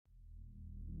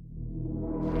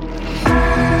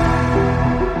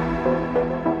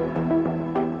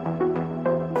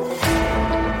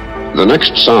The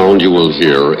next sound you will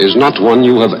hear is not one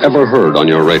you have ever heard on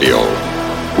your radio.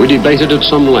 We debated at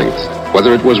some length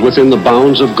whether it was within the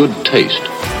bounds of good taste.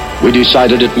 We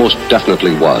decided it most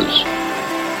definitely was.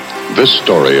 This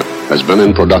story has been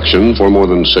in production for more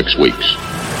than 6 weeks.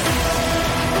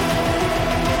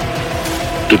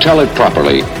 To tell it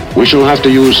properly, we shall have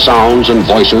to use sounds and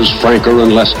voices franker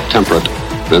and less temperate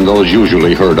than those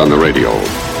usually heard on the radio.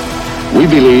 We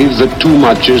believe that too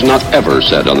much is not ever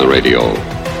said on the radio,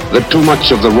 that too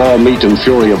much of the raw meat and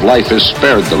fury of life is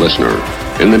spared the listener,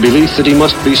 in the belief that he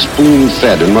must be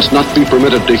spoon-fed and must not be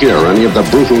permitted to hear any of the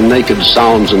brutal, naked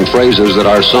sounds and phrases that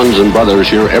our sons and brothers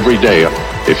hear every day.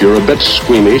 If you're a bit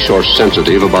squeamish or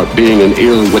sensitive about being an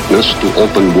ill witness to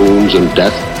open wounds and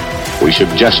death, we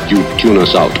suggest you tune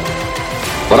us out.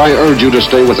 But I urge you to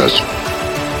stay with us.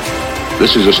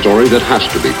 This is a story that has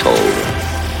to be told.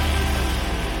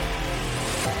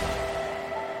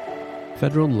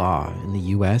 Federal law in the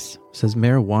U.S. says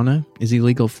marijuana is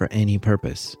illegal for any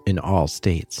purpose in all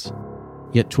states.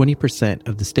 Yet 20%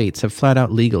 of the states have flat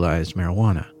out legalized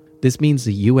marijuana. This means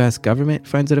the U.S. government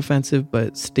finds it offensive,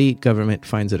 but state government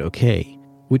finds it okay,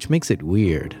 which makes it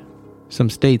weird. Some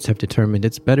states have determined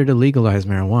it's better to legalize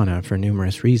marijuana for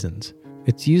numerous reasons.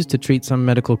 It's used to treat some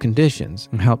medical conditions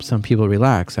and help some people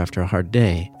relax after a hard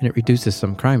day, and it reduces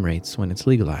some crime rates when it's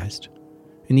legalized.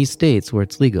 In these states where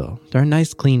it's legal, there are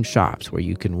nice clean shops where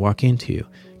you can walk into,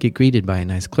 get greeted by a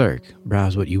nice clerk,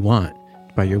 browse what you want,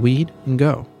 buy your weed, and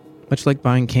go. Much like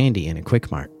buying candy in a Quick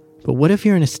Mart. But what if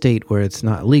you're in a state where it's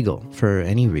not legal for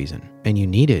any reason, and you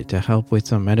need it to help with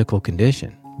some medical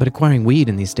condition? But acquiring weed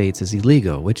in these states is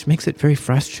illegal, which makes it very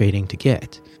frustrating to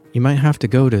get. You might have to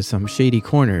go to some shady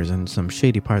corners and some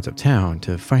shady parts of town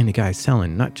to find the guy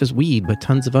selling not just weed, but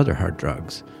tons of other hard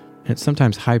drugs. And it's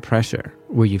sometimes high pressure,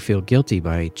 where you feel guilty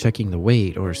by checking the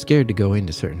weight or scared to go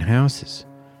into certain houses.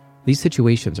 These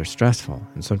situations are stressful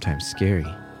and sometimes scary.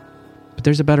 But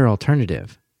there's a better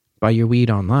alternative. Buy your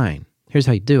weed online. Here's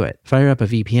how you do it. Fire up a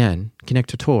VPN, connect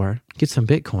to Tor, get some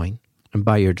Bitcoin, and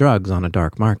buy your drugs on a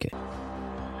dark market.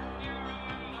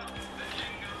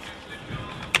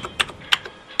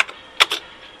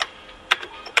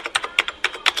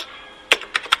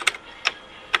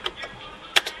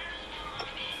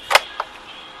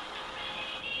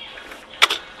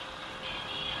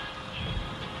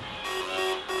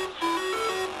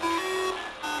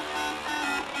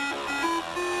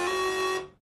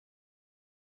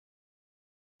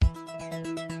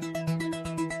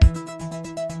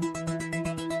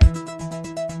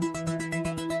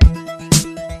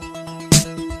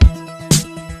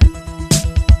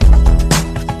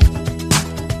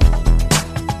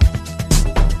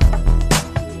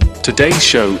 Today's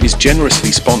show is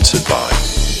generously sponsored by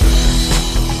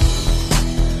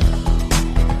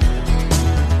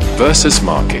Versus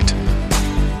Market,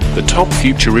 the top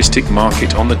futuristic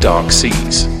market on the dark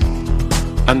seas,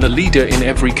 and the leader in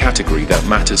every category that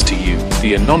matters to you,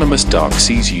 the anonymous dark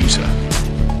seas user.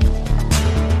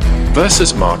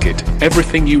 Versus Market,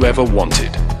 everything you ever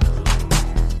wanted.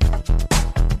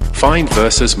 Find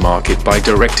Versus Market by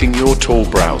directing your Tor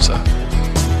browser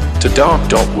to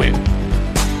dark.win.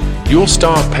 Your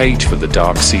start page for the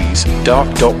dark seas,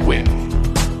 dark.win.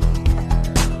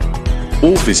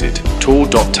 Or visit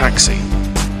tor.taxi.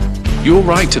 Your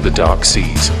ride to the dark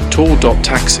seas,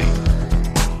 tor.taxi.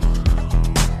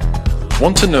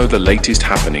 Want to know the latest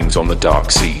happenings on the dark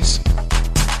seas?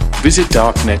 Visit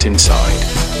Darknet Inside,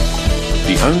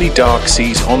 the only dark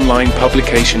seas online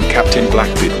publication Captain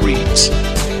Blackbeard reads.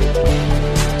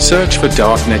 Search for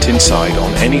Darknet Inside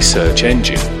on any search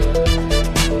engine.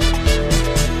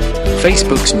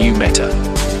 Facebook's new meta,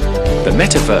 the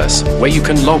metaverse where you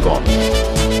can log on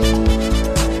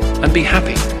and be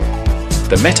happy.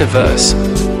 The metaverse.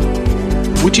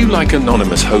 Would you like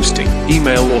anonymous hosting,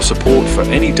 email or support for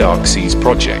any Dark Seas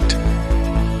project?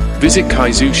 Visit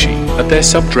Kaizushi at their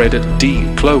subreddit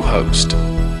d-clo-host,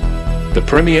 the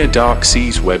premier Dark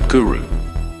Seas web guru.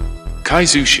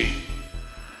 Kaizushi.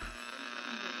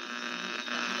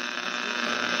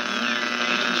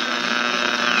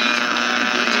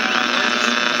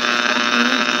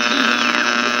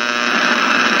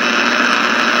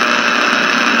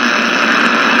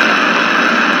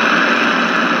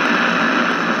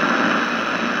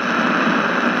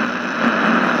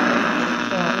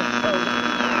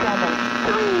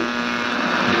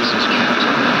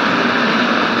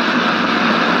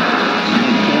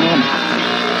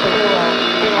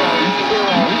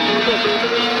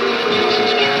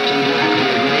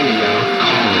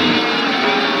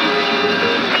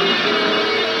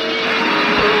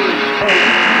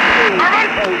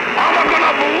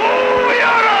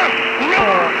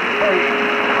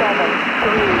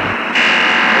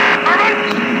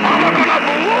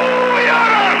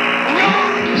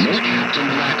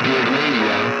 Blackbeard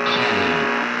Radio calling.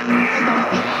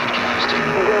 Broadcasting.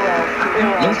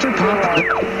 Mr. Pop.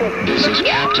 This is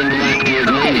Captain Blackbeard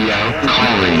Radio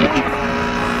calling.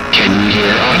 Can you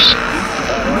hear us?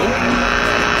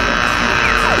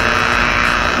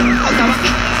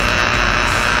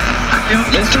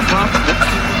 Mr. Pop.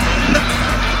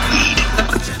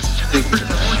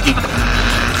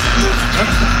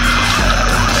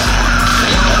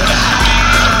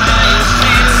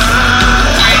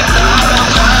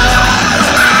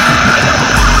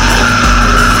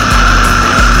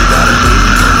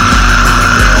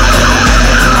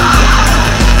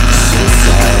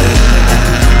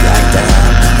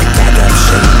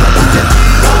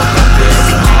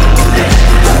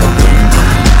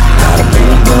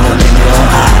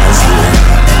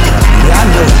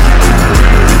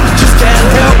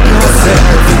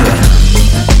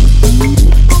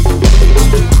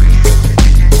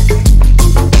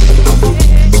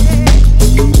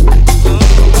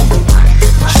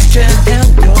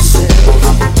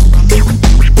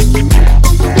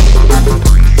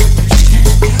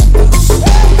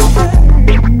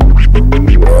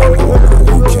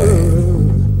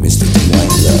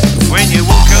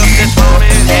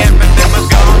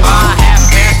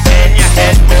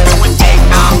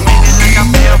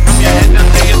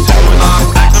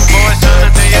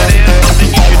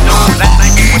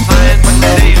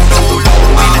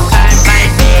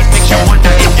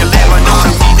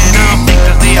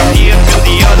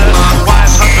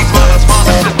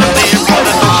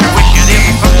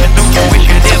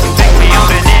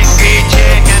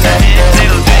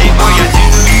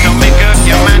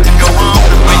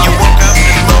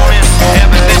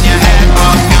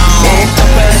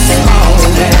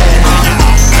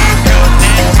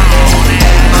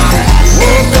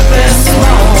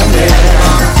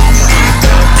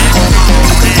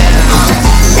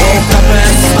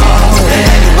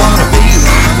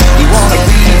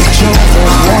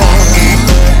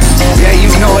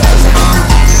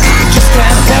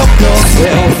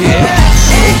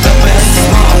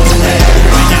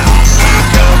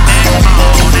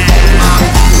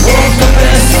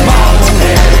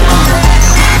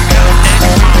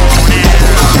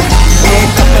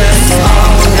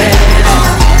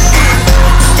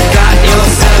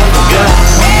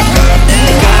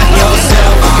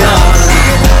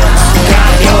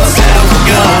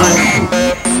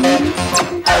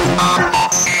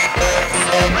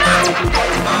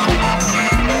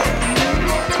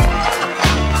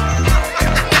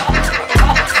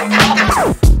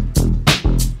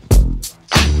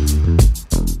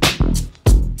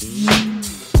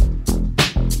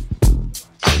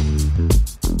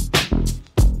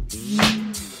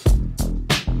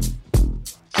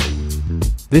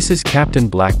 This is Captain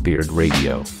Blackbeard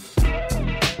Radio.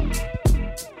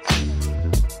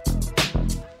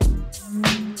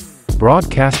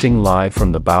 Broadcasting live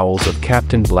from the bowels of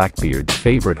Captain Blackbeard's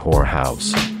favorite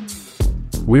whorehouse.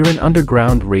 We're an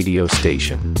underground radio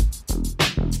station.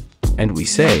 And we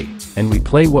say, and we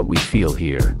play what we feel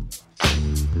here.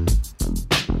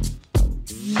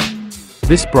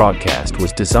 This broadcast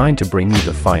was designed to bring you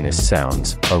the finest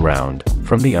sounds around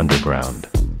from the underground.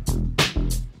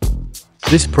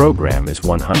 This program is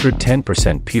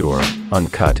 110% pure,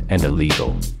 uncut, and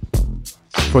illegal.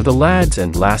 For the lads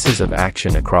and lasses of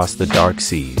action across the dark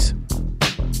seas,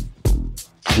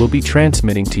 we'll be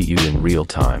transmitting to you in real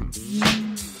time.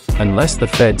 Unless the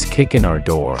feds kick in our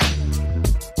door,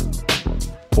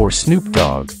 or Snoop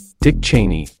Dogg, Dick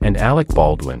Cheney, and Alec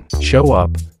Baldwin show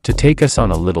up to take us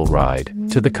on a little ride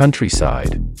to the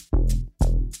countryside.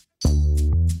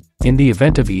 In the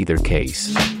event of either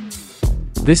case,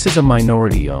 this is a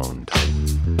minority-owned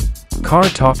car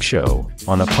talk show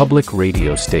on a public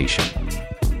radio station.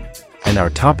 And our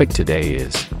topic today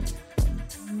is: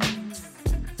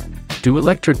 do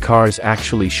electric cars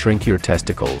actually shrink your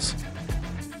testicles?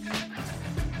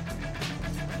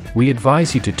 We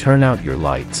advise you to turn out your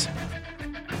lights,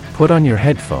 put on your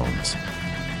headphones,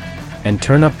 and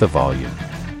turn up the volume.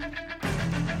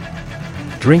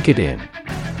 Drink it in,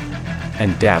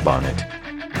 and dab on it,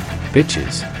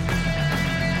 bitches.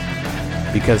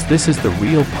 Because this is the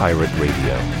real pirate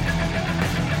radio.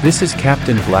 This is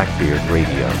Captain Blackbeard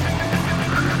Radio.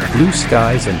 Blue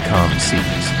skies and calm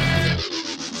seas.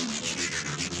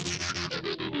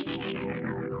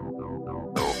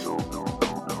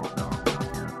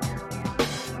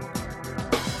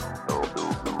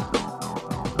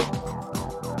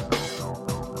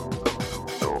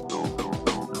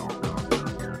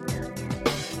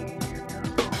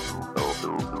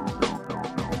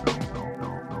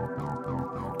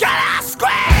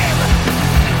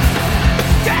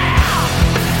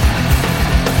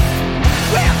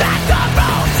 With that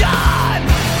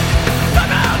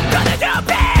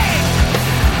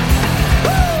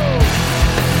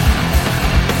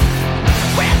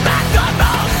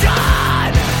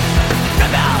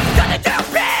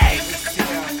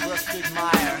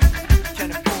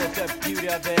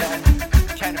debit.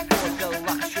 Can't afford the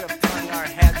luxury of turning our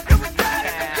heads.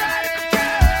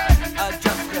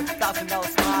 Just a $1,000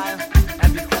 smile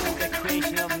and behold the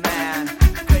creation of man.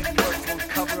 Great words won't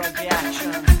cover all the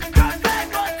actions.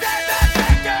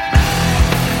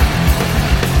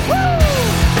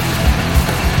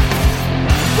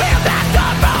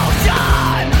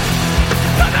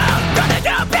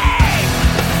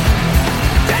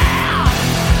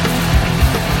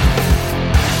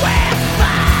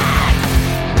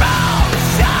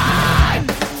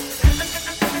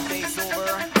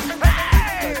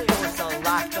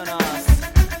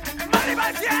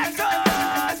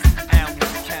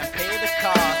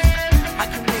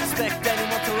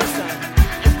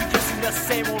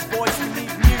 Same old voice, we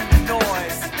need new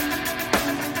noise.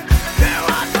 There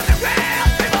are some real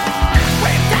people.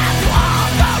 We've got to all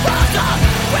the rules.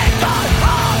 We've got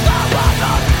all the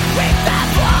rules. We've got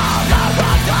to all the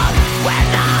rules. We're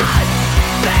not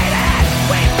bleeding.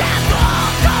 We've got to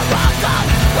all the rules.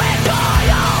 We're doing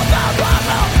all the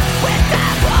rules. We've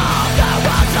got to all the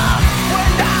rules.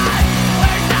 We're not.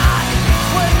 We're not.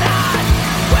 We're not.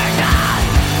 We're not.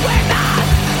 We're not.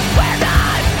 We're not.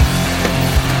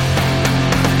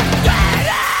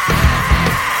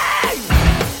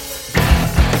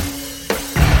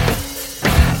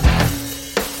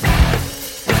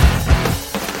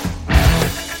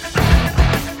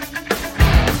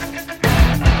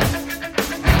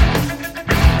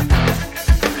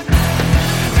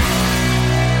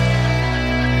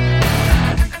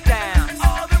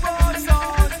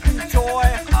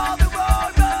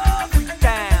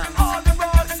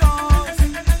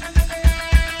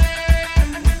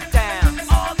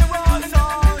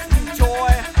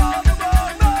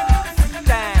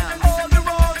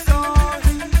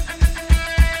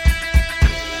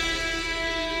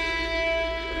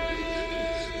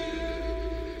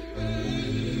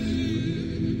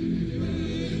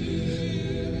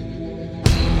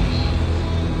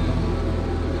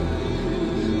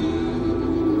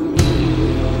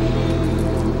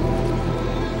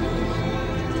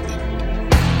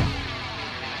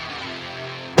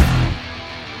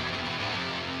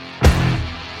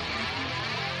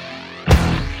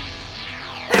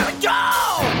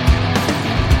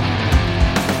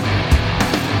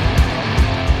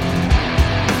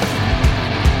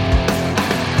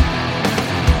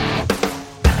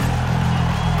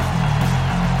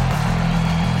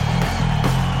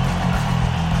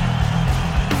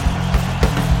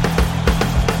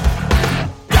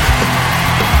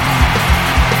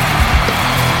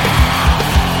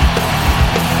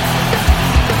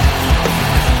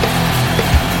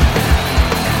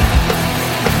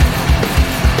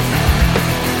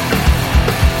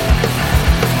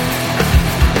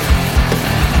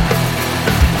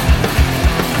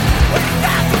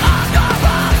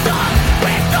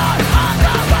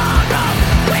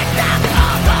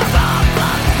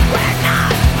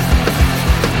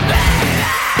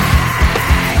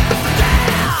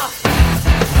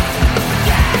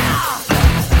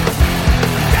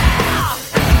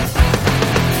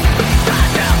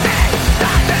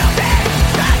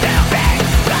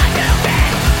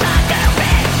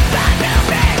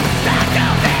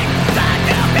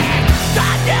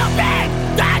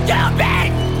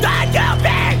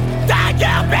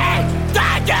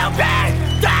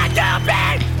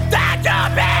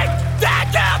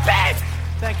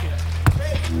 Thank you.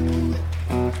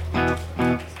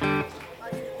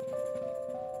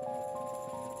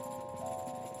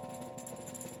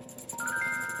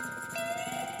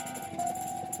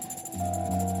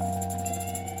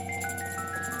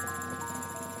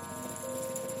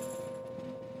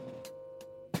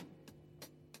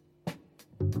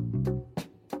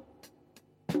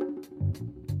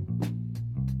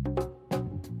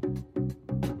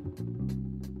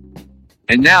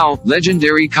 And now,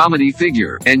 legendary comedy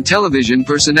figure and television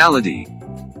personality,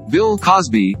 Bill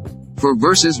Cosby, for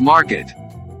Versus Market.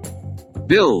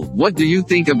 Bill, what do you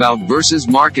think about Versus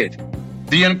Market?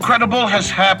 The incredible has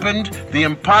happened, the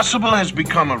impossible has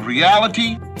become a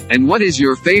reality. And what is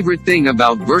your favorite thing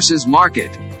about Versus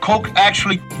Market? Coke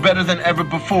actually better than ever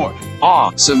before.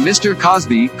 So Mr.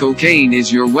 Cosby, cocaine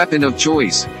is your weapon of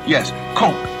choice. Yes,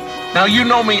 Coke. Now you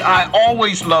know me, I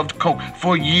always loved Coke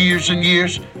for years and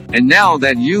years. And now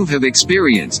that you have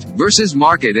experienced Versus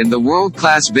Market and the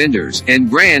world-class vendors and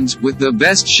brands with the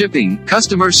best shipping,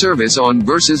 customer service on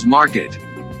Versus Market,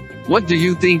 what do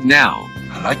you think now?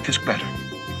 I like this better.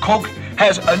 Coke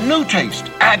has a new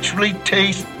taste, actually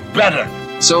tastes better.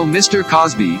 So Mr.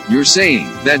 Cosby, you're saying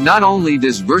that not only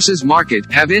does Versus Market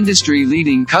have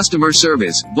industry-leading customer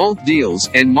service, bulk deals,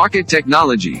 and market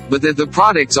technology, but that the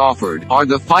products offered are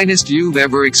the finest you've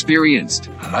ever experienced.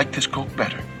 I like this Coke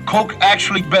better. Coke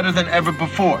actually better than ever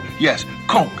before. Yes,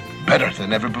 Coke better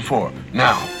than ever before.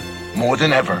 Now, more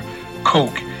than ever,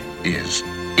 Coke is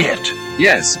it.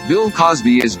 Yes, Bill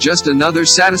Cosby is just another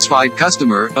satisfied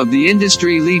customer of the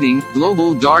industry-leading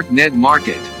global dark net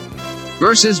market.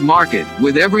 Versus Market,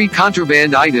 with every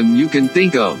contraband item you can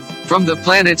think of, from the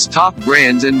planet's top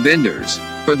brands and vendors,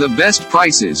 for the best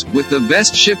prices, with the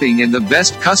best shipping and the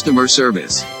best customer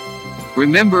service.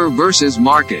 Remember Versus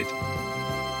Market.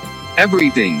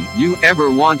 Everything you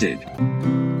ever wanted.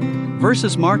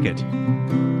 Versus Market.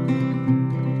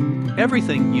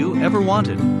 Everything you ever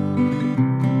wanted.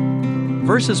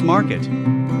 Versus Market.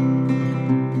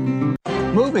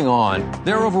 Moving on,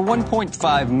 there are over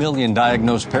 1.5 million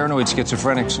diagnosed paranoid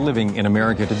schizophrenics living in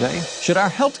America today. Should our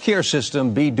healthcare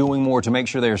system be doing more to make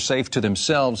sure they are safe to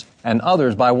themselves and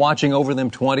others by watching over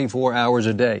them 24 hours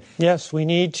a day? Yes, we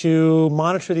need to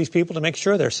monitor these people to make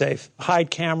sure they're safe.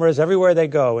 Hide cameras everywhere they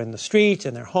go, in the streets,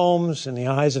 in their homes, in the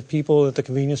eyes of people at the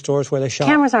convenience stores where they shop.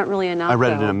 Cameras aren't really enough. I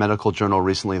read it in a medical journal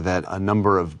recently that a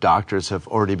number of doctors have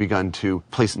already begun to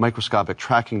place microscopic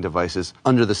tracking devices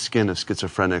under the skin of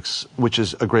schizophrenics, which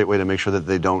is a great way to make sure that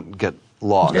they don't get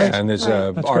lost. Yeah, and this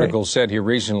article said here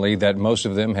recently that most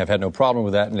of them have had no problem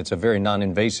with that, and it's a very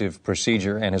non-invasive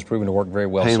procedure and has proven to work very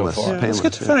well Painless. so far. Yeah. Painless,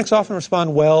 schizophrenics often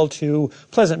respond well to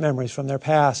pleasant memories from their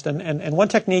past, and one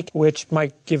technique which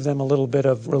might give them a little bit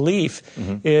of relief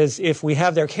is if we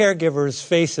have their caregivers'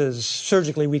 faces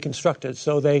surgically reconstructed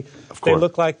so they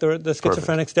look like the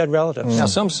schizophrenic's dead relatives. Now,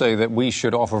 some say that we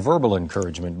should offer verbal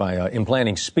encouragement by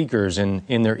implanting speakers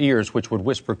in their ears which would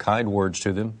whisper kind words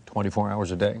to them 24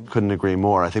 hours a day. Couldn't agree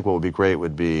more. I think what would be great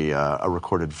would be a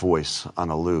recorded voice on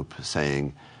a loop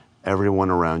saying, everyone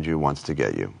around you wants to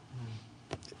get you,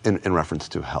 in reference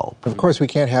to help. Of course, we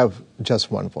can't have just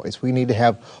one voice. We need to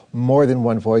have more than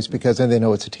one voice because then they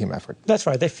know it's a team effort. That's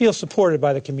right. They feel supported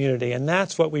by the community, and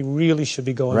that's what we really should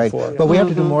be going for. But we have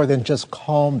to do more than just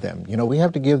calm them. You know, we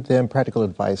have to give them practical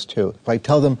advice, too. Like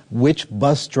tell them which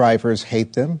bus drivers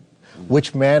hate them,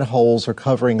 which manholes are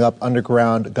covering up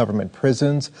underground government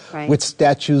prisons, which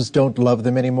statues don't love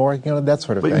them anymore, you know, that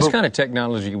sort of thing. This kind of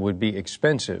technology would be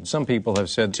expensive. Some people have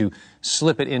said to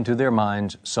slip it into their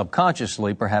minds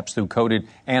subconsciously, perhaps through coded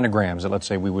anagrams that, let's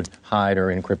say, we would hide or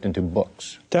encrypt into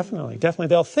books. Definitely.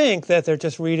 They'll think that they're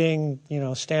just reading,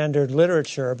 standard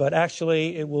literature, but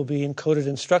actually it will be encoded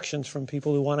instructions from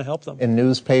people who want to help them. In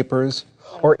newspapers,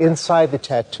 or inside the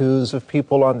tattoos of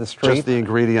people on the street. Just the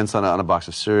ingredients on a box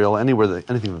of cereal, anything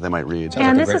that they might read.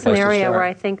 And this is an area where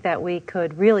I think that we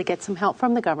could really get some help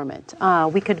from the government.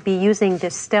 We could be using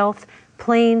this stealth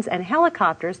planes and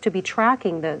helicopters to be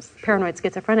tracking the paranoid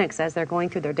schizophrenics as they're going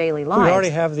through their daily lives. We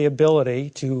already have the ability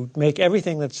to make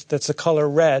everything that's the color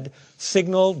red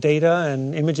signal data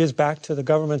and images back to the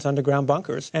government's underground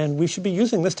bunkers. And we should be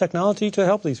using this technology to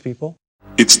help these people.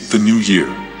 It's the new year,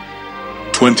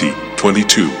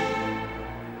 2022.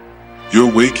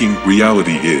 Your waking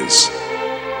reality is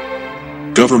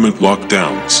government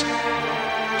lockdowns,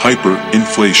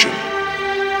 hyperinflation,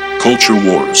 culture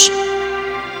wars,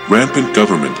 rampant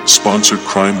government-sponsored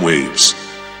crime waves.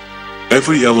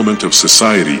 Every element of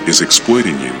society is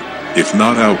exploiting you, if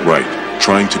not outright,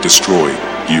 trying to destroy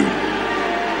you.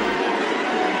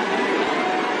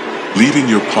 Leaving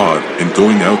your pod and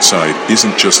going outside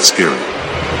isn't just scary.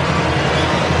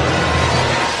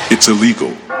 It's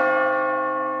illegal.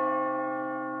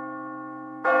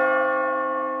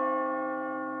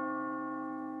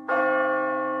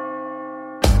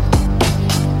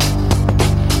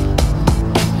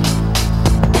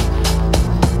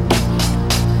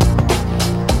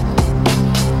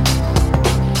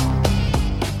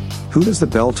 Who does the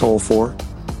bell toll for?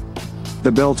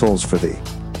 The bell tolls for thee.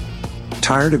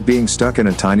 Tired of being stuck in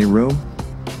a tiny room?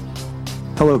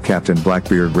 Hello, Captain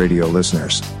Blackbeard radio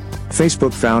listeners.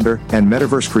 Facebook founder and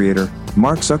metaverse creator,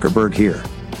 Mark Zuckerberg here.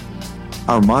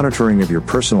 Our monitoring of your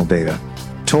personal data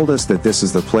told us that this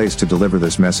is the place to deliver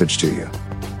this message to you,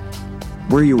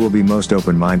 where you will be most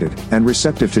open-minded and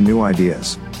receptive to new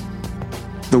ideas.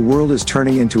 The world is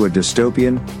turning into a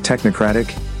dystopian,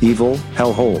 technocratic, evil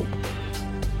hellhole.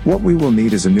 What we will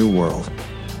need is a new world.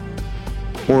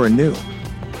 Or a new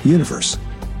universe.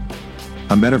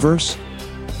 A metaverse?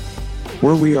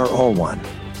 Where we are all one.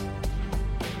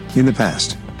 In the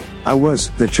past, I was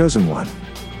the chosen one.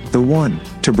 The one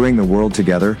to bring the world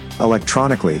together,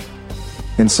 electronically,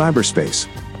 in cyberspace.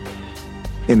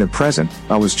 In the present,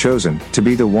 I was chosen to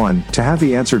be the one to have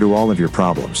the answer to all of your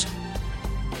problems.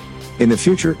 In the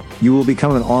future, you will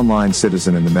become an online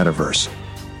citizen in the metaverse,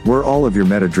 where all of your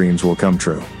meta dreams will come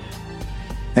true.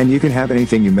 And you can have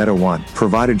anything you meta want,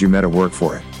 provided you meta work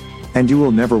for it. And you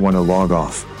will never want to log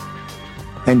off.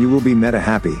 And you will be meta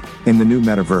happy in the new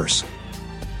metaverse.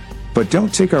 But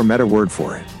don't take our meta word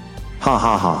for it. Ha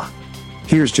ha ha.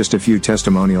 Here's just a few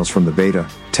testimonials from the beta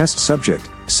test subject,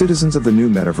 citizens of the new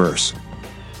metaverse.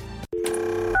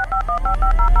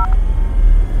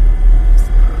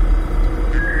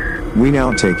 We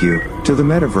now take you to the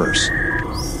metaverse.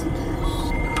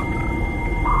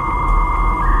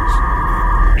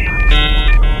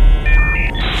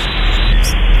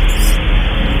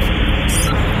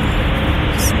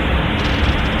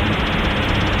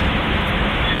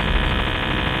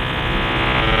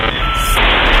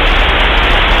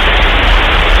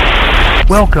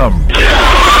 Welcome.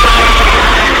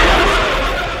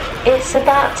 It's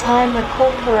about time a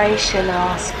corporation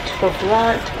asked for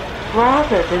blood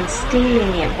rather than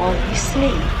stealing it while you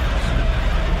sleep.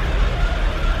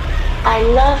 I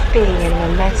love being in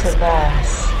the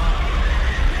metaverse.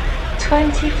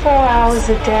 24 hours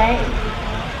a day,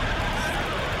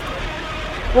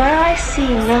 where I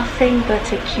see nothing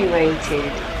but a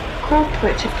curated,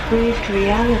 corporate-approved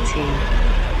reality,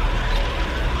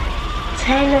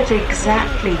 tailored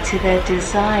exactly to their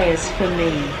desires for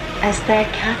me as their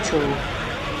cattle.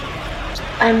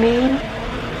 I mean,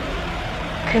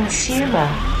 consumer.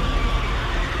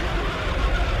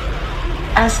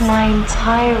 As my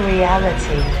entire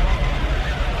reality.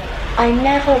 I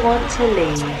never want to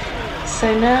leave,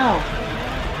 so now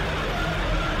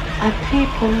I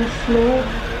poop on the floor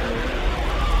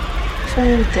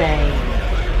all day.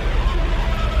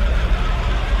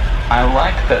 I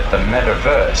like that the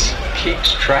metaverse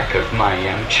keeps track of my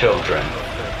young children.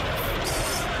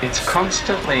 It's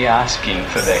constantly asking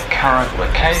for their current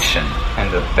location and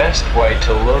the best way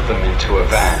to lure them into a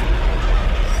van.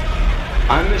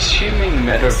 I'm assuming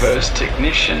metaverse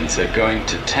technicians are going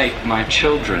to take my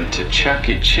children to Chuck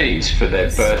E. Cheese for their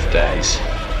birthdays,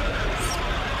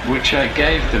 which I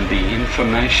gave them the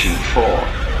information for,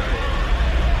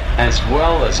 as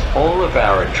well as all of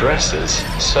our addresses,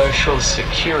 social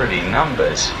security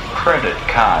numbers, credit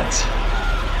cards.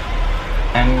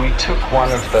 And we took one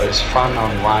of those fun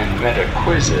online meta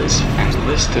quizzes and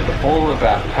listed all of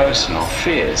our personal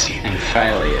fears and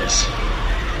failures.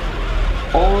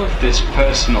 All of this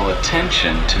personal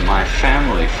attention to my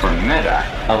family from Meta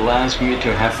allows me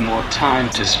to have more time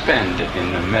to spend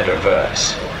in the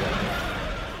metaverse.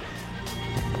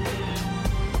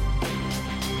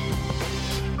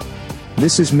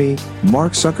 This is me,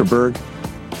 Mark Zuckerberg,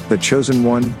 the chosen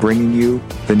one bringing you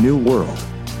the new world.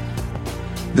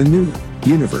 The new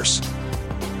universe.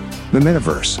 The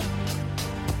metaverse.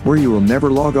 Where you will never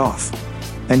log off.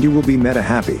 And you will be meta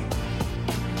happy.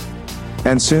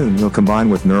 And soon you'll combine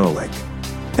with Neuralink.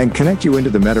 And connect you into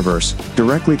the metaverse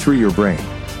directly through your brain.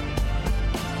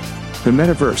 The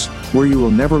metaverse, where you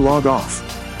will never log off.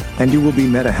 And you will be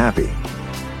meta happy.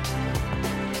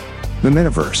 The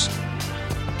metaverse.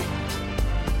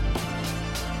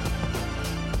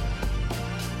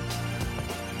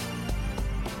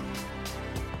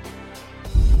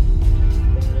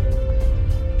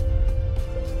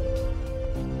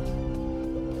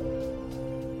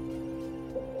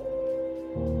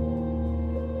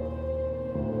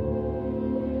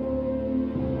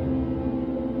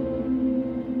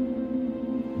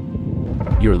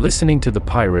 You're listening to the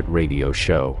pirate radio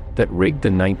show that rigged the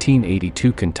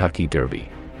 1982 Kentucky Derby.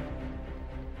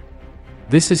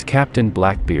 This is Captain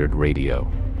Blackbeard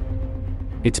Radio.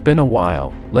 It's been a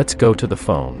while, let's go to the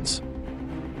phones.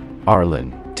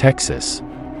 Arlen, Texas.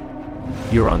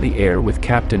 You're on the air with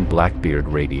Captain Blackbeard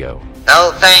Radio.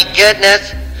 Oh, thank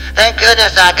goodness. Thank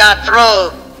goodness I got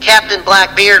through. Captain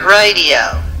Blackbeard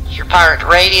Radio. Your pirate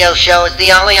radio show is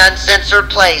the only uncensored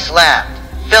place left.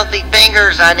 Filthy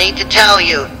fingers, I need to tell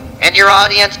you, and your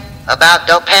audience, about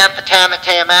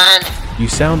dopamine. You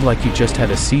sound like you just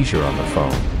had a seizure on the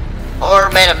phone. Or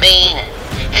metamine,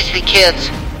 as the kids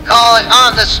call it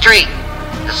on the street.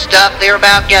 The stuff they're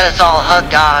about to get us all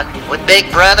hooked on, with Big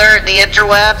Brother and the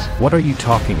interwebs. What are you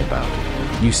talking about?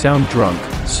 You sound drunk,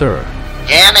 sir.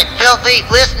 Damn it, filthy,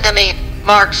 listen to me.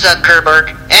 Mark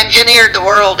Zuckerberg engineered the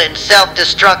world in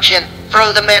self-destruction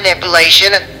through the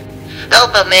manipulation of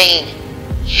dopamine.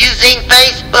 Using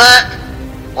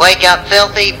Facebook? Wake up,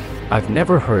 filthy. I've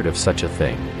never heard of such a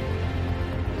thing.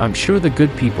 I'm sure the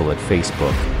good people at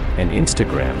Facebook and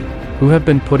Instagram, who have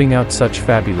been putting out such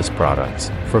fabulous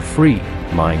products, for free,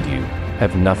 mind you,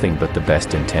 have nothing but the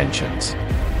best intentions.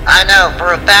 I know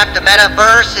for a fact the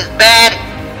metaverse is bad.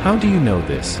 How do you know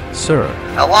this, sir?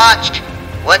 I watched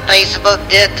what Facebook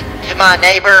did to my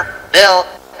neighbor Bill,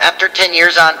 after 10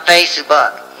 years on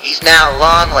Facebook, he's now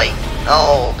lonely,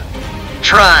 old,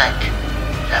 drunk.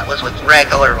 That was with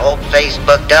regular old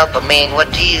Facebook dopamine.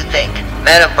 What do you think?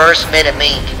 Metaverse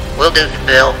metamine. We'll do it,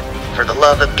 Bill. For the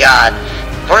love of God.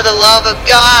 For the love of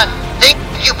God! Think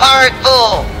you pirate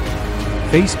fool!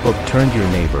 Facebook turned your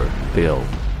neighbor, Bill,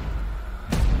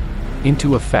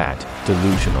 into a fat,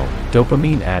 delusional,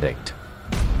 dopamine addict.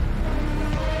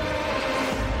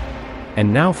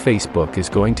 And now Facebook is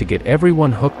going to get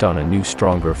everyone hooked on a new,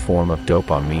 stronger form of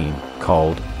dopamine,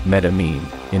 called metamine,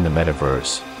 in the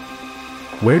metaverse.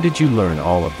 Where did you learn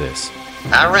all of this?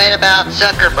 I read about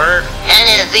Zuckerberg and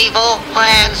his evil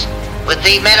plans with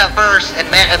the metaverse and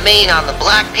metamine on the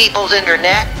Black People's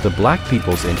Internet. The Black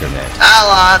People's Internet. I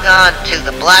log on to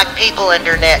the Black People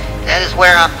Internet. That is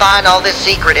where I find all this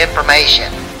secret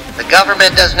information. The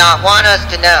government does not want us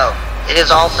to know. It is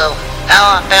also how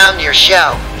I found your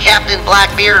show, Captain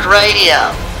Blackbeard Radio.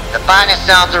 The finest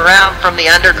sounds around from the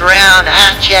underground.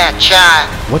 Chai.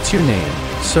 What's your name,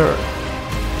 sir?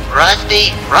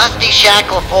 Rusty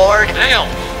Shackleford. Dale,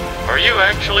 are you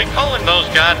actually calling those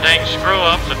goddamn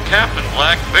screw-ups at Captain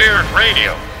Blackbeard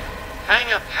Radio?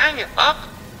 Hang up.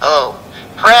 Oh,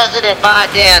 President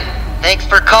Biden, thanks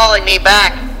for calling me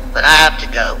back, but I have to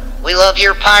go. We love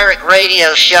your pirate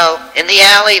radio show. In the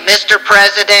alley, Mr.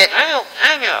 President. Dale,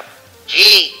 hang up.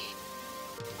 Gee.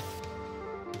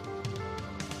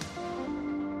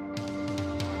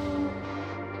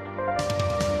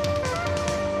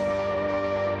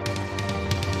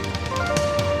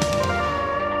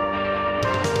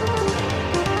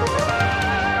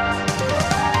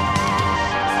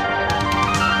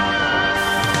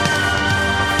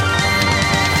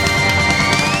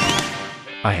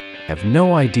 I have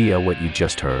no idea what you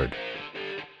just heard.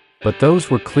 But those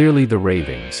were clearly the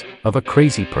ravings of a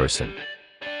crazy person.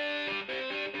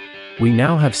 We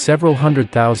now have several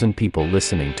 100,000 people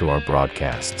listening to our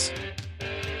broadcasts.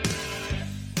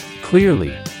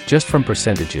 Clearly, just from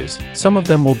percentages, some of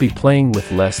them will be playing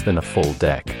with less than a full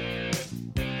deck.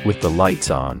 With the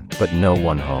lights on, but no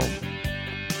one home.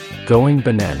 Going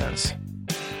bananas.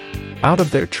 Out of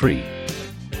their tree.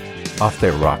 Off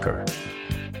their rocker.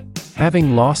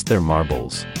 Having lost their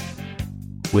marbles.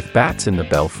 With bats in the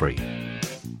belfry.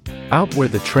 Out where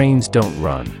the trains don't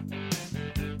run.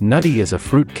 Nutty as a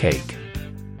fruit cake.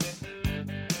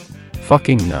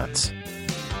 Fucking nuts.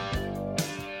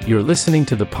 You're listening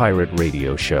to the pirate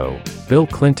radio show. Bill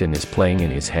Clinton is playing in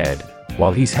his head,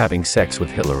 while he's having sex with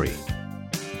Hillary.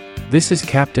 This is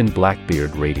Captain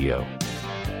Blackbeard Radio.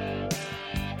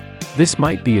 This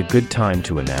might be a good time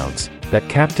to announce that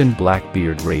Captain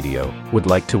Blackbeard Radio would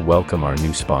like to welcome our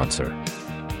new sponsor.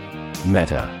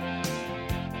 Meta.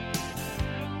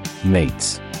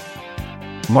 Mates.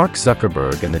 Mark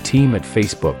Zuckerberg and the team at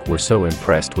Facebook were so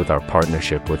impressed with our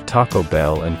partnership with Taco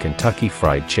Bell and Kentucky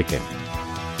Fried Chicken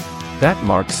that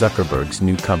Mark Zuckerberg's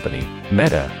new company,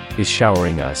 Meta, is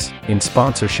showering us in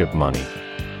sponsorship money.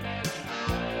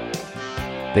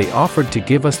 They offered to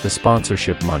give us the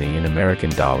sponsorship money in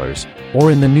American dollars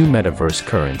or in the new metaverse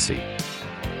currency.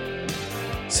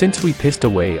 Since we pissed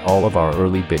away all of our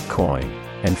early Bitcoin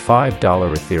and $5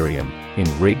 Ethereum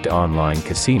in rigged online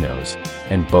casinos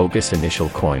and bogus initial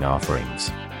coin offerings,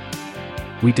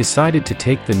 we decided to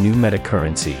take the new meta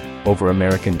currency over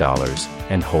American dollars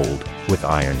and hold with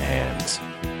iron hands.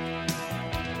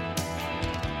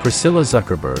 Priscilla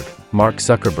Zuckerberg, Mark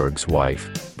Zuckerberg's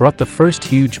wife, brought the first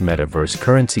huge metaverse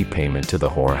currency payment to the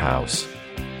whorehouse.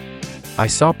 I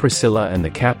saw Priscilla and the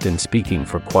captain speaking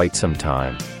for quite some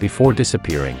time before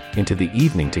disappearing into the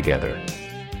evening together,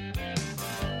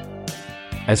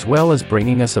 as well as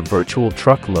bringing us a virtual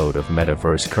truckload of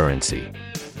metaverse currency.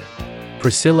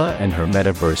 Priscilla and her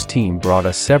metaverse team brought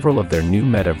us several of their new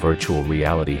meta virtual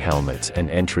reality helmets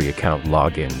and entry account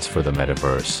logins for the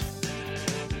metaverse.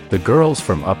 The girls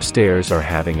from upstairs are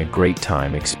having a great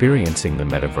time experiencing the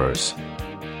metaverse.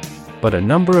 But a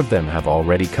number of them have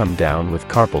already come down with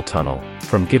carpal tunnel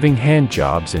from giving hand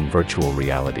jobs in virtual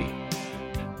reality.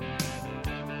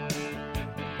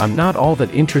 I'm not all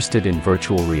that interested in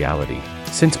virtual reality,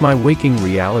 since my waking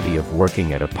reality of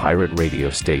working at a pirate radio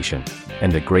station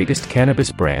and the greatest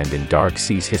cannabis brand in Dark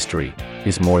Seas history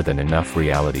is more than enough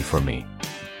reality for me.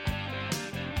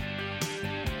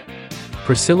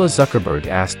 Priscilla Zuckerberg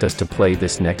asked us to play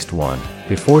this next one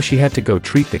before she had to go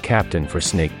treat the captain for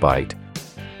snake bite.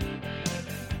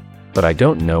 But I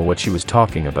don't know what she was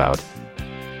talking about,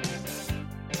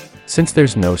 since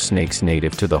there's no snakes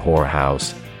native to the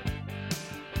whorehouse,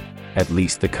 at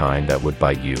least the kind that would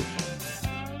bite you.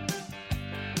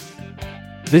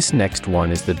 This next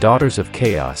one is The Daughters of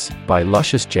Chaos by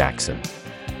Luscious Jackson.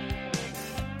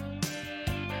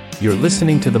 You're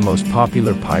listening to the most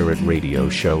popular pirate radio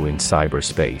show in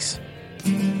cyberspace.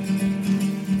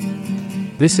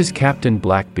 This is Captain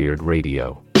Blackbeard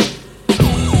Radio.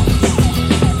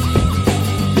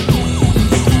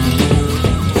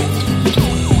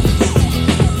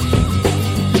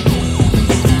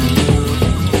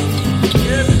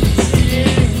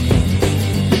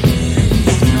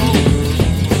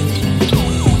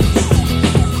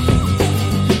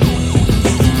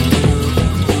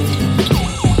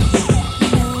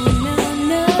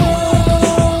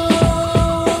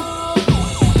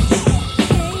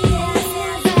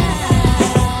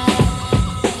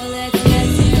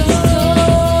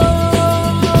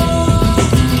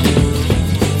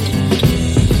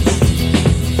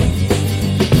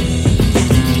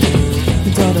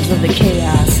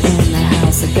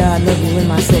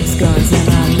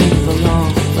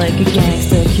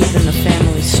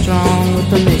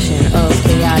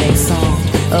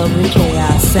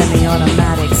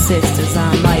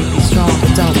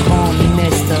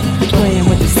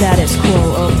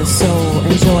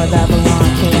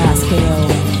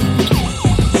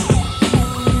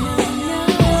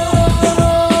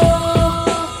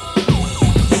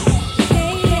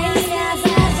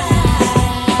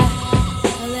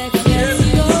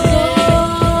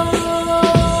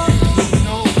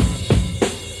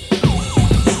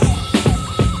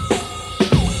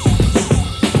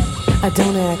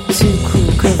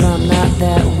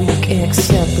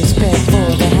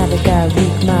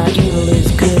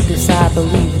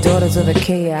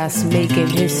 Making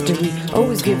history,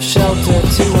 always give shelter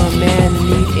to a man in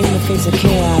need in the face of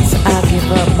chaos. I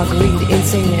give up my greed,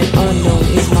 insane and unknown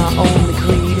is my only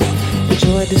creed.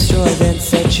 Enjoy, destroy, then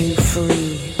set you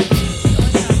free.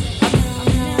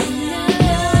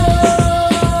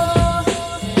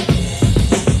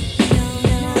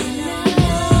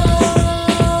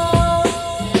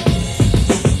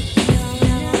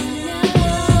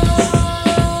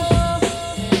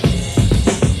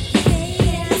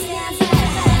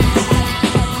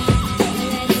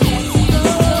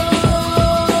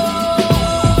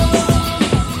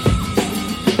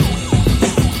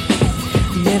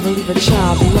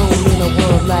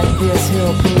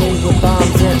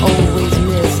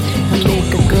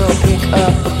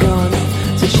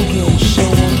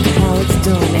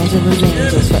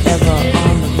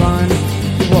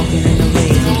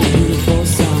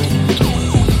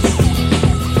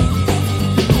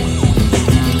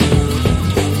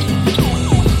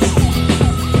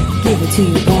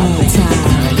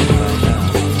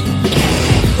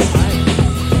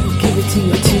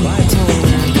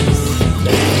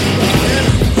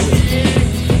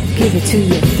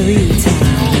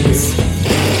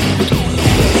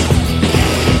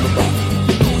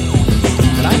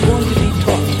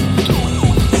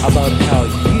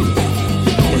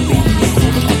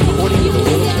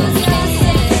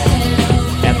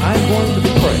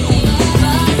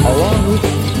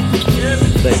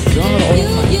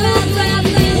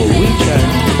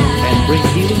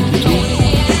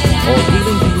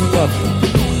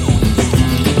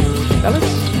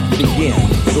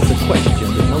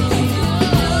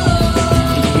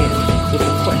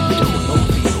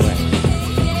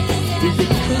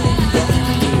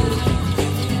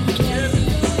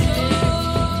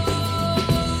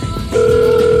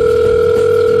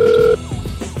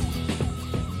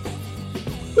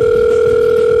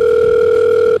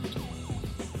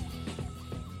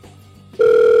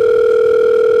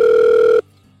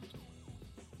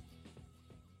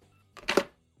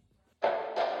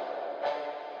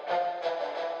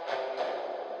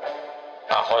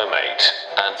 Ahoy, mate,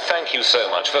 and thank you so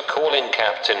much for calling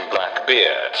Captain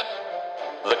Blackbeard.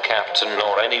 The captain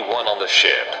or anyone on the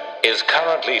ship is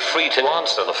currently free to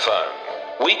answer the phone.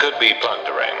 We could be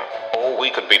plundering, or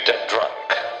we could be dead drunk,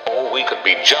 or we could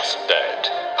be just dead.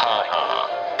 Ha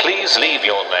ha. Please leave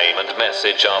your name and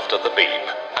message after the beep,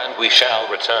 and we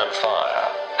shall return fire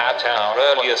at our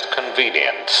earliest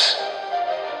convenience.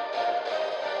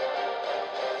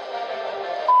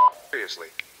 Seriously,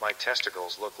 my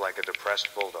testicles look like a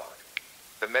depressed bulldog.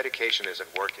 The medication isn't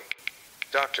working.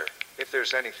 Doctor, if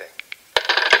there's anything.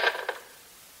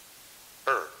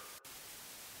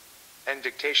 End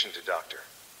dictation to doctor.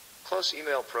 Close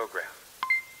email program.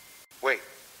 Wait,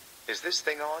 is this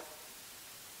thing on?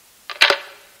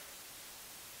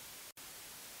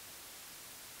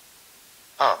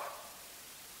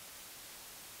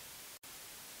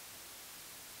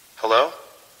 Hello?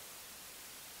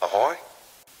 Ahoy?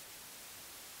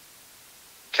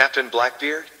 Captain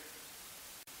Blackbeard?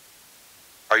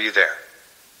 Are you there?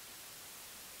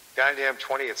 Goddamn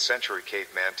 20th century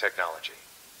caveman technology.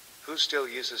 Who still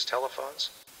uses telephones?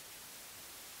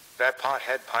 That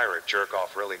pothead pirate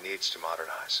jerk-off really needs to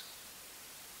modernize.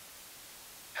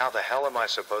 How the hell am I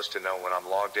supposed to know when I'm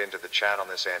logged into the chat on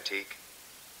this antique?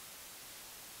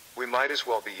 We might as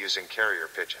well be using carrier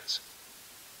pigeons.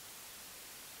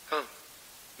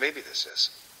 Maybe this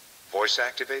is. Voice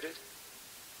activated?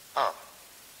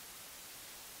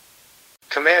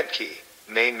 Command key,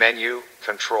 main menu,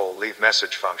 control, leave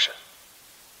message function.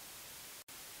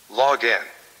 Log in.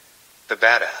 The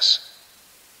badass.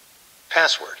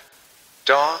 Password.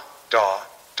 DAW.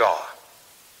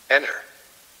 Enter.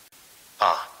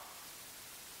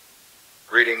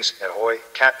 Greetings, ahoy,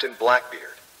 Captain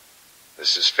Blackbeard.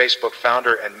 This is Facebook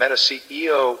founder and Meta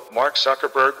CEO Mark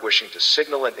Zuckerberg wishing to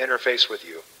signal an interface with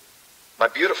you. My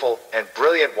beautiful and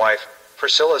brilliant wife,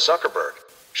 Priscilla Zuckerberg,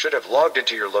 should have logged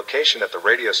into your location at the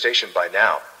radio station by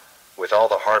now, with all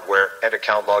the hardware and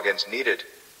account logins needed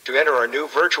to enter our new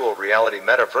virtual reality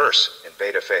metaverse in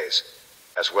beta phase,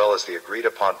 as well as the agreed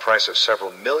upon price of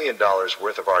several $1 million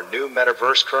worth of our new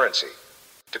metaverse currency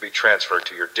to be transferred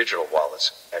to your digital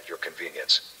wallets at your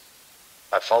convenience.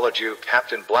 I've followed you,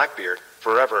 Captain Blackbeard,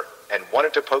 forever and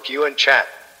wanted to poke you in chat,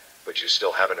 but you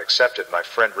still haven't accepted my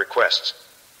friend requests.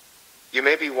 You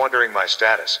may be wondering my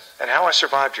status and how I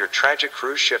survived your tragic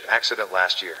cruise ship accident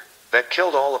last year that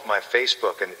killed all of my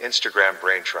Facebook and Instagram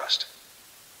brain trust.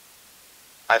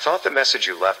 I thought the message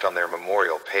you left on their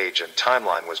memorial page and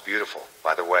timeline was beautiful,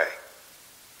 by the way.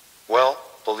 Well,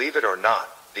 believe it or not,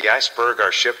 the iceberg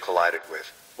our ship collided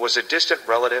with was a distant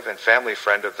relative and family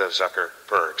friend of the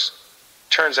Zuckerbergs.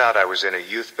 Turns out I was in a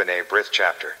Youth B'nai B'rith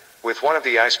chapter with one of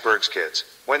the iceberg's kids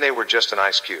when they were just an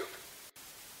ice cube.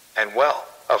 And well,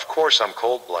 of course I'm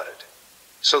cold-blooded.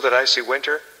 So that icy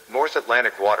winter, North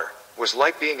Atlantic water, was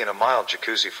like being in a mild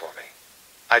jacuzzi for me.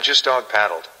 I just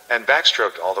dog-paddled and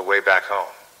backstroked all the way back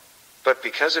home. But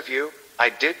because of you, I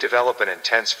did develop an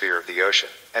intense fear of the ocean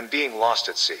and being lost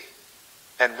at sea.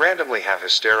 And randomly have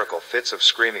hysterical fits of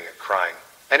screaming and crying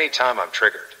anytime I'm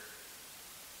triggered.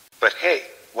 But hey,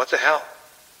 what the hell?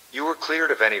 You were cleared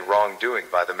of any wrongdoing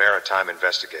by the maritime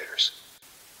investigators.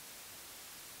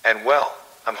 And well,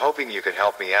 I'm hoping you can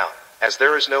help me out, as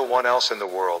there is no one else in the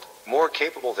world more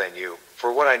capable than you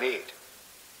for what I need.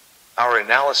 Our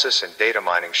analysis and data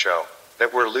mining show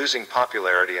that we're losing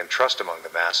popularity and trust among the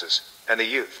masses and the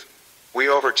youth. We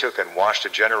overtook and washed a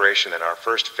generation in our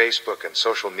first Facebook and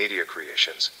social media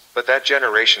creations, but that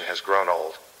generation has grown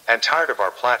old and tired of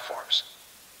our platforms.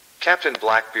 Captain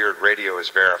Blackbeard Radio is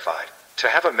verified to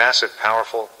have a massive,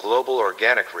 powerful, global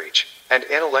organic reach and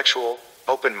intellectual,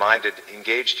 open-minded,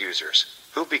 engaged users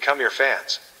who've become your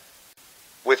fans.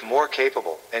 With more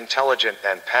capable, intelligent,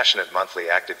 and passionate monthly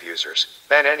active users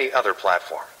than any other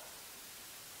platform.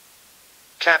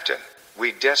 Captain,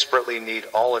 we desperately need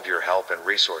all of your help and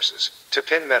resources to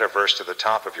pin Metaverse to the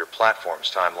top of your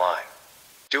platform's timeline.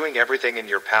 Doing everything in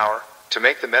your power to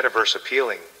make the Metaverse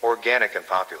appealing, organic, and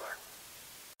popular.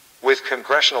 With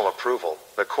congressional approval,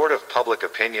 the court of public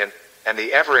opinion, and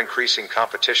the ever-increasing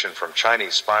competition from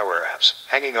Chinese spyware apps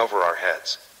hanging over our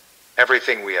heads.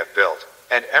 Everything we have built,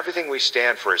 and everything we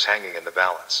stand for is hanging in the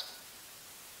balance.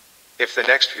 If the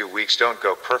next few weeks don't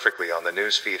go perfectly on the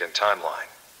news feed and timeline,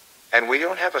 and we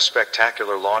don't have a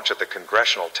spectacular launch at the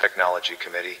Congressional Technology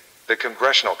Committee, the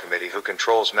congressional committee who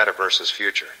controls Metaverse's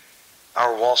future,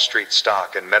 our Wall Street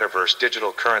stock and Metaverse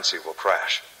digital currency will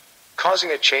crash,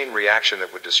 causing a chain reaction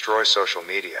that would destroy social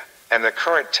media and the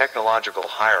current technological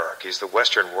hierarchies the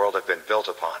Western world have been built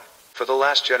upon for the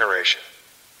last generation.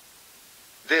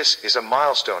 This is a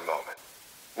milestone moment.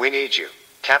 We need you,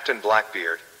 Captain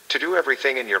Blackbeard, to do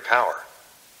everything in your power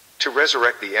to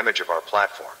resurrect the image of our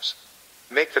platforms,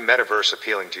 make the Metaverse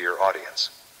appealing to your audience,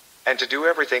 and to do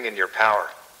everything in your power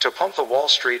to pump the Wall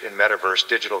Street and Metaverse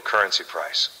digital currency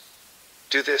price.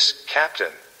 Do this,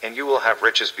 Captain, and you will have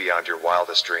riches beyond your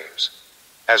wildest dreams,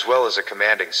 as well as a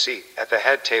commanding seat at the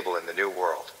head table in the new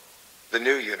world, the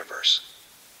new universe.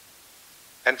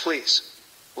 And please,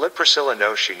 let Priscilla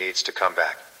know she needs to come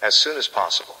back as soon as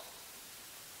possible.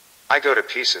 I go to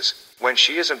pieces when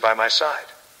she isn't by my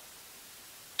side.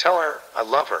 Tell her I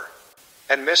love her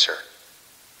and miss her.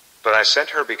 But I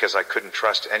sent her because I couldn't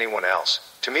trust anyone else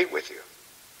to meet with you.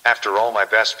 After all, my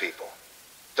best people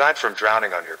died from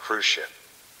drowning on your cruise ship.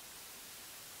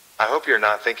 I hope you're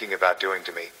not thinking about doing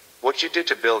to me what you did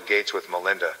to Bill Gates with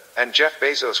Melinda and Jeff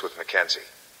Bezos with Mackenzie.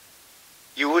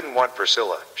 You wouldn't want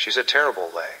Priscilla. She's a terrible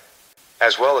lay,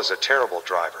 as well as a terrible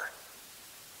driver.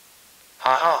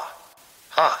 Ha ha.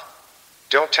 Ha.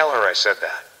 Don't tell her I said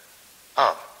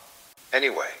that.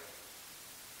 Anyway.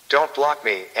 Don't block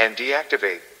me and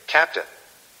deactivate, Captain.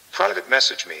 Private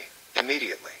message me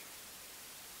immediately.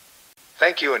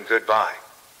 Thank you and goodbye.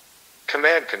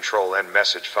 Command, control, and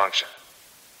message function.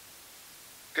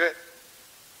 Good.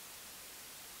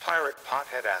 Pirate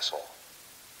pothead asshole.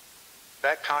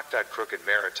 That cocked-eyed crooked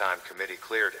maritime committee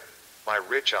cleared him. My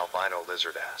rich albino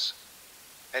lizard ass.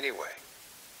 Anyway.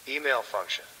 Email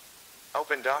function.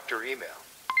 Open doctor email.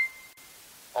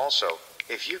 Also,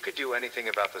 if you could do anything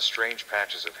about the strange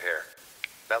patches of hair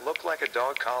that look like a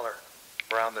dog collar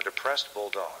around the depressed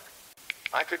bulldog,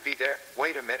 I could be there.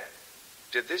 Wait a minute.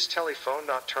 Did this telephone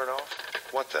not turn off?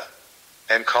 What the?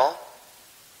 End call?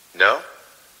 No?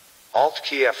 Alt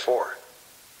key F4.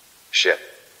 Shit.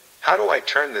 How do I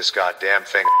turn this goddamn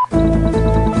thing?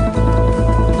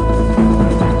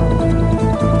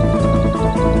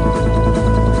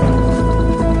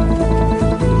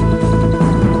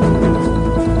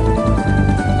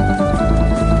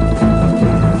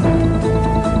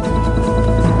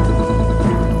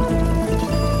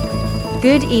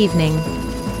 Good evening.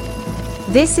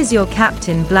 This is your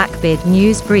Captain Blackbeard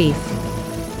News Brief.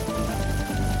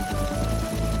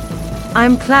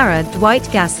 I'm Clara Dwight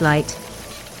Gaslight.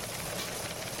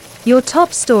 Your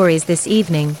top stories this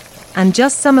evening, and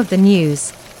just some of the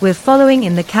news, we're following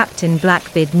in the Captain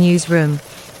Blackbeard newsroom.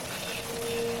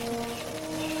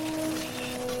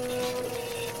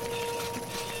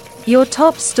 Your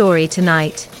top story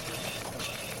tonight.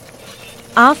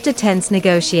 After tense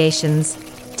negotiations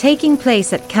taking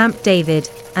place at Camp David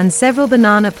and several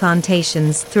banana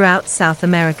plantations throughout South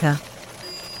America,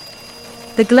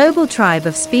 the global tribe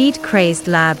of speed-crazed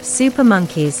lab super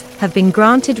monkeys have been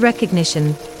granted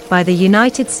recognition by the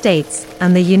United States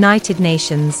and the United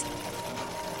Nations.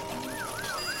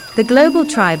 The global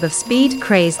tribe of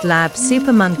speed-crazed lab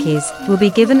super monkeys will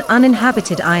be given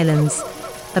uninhabited islands,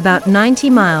 about 90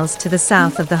 miles to the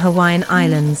south of the Hawaiian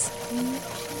Islands.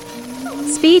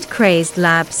 Speed-crazed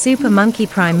lab super monkey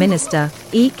Prime Minister,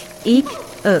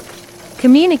 Uk,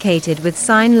 communicated with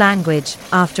sign language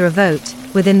after a vote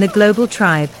within the global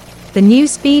tribe. The new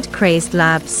speed-crazed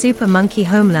lab super monkey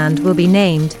homeland will be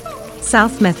named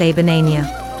South Methabanania.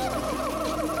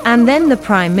 And then the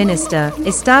Prime Minister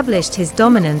established his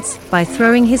dominance by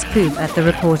throwing his poop at the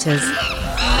reporters.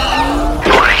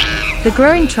 The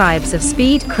growing tribes of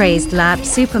speed-crazed lab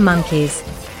super monkeys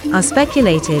are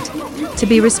speculated to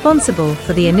be responsible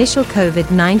for the initial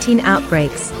COVID-19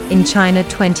 outbreaks in China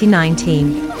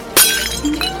 2019.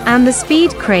 And the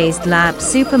speed-crazed lab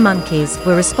super monkeys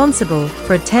were responsible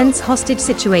for a tense hostage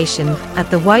situation at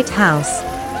the White House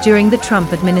during the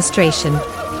Trump administration,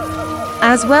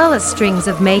 as well as strings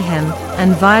of mayhem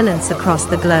and violence across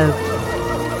the globe.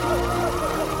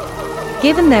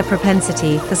 Given their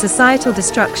propensity for societal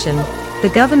destruction, the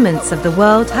governments of the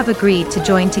world have agreed to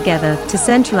join together to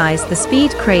centralize the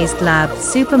speed-crazed lab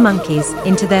super monkeys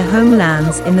into their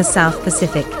homelands in the South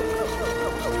Pacific,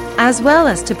 as well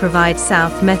as to provide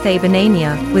South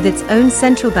Methabanania with its own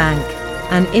central bank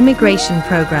and immigration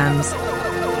programs.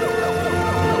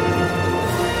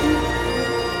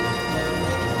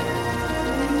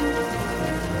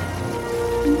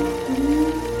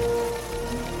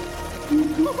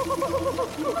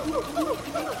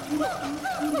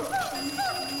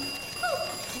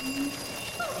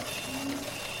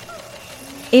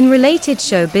 In related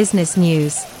show business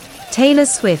news, Taylor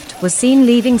Swift was seen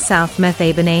leaving South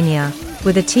Methabanania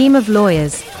with a team of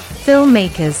lawyers,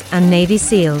 filmmakers, and Navy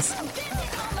SEALs.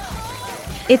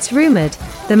 It's rumored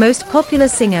the most popular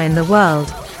singer in the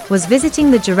world was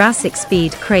visiting the Jurassic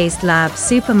speed-crazed lab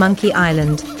Super Monkey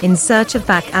Island in search of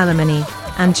back alimony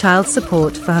and child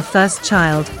support for her first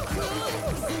child,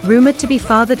 rumored to be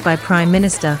fathered by Prime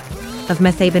Minister of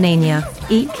Methabanania,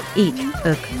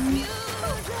 Uk.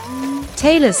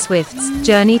 Taylor Swift's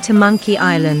journey to Monkey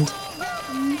Island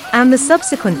and the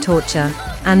subsequent torture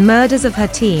and murders of her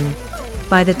team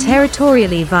by the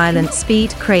territorially violent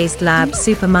speed-crazed lab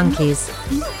super monkeys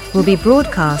will be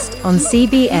broadcast on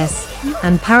CBS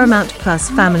and Paramount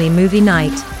Plus Family Movie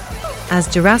Night as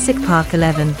Jurassic Park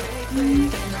 11.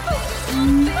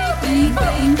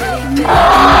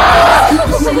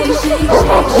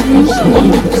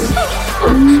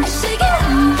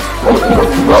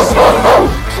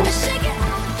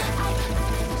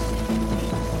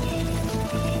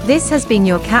 This has been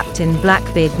your Captain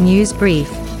Blackbeard News Brief.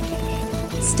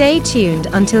 Stay tuned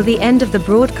until the end of the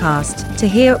broadcast to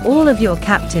hear all of your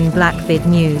Captain Blackbeard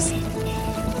news.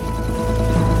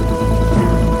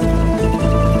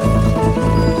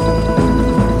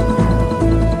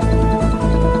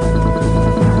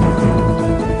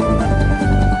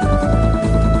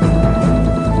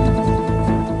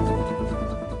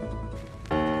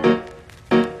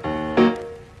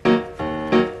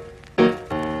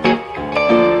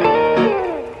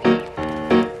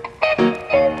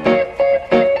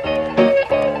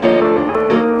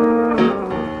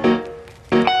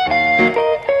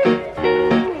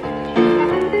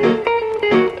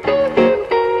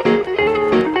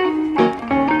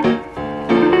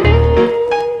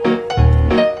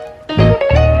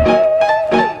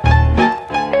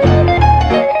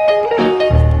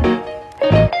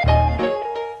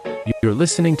 You're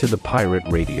listening to the Pirate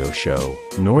Radio Show.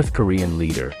 North Korean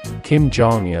leader Kim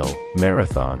Jong-il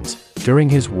marathons during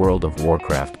his World of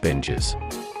Warcraft binges.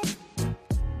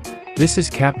 This is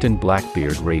Captain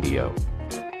Blackbeard Radio.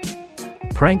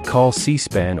 Prank call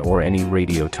C-SPAN or any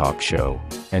radio talk show,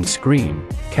 and scream,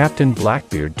 Captain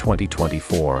Blackbeard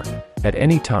 2024, at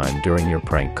any time during your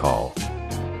prank call.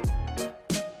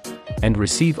 And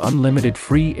receive unlimited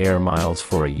free air miles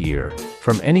for a year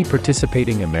from any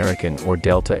participating American or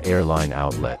Delta airline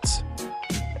outlets.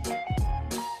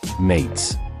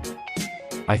 Mates,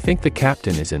 I think the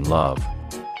captain is in love.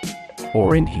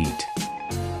 Or in heat.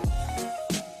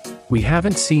 We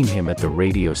haven't seen him at the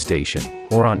radio station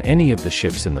or on any of the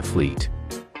ships in the fleet.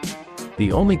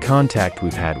 The only contact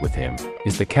we've had with him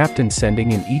is the captain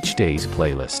sending in each day's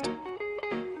playlist.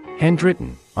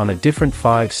 Handwritten on a different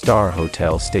 5-star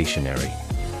hotel stationery.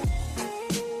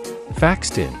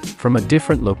 Faxed in from a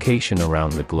different location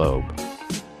around the globe.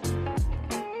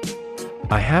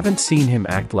 I haven't seen him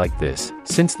act like this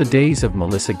since the days of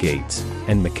Melissa Gates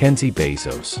and Mackenzie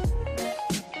Bezos.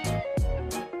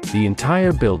 The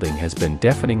entire building has been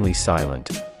deafeningly silent,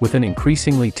 with an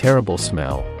increasingly terrible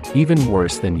smell, even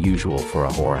worse than usual for a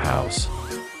whorehouse.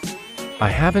 I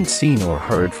haven't seen or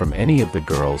heard from any of the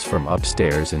girls from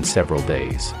upstairs in several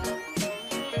days.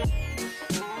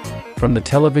 From the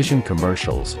television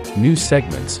commercials, news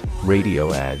segments,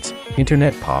 radio ads,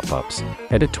 internet pop-ups,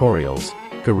 editorials,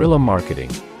 guerrilla marketing,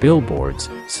 billboards,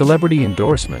 celebrity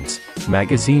endorsements,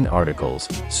 magazine articles,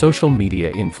 social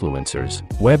media influencers,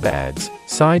 web ads,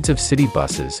 sides of city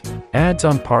buses, ads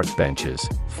on park benches,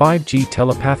 5G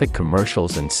telepathic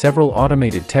commercials and several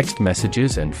automated text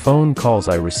messages and phone calls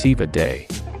I receive a day.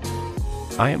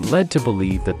 I am led to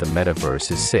believe that the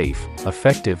metaverse is safe,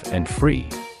 effective, and free.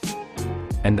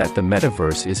 And that the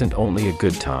metaverse isn't only a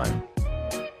good time,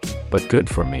 but good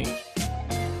for me,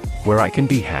 where I can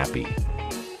be happy.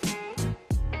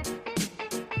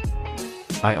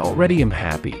 I already am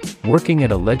happy, working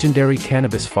at a legendary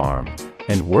cannabis farm,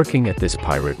 and working at this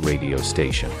pirate radio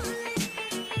station.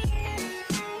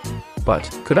 But,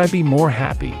 could I be more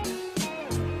happy?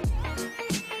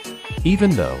 Even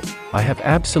though, I have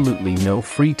absolutely no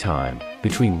free time,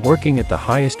 between working at the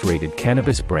highest-rated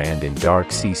cannabis brand in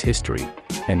Dark Seas history,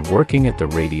 and working at the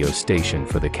radio station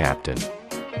for the captain.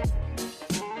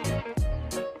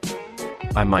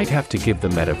 I might have to give the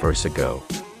metaverse a go.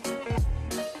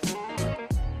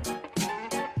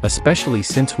 Especially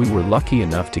since we were lucky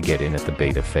enough to get in at the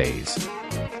beta phase.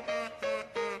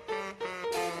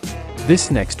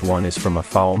 This next one is from a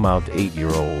foul-mouthed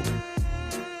 8-year-old.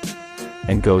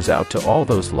 And goes out to all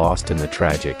those lost in the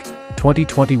tragic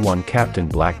 2021 Captain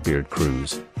Blackbeard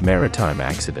cruise maritime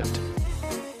accident.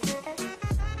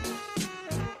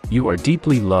 You are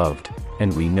deeply loved,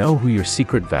 and we know who your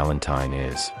secret Valentine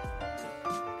is.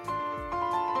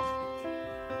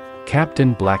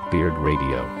 Captain Blackbeard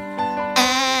Radio.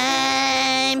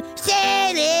 I'm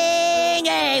sailing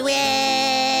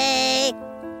away,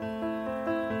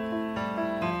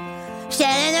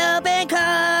 sailing open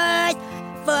course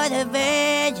for the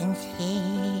Virgin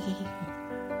Sea,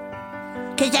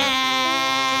 'cause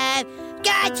I've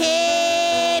got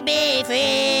to be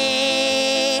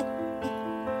free,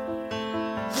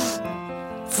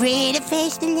 free to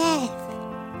face the life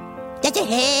that's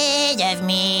ahead of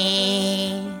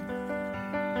me.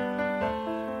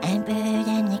 And Bird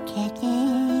and the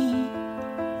captain,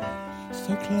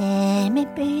 so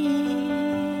climate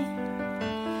bird,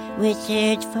 we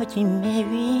search for to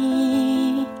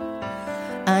marry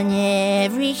on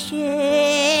every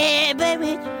ship, but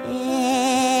we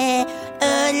try,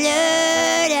 oh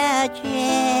Lord, I'll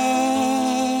try.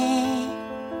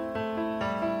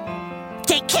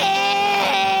 Take care.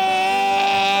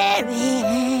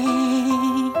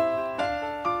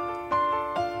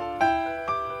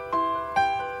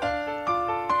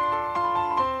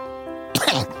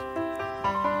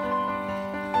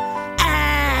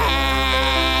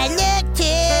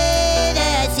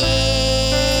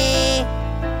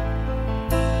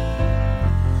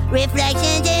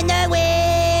 Reflections in the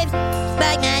waves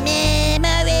spark my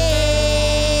memory.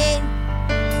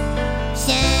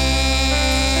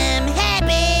 Some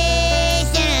happy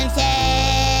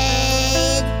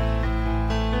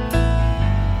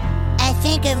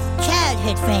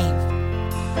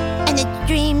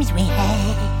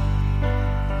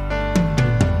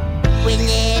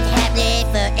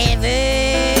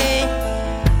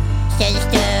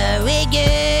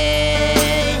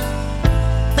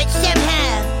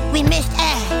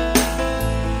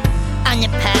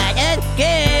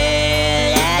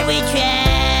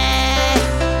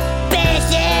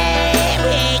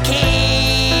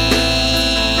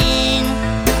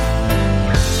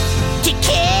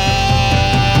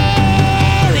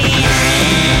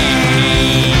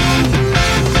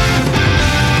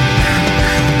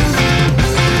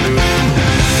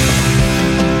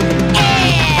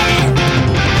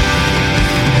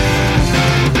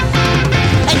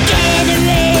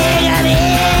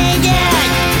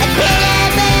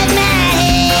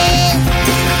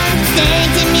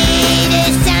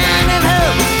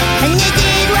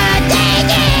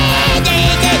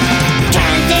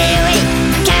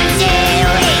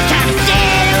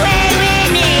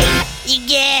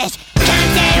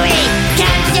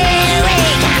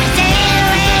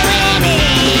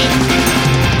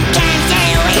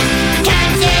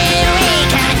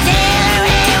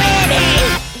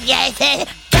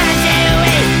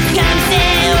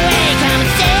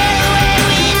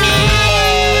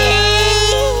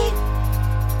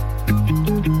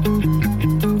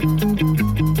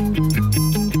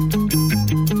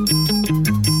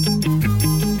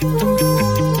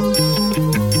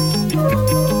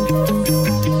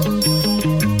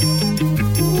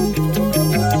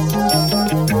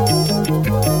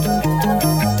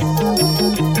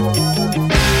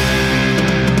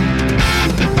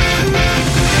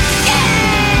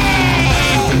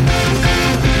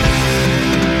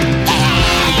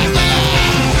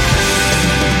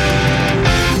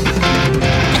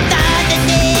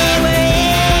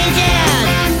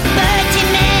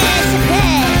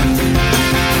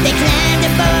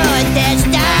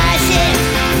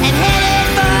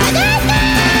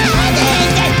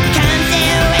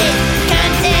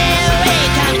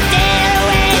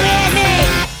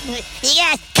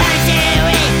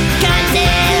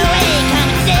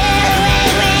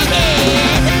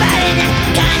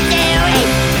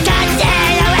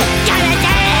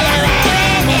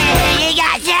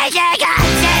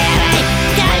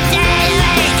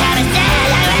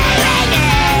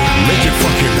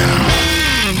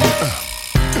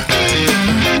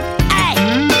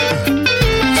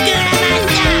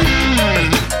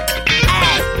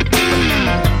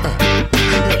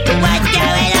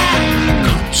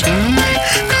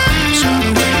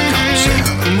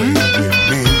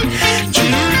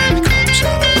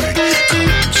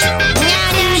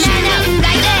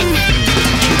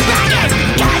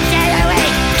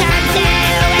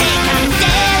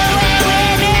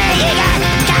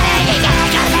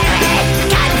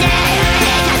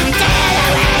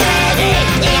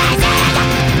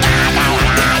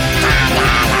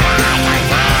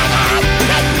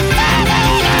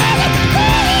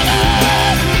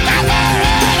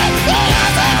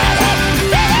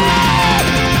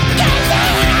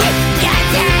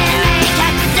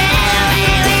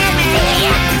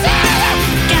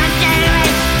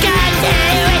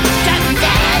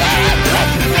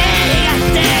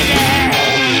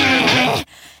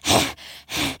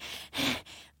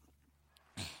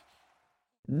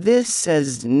This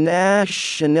is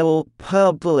National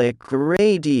Public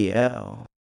Radio.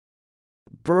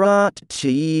 Brought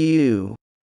to you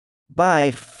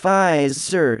by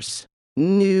Pfizer's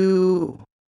new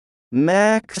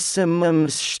maximum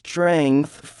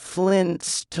strength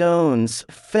Flintstones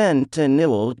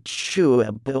fentanyl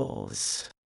chewables.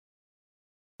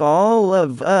 All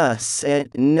of us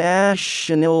at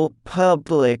National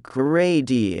Public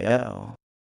Radio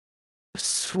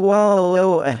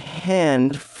swallow a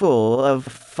handful of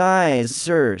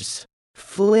Pfizer's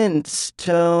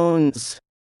Flintstones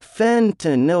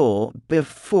fentanyl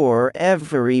before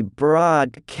every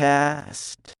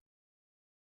broadcast.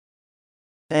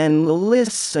 And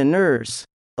listeners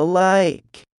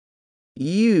like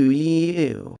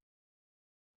you.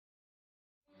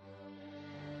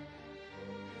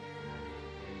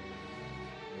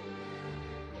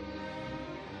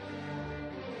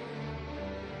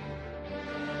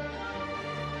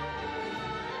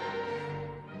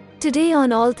 Today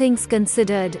on All Things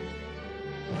Considered,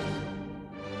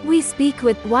 we speak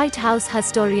with White House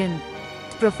historian,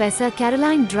 Professor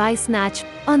Caroline Dry-Snatch,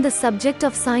 on the subject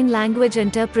of sign language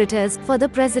interpreters for the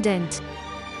president.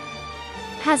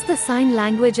 Has the sign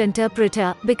language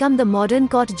interpreter become the modern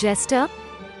court jester?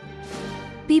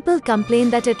 People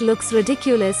complain that it looks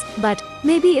ridiculous, but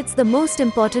maybe it's the most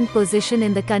important position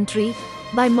in the country,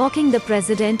 by mocking the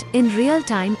president in real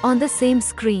time on the same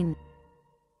screen.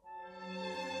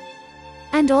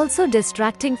 And also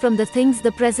distracting from the things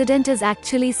the president is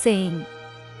actually saying.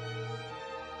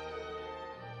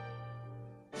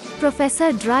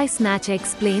 Professor Dry-Snatch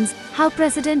explains how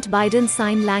President Biden's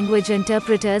sign language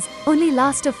interpreters only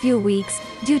last a few weeks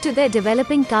due to their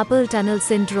developing carpal tunnel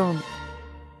syndrome.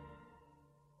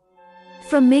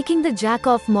 From making the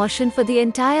jack-off motion for the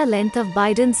entire length of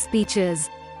Biden's speeches.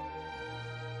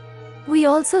 We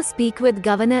also speak with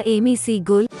Governor Amy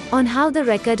Segal on how the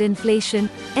record inflation,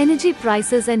 energy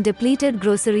prices and depleted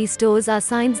grocery stores are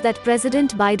signs that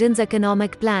President Biden's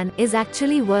economic plan is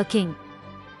actually working.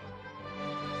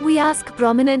 We ask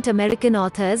prominent American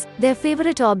authors their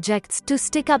favorite objects to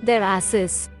stick up their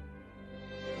asses.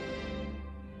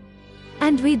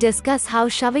 And we discuss how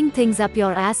shoving things up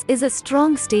your ass is a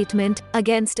strong statement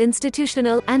against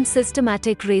institutional and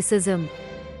systematic racism.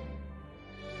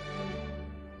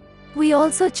 We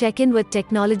also check in with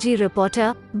technology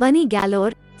reporter Bunny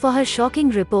Gallor for her shocking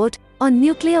report on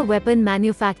nuclear weapon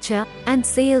manufacture and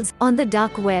sales on the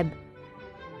dark web.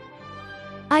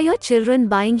 Are your children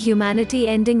buying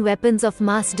humanity-ending weapons of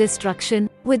mass destruction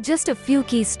with just a few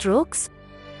keystrokes?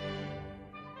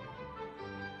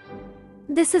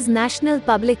 This is National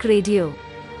Public Radio.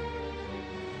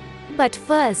 But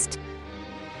first,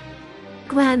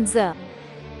 Kwanzaa.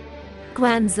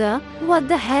 Kwanzaa, what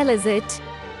the hell is it?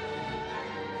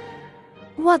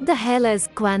 What the hell is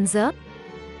Kwanzaa?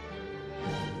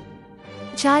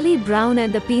 Charlie Brown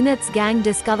and the Peanuts gang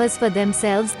discovers for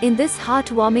themselves in this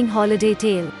heartwarming holiday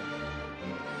tale.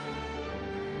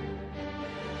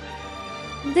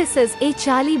 This is a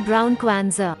Charlie Brown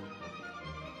Kwanzaa.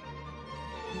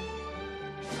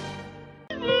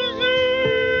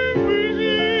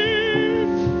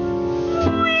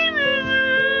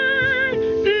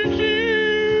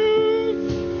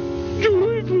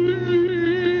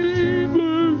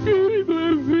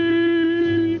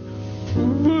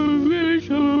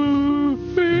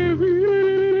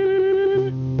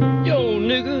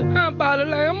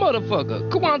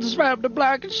 Kwanzaa's right up the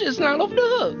block and shit's not off the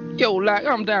hook. Yo, like,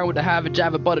 I'm down with the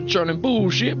Java butter churning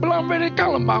bullshit, but I'm ready to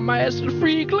call him by my ass to the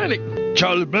free clinic.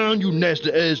 Charlie Brown, you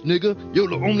nasty ass nigga. You're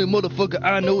the only motherfucker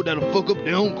I know that'll fuck up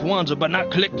their own Kwanzaa by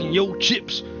not collecting your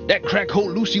chips. That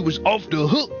crackhole Lucy was off the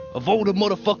hook. Of all the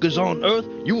motherfuckers on earth,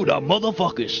 you the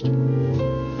motherfuckers.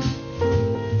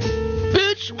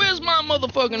 Bitch, where's my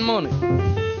motherfucking money?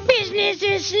 Business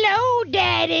is slow,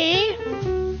 Daddy.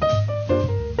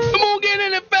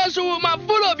 Faster with my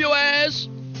foot up your ass.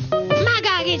 My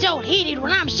guy gets all heated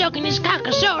when I'm sucking his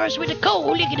cockosaurus with a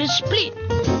cold lick of the split.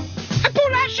 I pull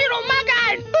that shit on my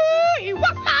guy and ooh, he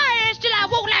whooped my ass till I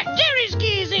walk like Jerry's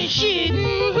kids and shit.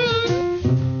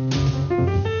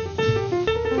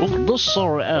 Look at this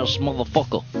sorry ass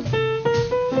motherfucker.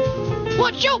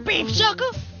 What's your beef,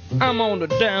 sucker? I'm on the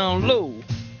down low.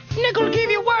 Nickel give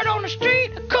you word on the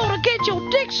street, a quarter get your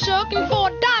dick sucked, and for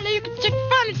 $1 you can stick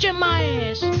furniture in my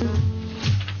ass.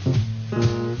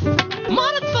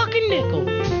 Motherfucking nickel.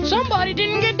 Somebody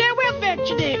didn't get their welfare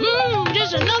today.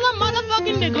 Just another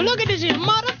motherfucking nickel. Look at this here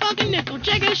motherfucking nickel.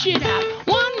 Check this shit out.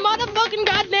 One motherfucking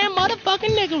goddamn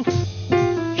motherfucking nickel.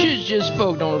 Shit's just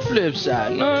fucked on the flip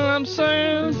side. Know what I'm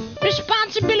saying?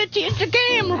 Responsibility is the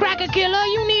game, cracker killer.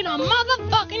 You need a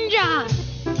motherfucking job.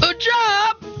 A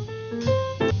job?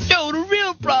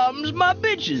 my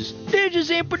bitches. They just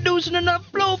ain't producing enough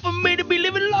flow for me to be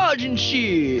living large and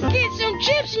shit. Get some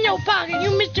chips in your pocket,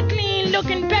 you Mr.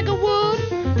 Clean-looking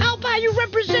Peckerwood. How about you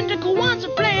represent the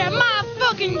Kwanzaa player at my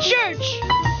fucking church?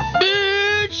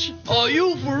 Bitch, are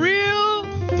you for real?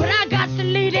 But I got to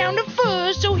lay down the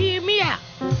fuzz, so hear me out.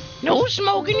 No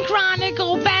smoking chronic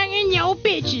or banging your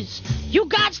bitches. You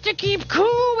got to keep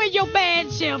cool with your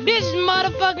bad self. This is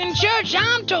motherfucking church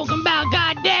I'm talking about,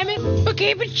 goddammit. But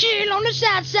keep it chill on the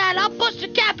south side. I'll bust a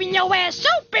cap in your ass so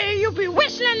big you'll be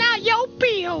whistling out your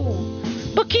pee hole.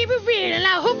 But keep it real and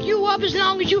I'll hook you up as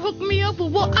long as you hook me up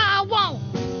with what I want.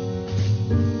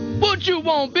 What you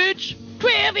want, bitch?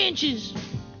 12 inches.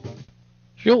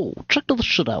 Yo, check this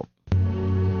shit out.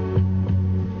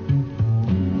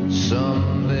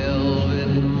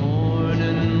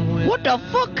 What the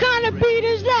fuck kind of beat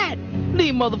is that?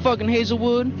 Lee motherfucking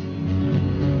Hazelwood.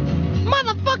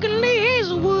 Motherfucking Lee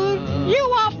Hazelwood.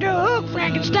 You off the hook,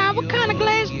 Frankenstein. What kind of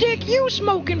glass dick you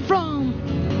smoking from?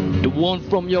 The one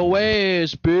from your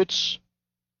ass, bitch.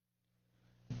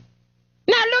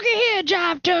 Now look at here,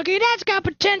 Jive Turkey. That's got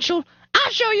potential.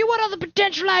 I'll show you what other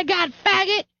potential I got,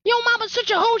 faggot. Yo mama's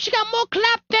such a hoe, she got more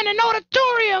clap than an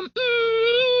auditorium.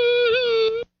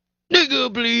 Nigga,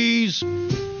 please.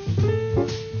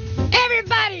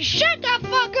 Everybody shut the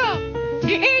fuck up.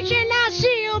 The HNIC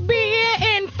will be here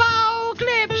in 4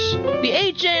 clips. The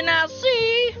HNIC?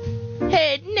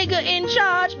 Head nigga in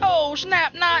charge. Oh,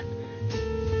 snap not.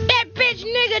 That bitch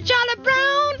nigga Charlie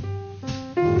Brown.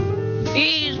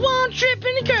 He's one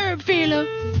tripping curb feeler.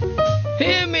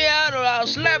 Hear me out or I'll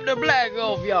slap the black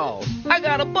off y'all. I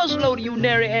got a busload of you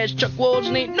nary ass chuckwads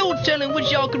and ain't no telling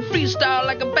which y'all can freestyle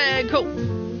like a bad coat.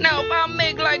 Now if I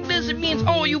make like this, it means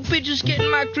all you bitches get in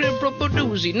my crib for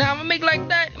producer. Now if I make like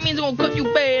that, it means I'm gonna cut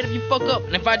you bad if you fuck up.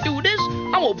 And if I do this,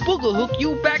 I'm gonna booger hook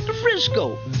you back to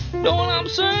Frisco. Know what I'm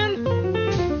saying?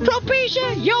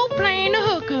 Propecia, you're playing the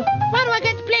hooker. Why do I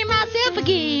get to play myself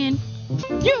again?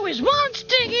 You is one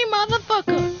stinky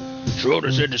motherfucker.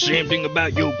 Schroeder said the same thing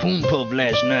about your poon puff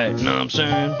last night, know what I'm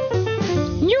saying?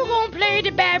 You gonna play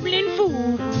the babbling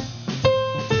fool.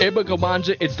 Every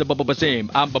Kwanzaa, it's the same.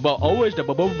 I'm always the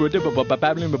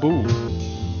babbling baboo.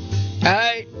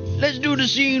 Alright, let's do the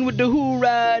scene with the who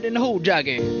ride and the hoe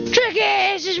jockey. Tricky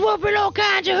ass is whooping all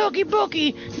kinds of hooky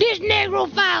booky. This Negro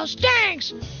file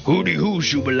stinks. Hooty hoo,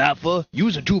 Shubalafa.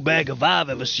 You's a two-bag if I've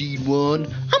ever seen one.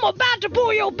 I'm about to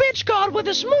pull your bitch card with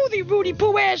a smoothie, Rudy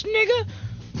Poo ass nigga.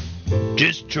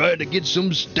 Just trying to get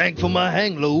some stank for my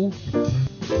hang low.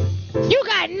 You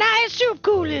got nice soup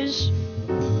coolers.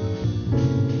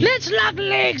 Let's lock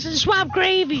legs and swap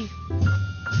gravy.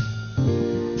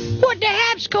 What the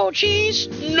haps, Cold Cheese?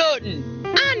 Nothing.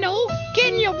 I know.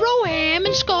 Get in your Roham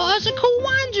and score us a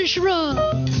Kwanzaa shrub.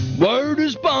 Word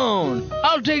is bond.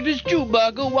 I'll take this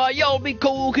Chewbacca while y'all be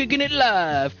cold kicking it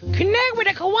live. Connect with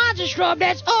a Kwanzaa shrub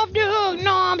that's off the hook,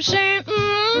 know what I'm saying?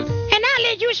 And I'll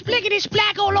let you splickety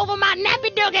splack all over my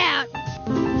nappy dugout.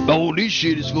 Oh, this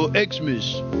shit is for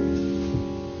Xmas.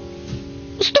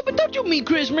 Stupid, don't you mean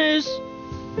Christmas?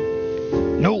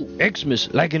 No, Xmas,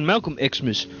 like in Malcolm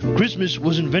Xmas. Christmas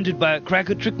was invented by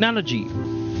cracker technology.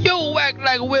 Yo, act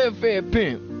like a welfare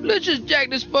pimp. Let's just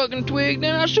jack this fucking twig,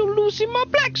 then I'll show Lucy my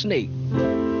black snake.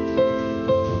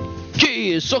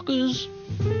 Cheers, suckers.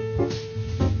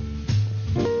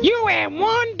 You ain't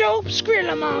one dope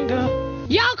skrillamonger.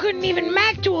 Y'all couldn't even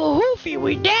mac to a hoofy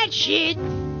with that shit.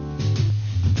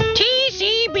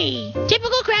 TCB,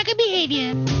 typical cracker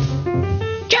behavior.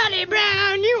 Charlie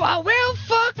Brown, you are well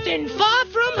fucked and far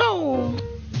from home.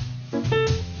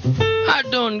 I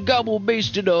done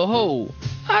gobble-basted a hoe.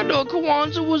 I thought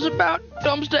Kwanzaa was about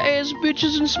dumpster-ass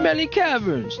bitches and smelly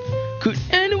caverns. Could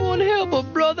anyone help a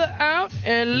brother out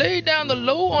and lay down the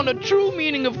low on the true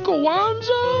meaning of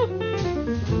Kwanzaa?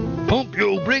 Pump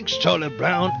your brakes, Charlie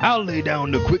Brown. I'll lay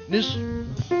down the quickness.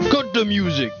 Cut the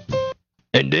music.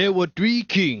 And there were 3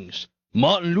 kings,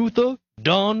 Martin Luther,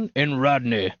 Don, and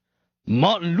Rodney.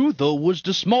 Martin Luther was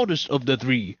the smartest of the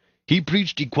 3. He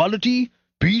preached equality,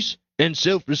 peace, and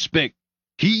self-respect.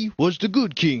 He was the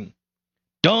good king.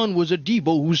 Don was a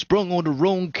Debo who sprung on the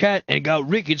wrong cat and got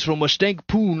rickets from a stank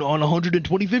poon on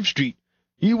 125th Street.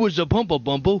 He was a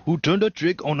bumper who turned a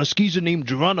trick on a skeezer named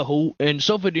Geronimo and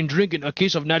suffered in drinking a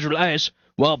case of natural ice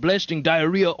while blasting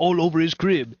diarrhea all over his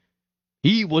crib.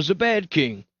 He was a bad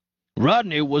king.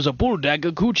 Rodney was a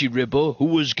bulldagger coochie ripper who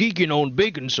was geeking on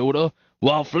baking soda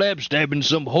while flab stabbing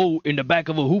some hoe in the back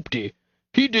of a hoopty.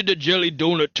 He did the jelly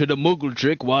donut to the muggle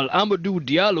trick while Amadou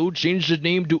Diallo changed his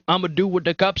name to Amadou what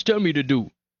the cops tell me to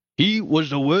do. He was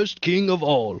the worst king of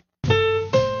all.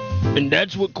 And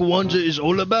that's what Kwanzaa is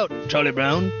all about, Charlie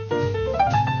Brown.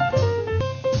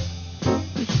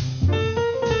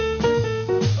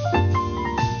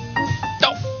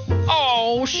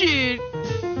 shit.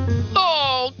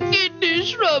 Oh, get this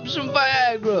shrub some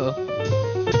Viagra.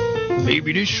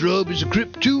 Maybe this shrub is a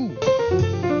crip too.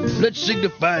 Let's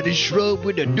signify this shrub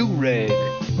with a do-rag.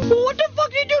 What the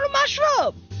fuck you do to my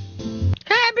shrub?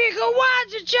 Happy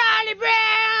Kwanzaa, Charlie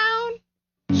Brown!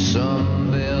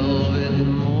 Some velvet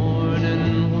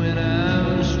morning when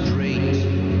I'm straight.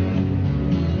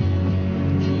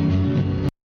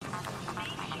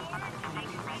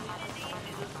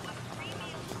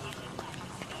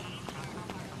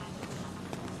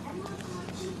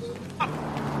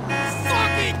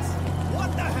 Fuck it!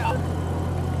 What the hell?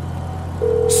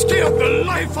 Scared the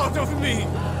life out of me!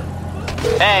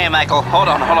 Hey, Michael, hold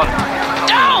on.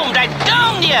 Domed! I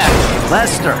domed ya!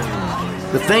 Lester,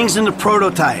 the thing's in the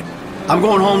prototype. I'm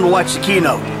going home to watch the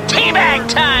keynote. Teabag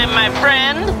time, my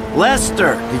friend!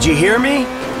 Lester, did you hear me?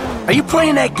 Are you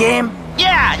playing that game?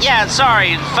 Yeah,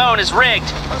 sorry, the phone is rigged.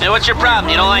 Hey, what's your problem?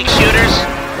 You don't like shooters?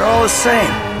 They're all the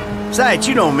same. Besides,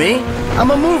 you know me.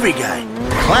 I'm a movie guy.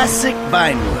 Classic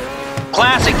Vinewood.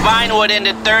 Classic Vinewood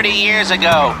ended 30 years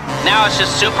ago. Now it's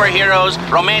just superheroes,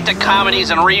 romantic comedies,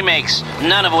 and remakes,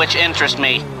 none of which interest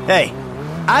me. Hey,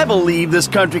 I believe this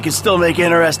country can still make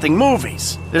interesting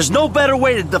movies. There's no better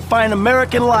way to define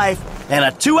American life than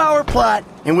a 2-hour plot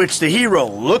in which the hero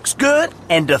looks good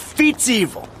and defeats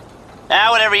evil.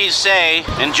 Whatever you say.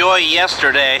 Enjoy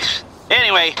yesterday.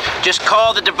 Anyway, just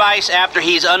call the device after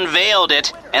he's unveiled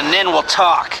it, and then we'll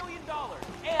talk.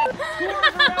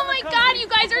 Oh my god, you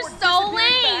guys are so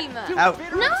lame! Out.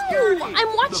 No,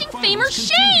 I'm watching Fame or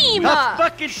Shame!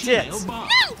 Fucking tits! No!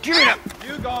 Give it up!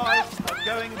 You guys are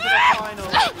going to the final.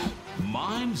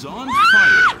 Mine's on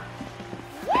fire.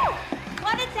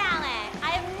 What a talent!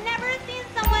 I have never seen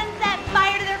someone set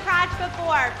fire to their crotch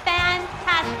before.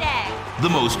 Fantastic! The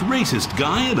most racist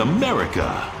guy in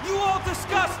America. You all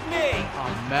disgust me!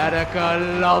 America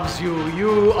loves you.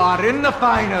 You are in the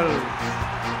finals.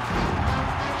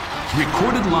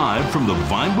 Recorded live from the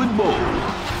Vinewood Bowl.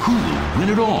 Who will win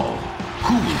it all?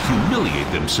 Who will humiliate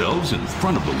themselves in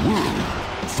front of the world?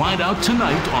 Find out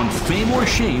tonight on Fame or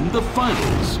Shame, the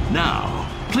finals. Now,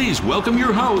 please welcome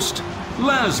your host,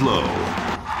 Laszlo.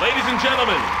 Ladies and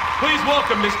gentlemen, please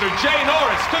welcome Mr. Jay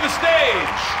Norris to the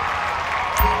stage.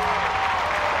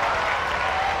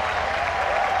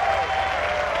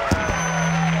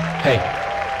 Hey,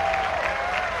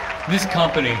 this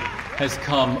company has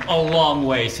come a long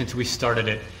way since we started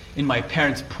it in my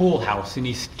parents' pool house in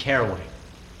East Caraway.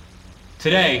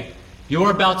 Today, you're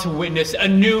about to witness a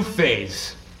new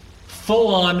phase.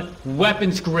 Full-on,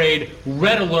 weapons-grade,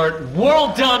 red alert,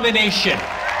 world domination!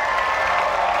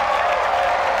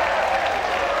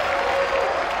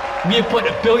 We have put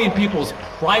 1 billion people's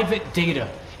private data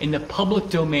in the public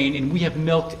domain, and we have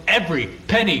milked every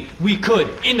penny we could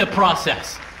in the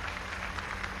process.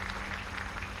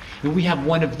 And we have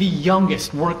one of the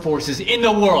youngest workforces in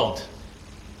the world.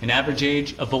 An average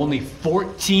age of only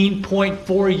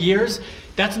 14.4 years.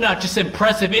 That's not just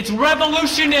impressive, it's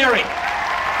revolutionary!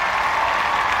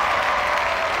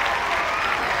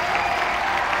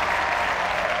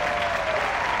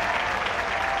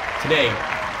 Today,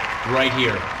 right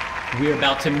here, we're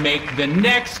about to make the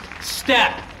next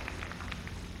step.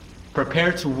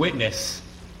 Prepare to witness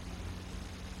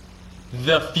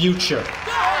the future.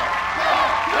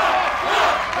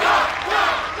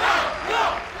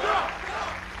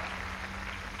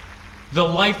 The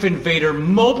Life Invader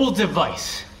mobile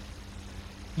device.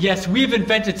 Yes, we've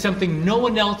invented something no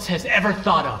one else has ever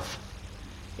thought of.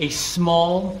 A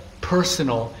small,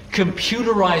 personal,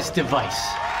 computerized device.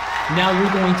 Now you're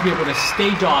going to be able to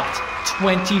stay docked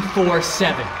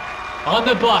 24/7. On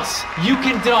the bus, you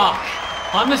can dock.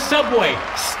 On the subway,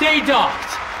 stay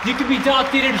docked. You can be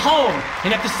docked in at home,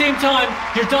 and at the same time,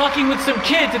 you're docking with some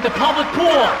kids at the public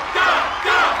pool.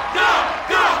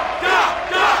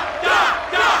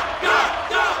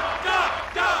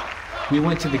 We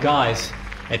went to the guys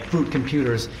at Fruit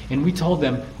Computers, and we told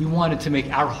them we wanted to make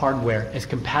our hardware as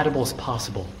compatible as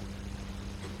possible.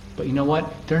 But you know what?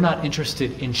 They're not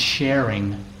interested in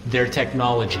sharing their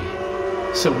technology.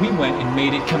 So we went and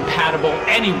made it compatible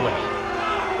anyway.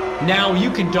 Now you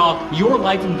can dock your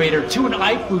Life Invader to an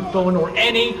iFruit phone or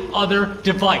any other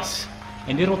device.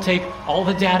 And it'll take all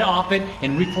the data off it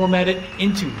and reformat it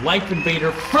into Life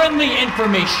Invader friendly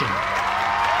information.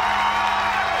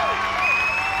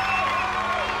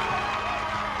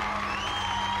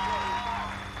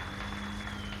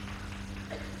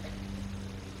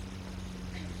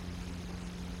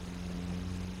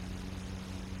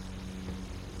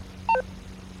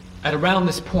 At around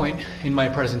this point in my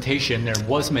presentation, there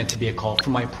was meant to be a call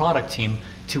from my product team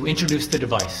to introduce the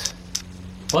device.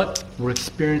 But we're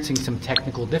experiencing some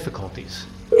technical difficulties.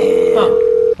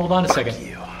 Hold on a second.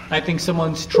 I think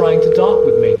someone's trying to talk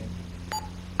with me.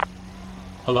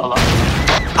 Hello?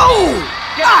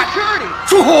 Oh! Get security!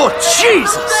 Oh,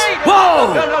 Jesus!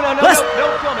 Whoa! No, Let's...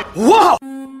 don't kill me. Whoa!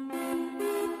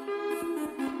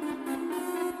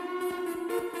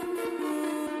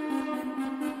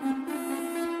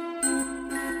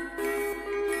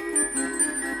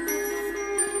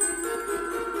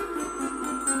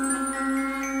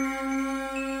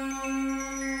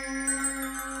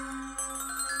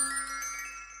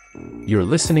 You're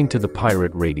listening to the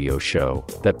pirate radio show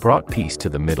that brought peace to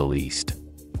the Middle East.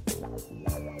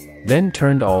 Then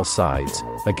turned all sides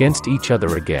against each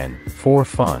other again for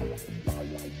fun.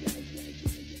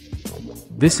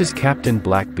 This is Captain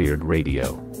Blackbeard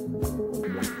Radio.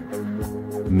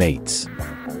 Mates.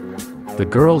 The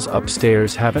girls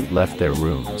upstairs haven't left their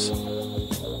rooms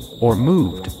or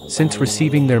moved since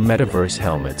receiving their metaverse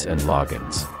helmets and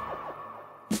logins.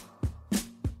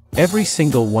 Every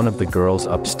single one of the girls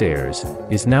upstairs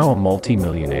is now a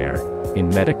multi-millionaire in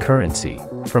meta currency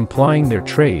from plying their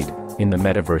trade in the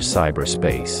metaverse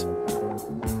cyberspace.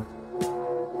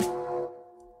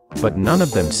 But none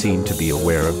of them seem to be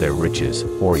aware of their riches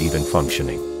or even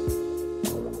functioning.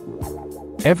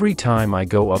 Every time I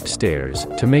go upstairs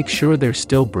to make sure they're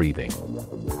still breathing,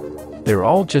 they're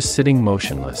all just sitting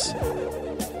motionless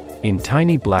in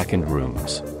tiny blackened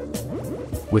rooms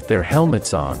with their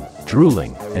helmets on,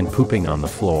 drooling and pooping on the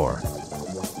floor,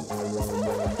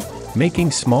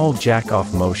 making small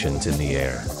jack-off motions in the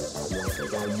air.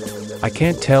 I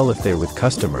can't tell if they're with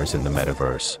customers in the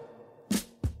metaverse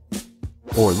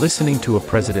or listening to a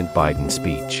President Biden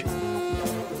speech.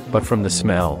 But from the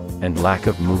smell and lack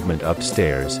of movement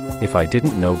upstairs, if I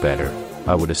didn't know better,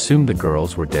 I would assume the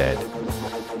girls were dead.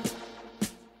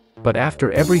 But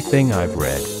after everything I've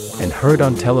read and heard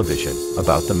on television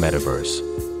about the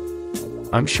metaverse,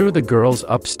 I'm sure the girls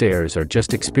upstairs are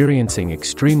just experiencing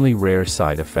extremely rare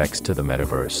side effects to the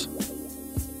metaverse.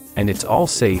 And it's all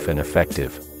safe and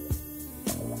effective.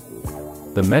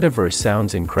 The metaverse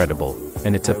sounds incredible,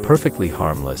 and it's a perfectly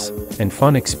harmless and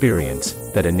fun experience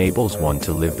that enables one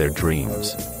to live their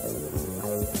dreams.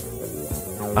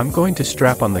 I'm going to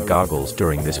strap on the goggles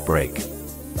during this break.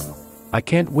 I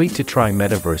can't wait to try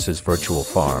Metaverse's virtual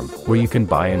farm, where you can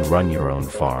buy and run your own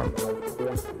farm.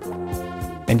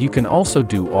 And you can also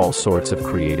do all sorts of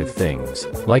creative things,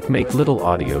 like make little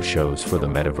audio shows for the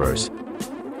metaverse,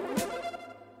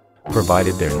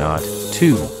 provided they're not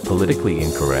too politically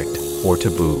incorrect, or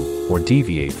taboo, or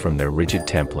deviate from their rigid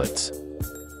templates.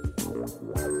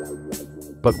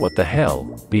 But what the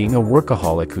hell, being a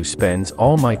workaholic who spends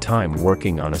all my time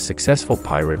working on a successful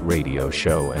pirate radio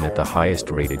show and at the highest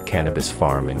rated cannabis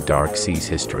farm in Dark Seas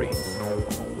history,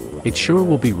 it sure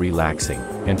will be relaxing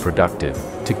and productive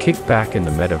to kick back in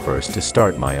the metaverse to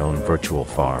start my own virtual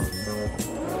farm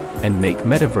and make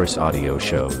metaverse audio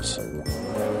shows.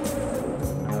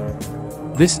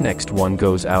 This next one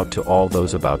goes out to all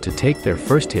those about to take their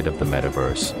first hit of the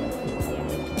metaverse.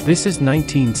 This is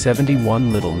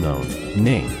 1971 Little Known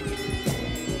Ning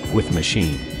with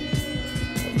Machine.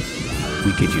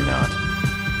 We kid you not.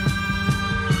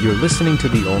 You're listening to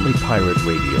the only pirate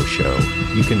radio show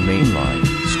you can mainline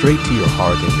straight to your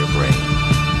heart and your brain.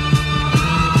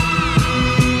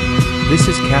 This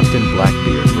is Captain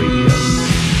Blackbeard Radio.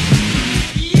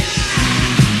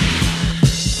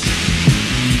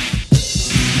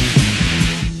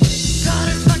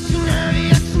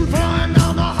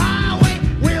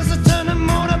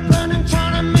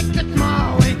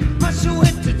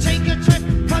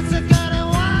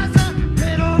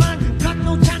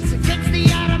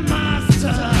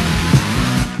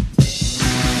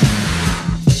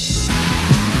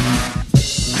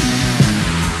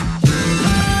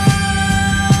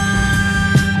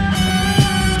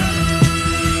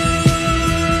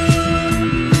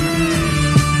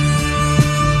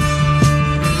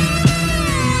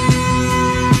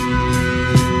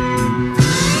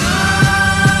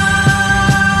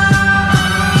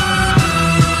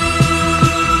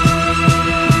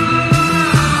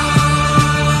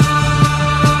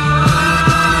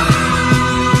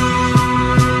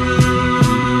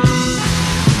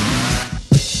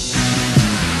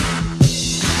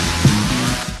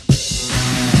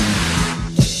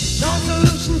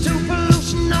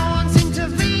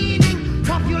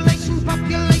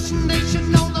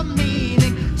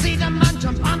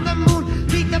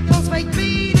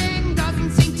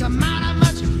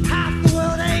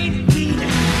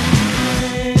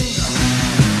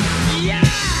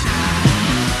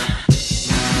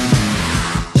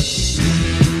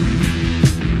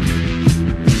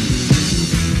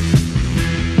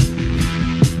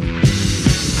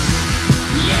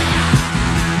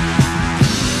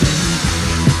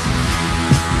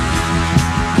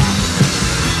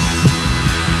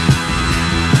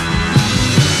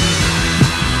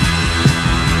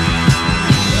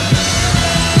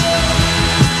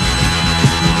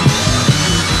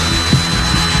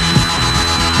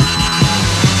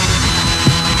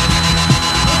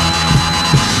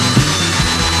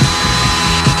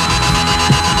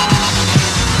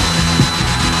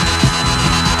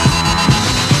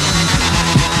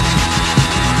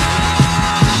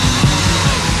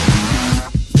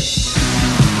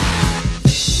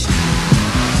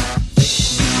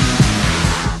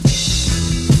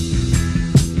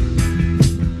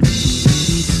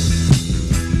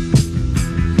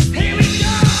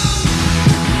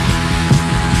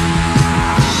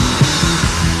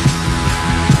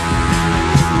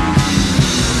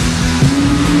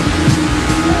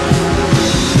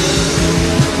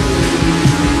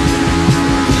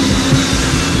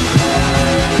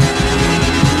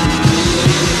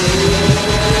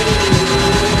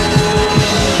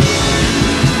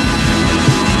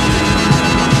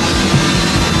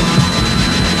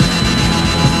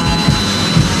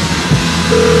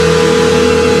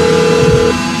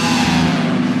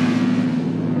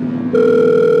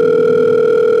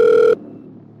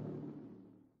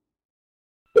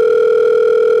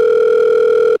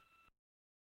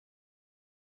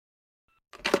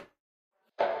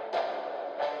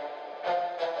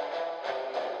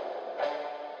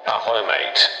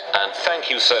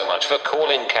 much for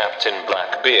calling Captain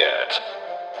Blackbeard.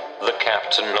 The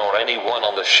captain or anyone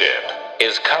on the ship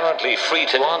is currently free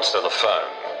to answer the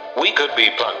phone. We could be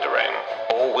plundering,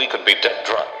 or we could be dead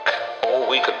drunk, or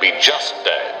we could be just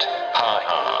dead. Ha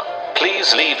ha.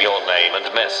 Please leave your name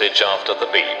and message after the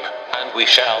beep, and we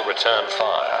shall return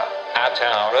fire at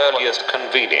our earliest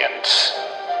convenience.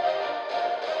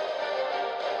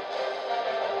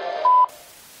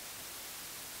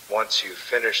 Once you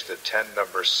finish the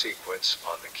 10-number sequence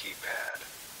on the keypad,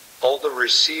 hold the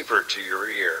receiver to your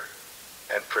ear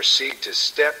and proceed to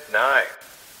step 9.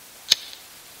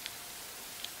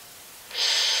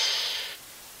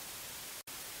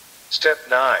 Step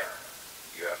 9.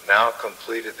 You have now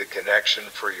completed the connection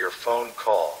for your phone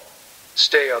call.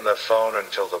 Stay on the phone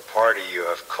until the party you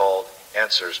have called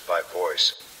answers by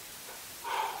voice.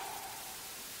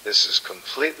 This is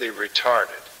completely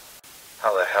retarded.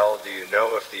 How the hell do you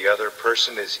know if the other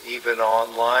person is even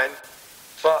online?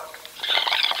 Fuck.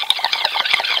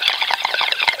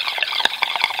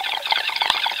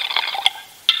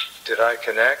 Did I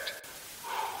connect?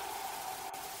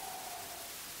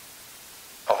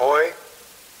 Ahoy?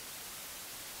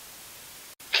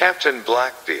 Captain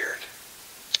Blackbeard.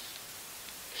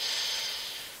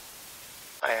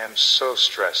 I am so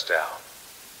stressed out.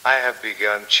 I have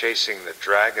begun chasing the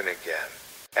dragon again,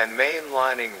 and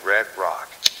mainlining Red Rock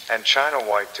and China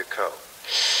White to cope.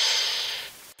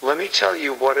 Let me tell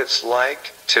you what it's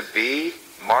like to be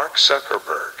Mark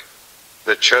Zuckerberg,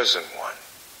 the chosen one.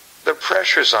 The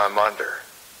pressures I'm under.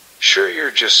 Sure,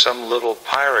 you're just some little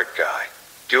pirate guy,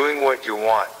 doing what you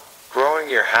want, growing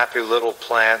your happy little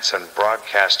plants and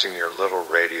broadcasting your little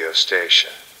radio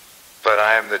station. But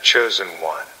I am the chosen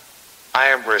one. I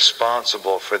am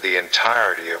responsible for the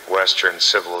entirety of Western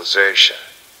civilization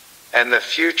and the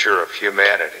future of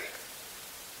humanity.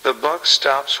 The buck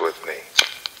stops with me.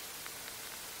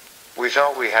 We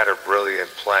thought we had a brilliant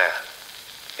plan.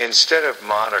 Instead of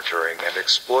monitoring and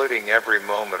exploiting every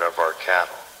moment of our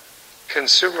cattle,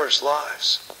 consumers'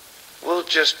 lives, we'll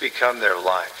just become their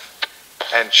life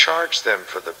and charge them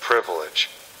for the privilege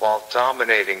while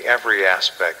dominating every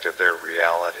aspect of their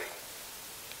reality.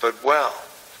 But well,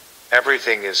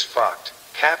 everything is fucked,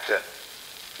 Captain.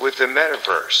 With the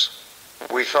metaverse,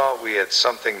 we thought we had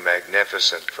something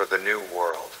magnificent for the new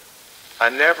world. A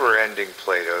never-ending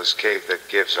Plato's cave that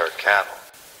gives our cattle,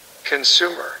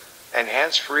 consumer,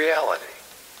 enhanced reality.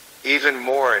 Even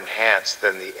more enhanced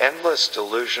than the endless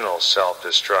delusional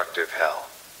self-destructive hell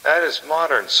that is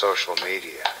modern social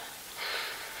media.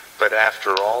 But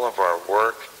after all of our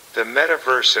work, the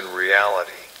metaverse in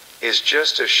reality is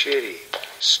just a shitty,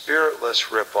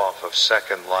 spiritless rip-off of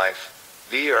Second Life,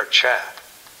 VR chat,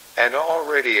 and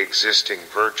already existing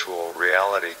virtual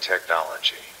reality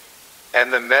technology.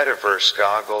 And the metaverse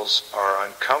goggles are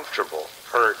uncomfortable,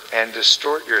 hurt, and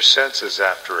distort your senses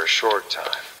after a short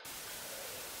time.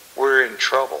 We're in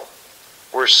trouble.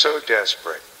 We're so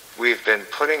desperate. We've been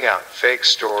putting out fake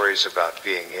stories about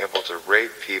being able to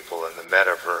rape people in the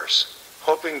metaverse,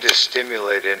 hoping to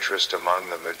stimulate interest among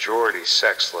the majority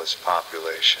sexless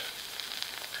population.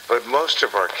 But most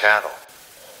of our cattle,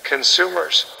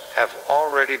 consumers, have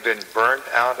already been burnt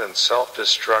out and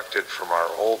self-destructed from our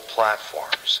old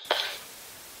platforms.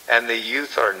 And the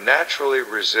youth are naturally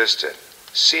resistant,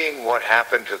 seeing what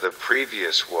happened to the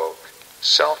previous woke,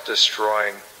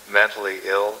 self-destroying, mentally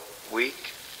ill,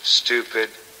 weak, stupid,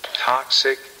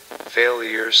 toxic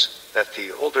failures that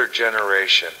the older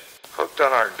generation, hooked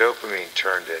on our dopamine,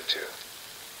 turned into.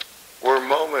 We're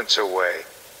moments away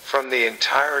from the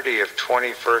entirety of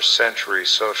 21st century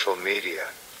social media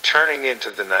turning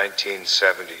into the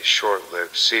 1970s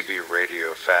short-lived CB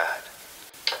radio fad.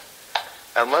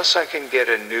 Unless I can get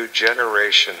a new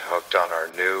generation hooked on our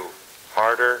new,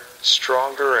 harder,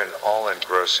 stronger, and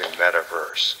all-engrossing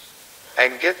metaverse,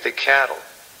 and get the cattle,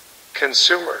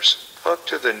 consumers, hooked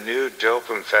to the new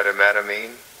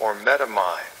dopamphetamine or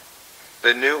metamine,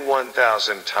 the new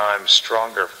 1,000 times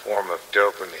stronger form of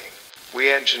dopamine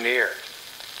we engineered,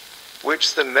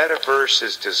 which the metaverse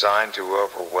is designed to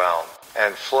overwhelm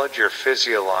and flood your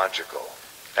physiological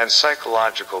and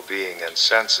psychological being and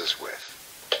senses with.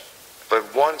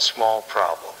 But one small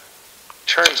problem.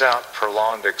 Turns out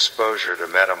prolonged exposure to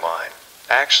metamine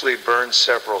actually burns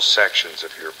several sections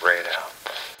of your brain out,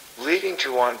 leading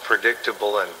to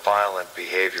unpredictable and violent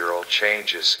behavioral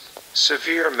changes,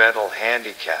 severe mental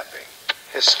handicapping,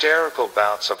 hysterical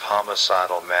bouts of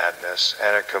homicidal madness,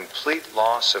 and a complete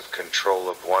loss of control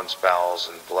of one's bowels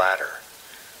and bladder,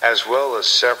 as well as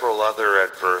several other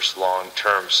adverse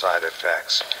long-term side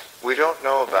effects we don't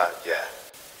know about yet.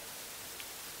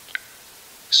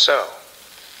 So,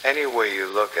 any way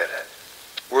you look at it,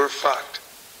 we're fucked.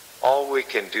 All we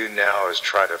can do now is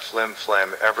try to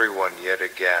flim-flam everyone yet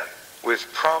again,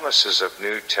 with promises of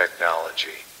new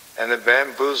technology, and the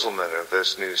bamboozlement of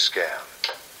this new scam,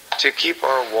 to keep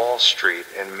our Wall Street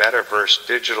and metaverse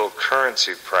digital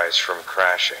currency price from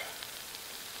crashing.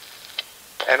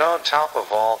 And on top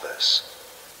of all this,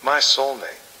 my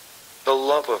soulmate, the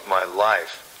love of my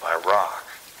life, my rock,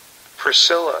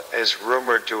 Priscilla, is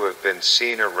rumored to have been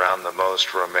seen around the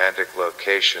most romantic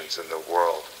locations in the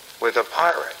world with a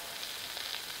pirate.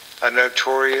 A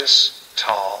notorious,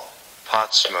 tall,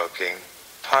 pot-smoking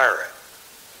pirate.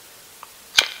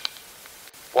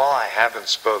 While I haven't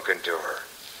spoken to her,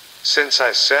 since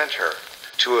I sent her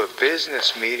to a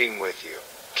business meeting with you,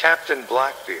 Captain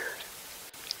Blackbeard,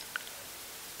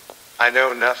 I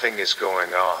know nothing is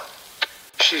going on.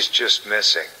 She's just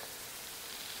missing.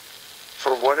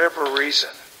 For whatever reason.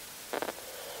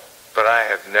 But I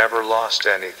have never lost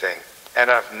anything, and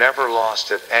I've never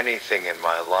lost at anything in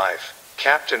my life,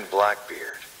 Captain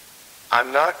Blackbeard.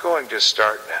 I'm not going to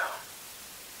start now.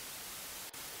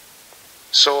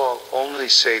 So I'll only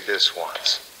say this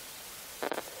once.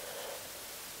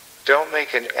 Don't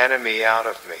make an enemy out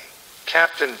of me,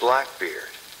 Captain Blackbeard.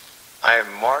 I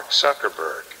am Mark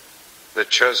Zuckerberg, the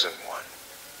chosen one.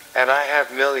 And I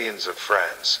have millions of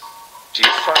friends. Do you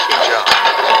fucking job?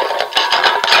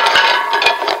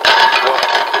 Whoa.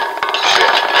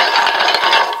 Shit.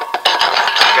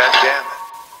 God damn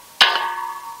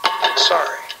it.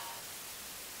 Sorry.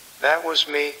 That was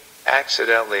me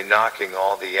accidentally knocking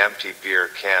all the empty beer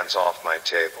cans off my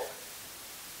table.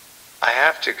 I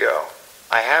have to go.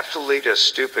 I have to lead a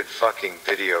stupid fucking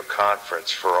video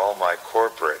conference for all my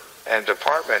corporate and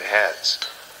department heads.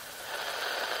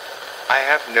 I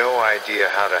have no idea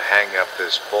how to hang up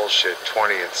this bullshit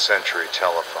 20th century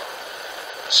telephone.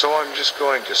 So I'm just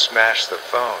going to smash the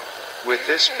phone with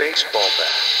this baseball bat.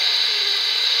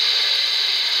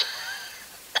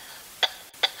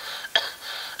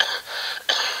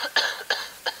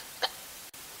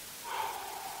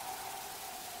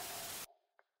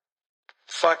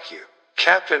 Fuck you,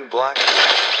 Captain Blackbeard.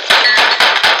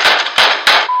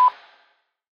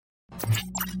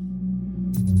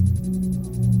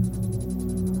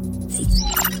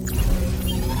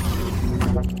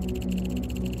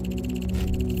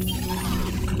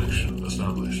 Connection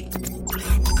established.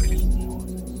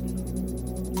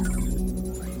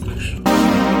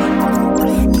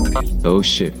 Oh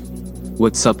shit.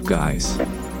 What's up, guys?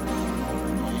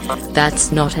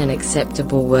 That's not an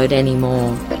acceptable word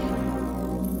anymore.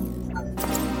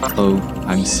 Oh,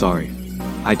 I'm sorry.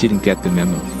 I didn't get the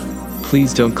memo.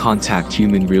 Please don't contact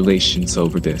human relations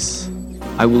over this.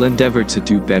 I will endeavor to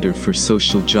do better for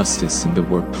social justice in the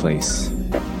workplace.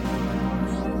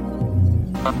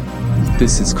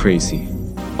 This is crazy.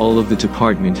 All of the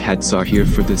department heads are here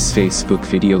for this Facebook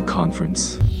video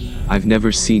conference. I've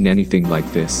never seen anything like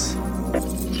this.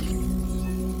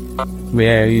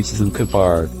 Where is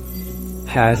Zuckerberg?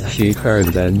 Has he heard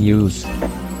the news?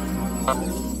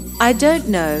 I don't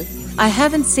know. I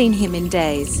haven't seen him in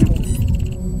days.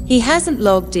 He hasn't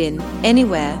logged in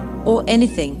anywhere or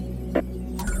anything.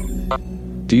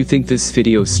 Do you think this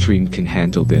video stream can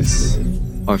handle this?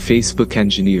 Our Facebook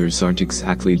engineers aren't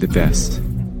exactly the best.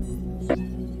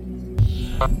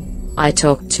 I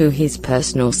talked to his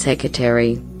personal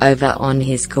secretary over on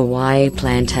his Kauai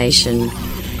plantation.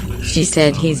 She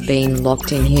said he's been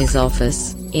locked in his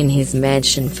office in his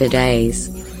mansion for days,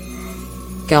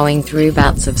 going through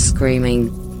bouts of screaming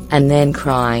and then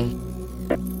crying.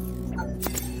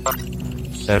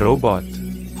 A robot,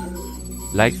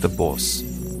 like the boss.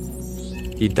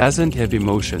 He doesn't have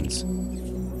emotions.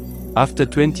 After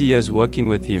 20 years working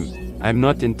with him, I'm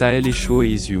not entirely sure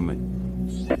he's human.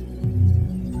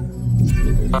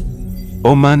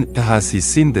 Oh man, has he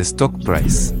seen the stock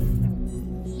price?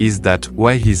 Is that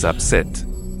why he's upset?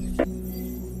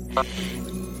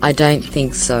 I don't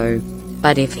think so,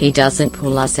 but if he doesn't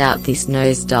pull us out this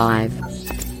nosedive,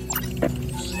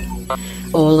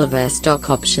 all of our stock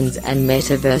options and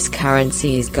metaverse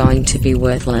currency is going to be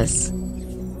worthless.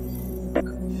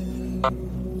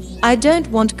 I don't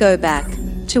want to go back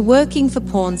to working for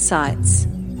porn sites.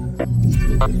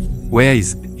 Where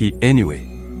is he anyway?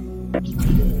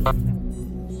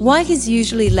 Why he's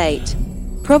usually late,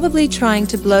 probably trying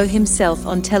to blow himself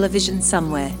on television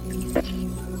somewhere.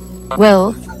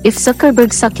 Well, if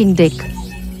Zuckerberg sucking dick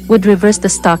would reverse the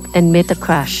stock and meta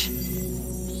crash,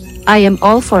 I am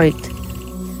all for it.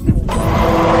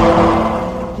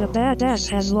 The badass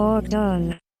has logged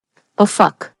on. Oh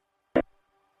fuck.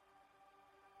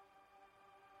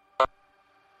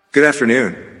 Good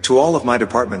afternoon to all of my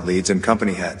department leads and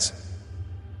company heads.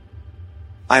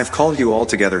 I have called you all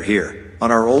together here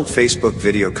on our old Facebook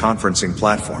video conferencing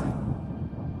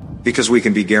platform, because we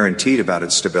can be guaranteed about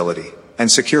its stability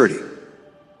and security.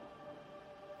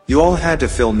 You all had to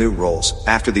fill new roles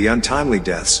after the untimely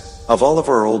deaths of all of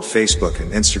our old Facebook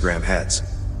and Instagram heads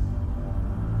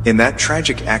in that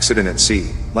tragic accident at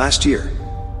sea last year.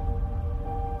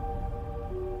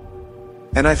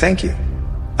 And I thank you.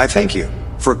 I thank you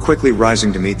for quickly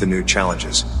rising to meet the new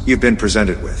challenges you've been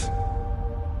presented with.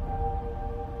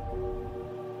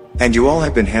 And you all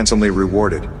have been handsomely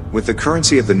rewarded with the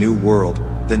currency of the new world,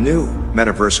 the new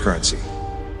metaverse currency,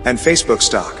 and Facebook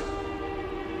stock.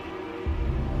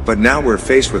 But now we're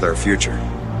faced with our future.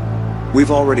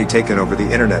 We've already taken over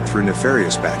the internet through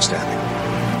nefarious backstabbing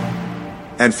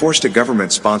and forced a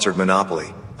government-sponsored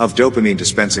monopoly of dopamine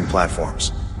dispensing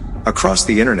platforms across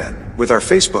the internet with our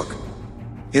Facebook,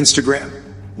 Instagram,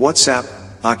 WhatsApp,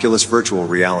 Oculus virtual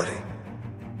reality,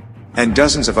 and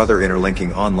dozens of other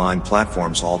interlinking online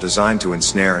platforms, all designed to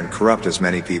ensnare and corrupt as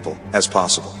many people as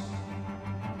possible.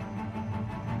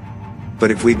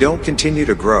 But if we don't continue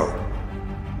to grow,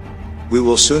 we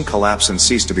will soon collapse and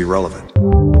cease to be relevant.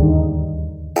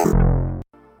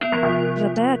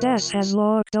 The badass has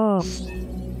logged off.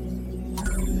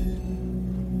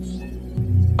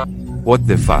 What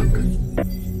the fuck?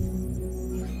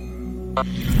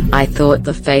 I thought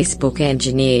the Facebook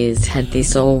engineers had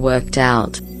this all worked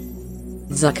out.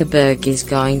 Zuckerberg is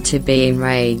going to be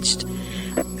enraged.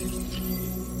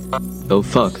 Oh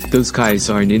fuck, those guys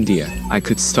are in India. I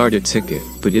could start a ticket,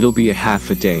 but it'll be a half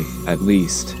a day, at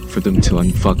least, for them to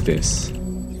unfuck this.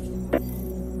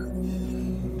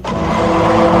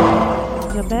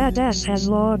 The badass has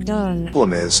logged on. The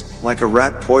problem is, like a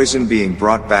rat poison being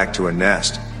brought back to a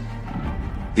nest,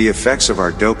 the effects of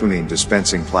our dopamine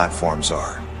dispensing platforms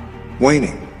are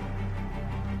waning.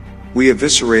 We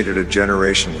eviscerated a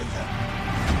generation with them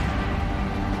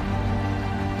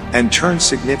and turned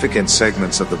significant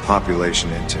segments of the population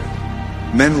into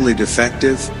mentally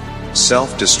defective,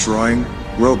 self-destroying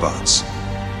robots.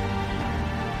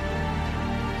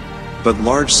 But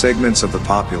large segments of the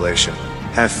population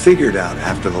have figured out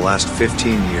after the last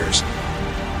 15 years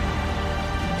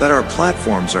that our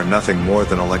platforms are nothing more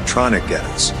than electronic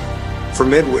ghettos for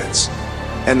midwits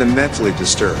and the mentally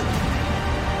disturbed.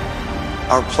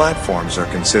 Our platforms are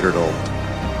considered old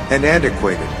and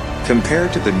antiquated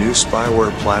compared to the new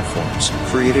spyware platforms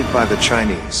created by the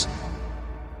Chinese.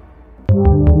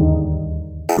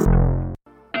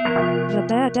 The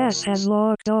badass has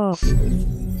logged off.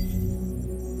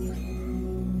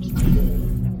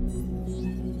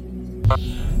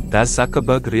 Does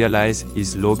Zuckerberg realize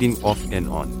he's logging off and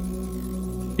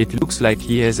on? It looks like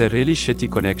he has a really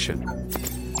shitty connection.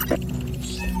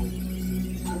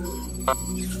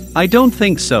 I don't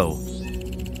think so.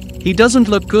 He doesn't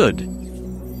look good.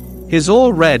 He's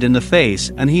all red in the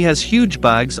face and he has huge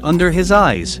bags under his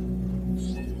eyes.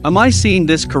 Am I seeing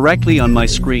this correctly on my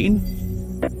screen?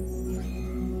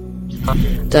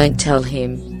 Don't tell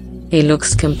him. He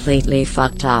looks completely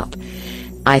fucked up.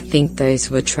 I think those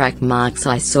were track marks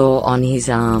I saw on his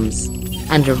arms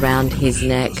and around his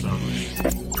neck.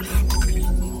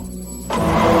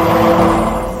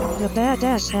 The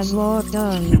badass has logged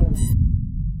on.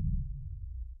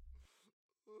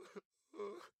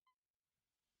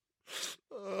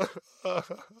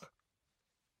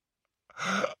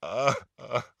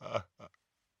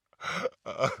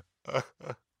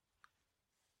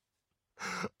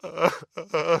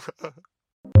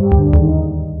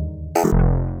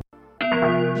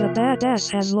 The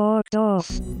badass has logged off.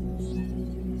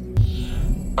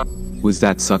 Was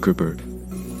that Zuckerberg?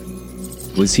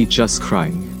 Was he just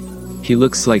crying? He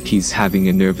looks like he's having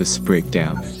a nervous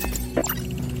breakdown.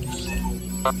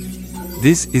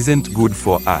 This isn't good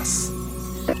for us.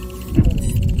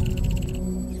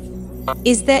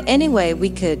 Is there any way we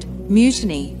could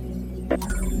mutiny?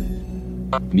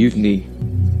 Mutiny?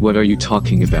 What are you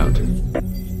talking about?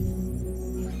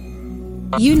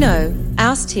 You know,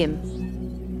 oust him.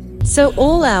 So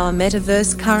all our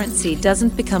metaverse currency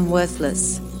doesn't become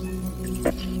worthless.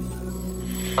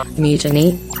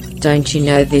 Mutiny? Don't you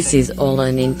know this is all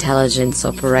an intelligence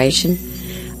operation?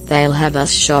 They'll have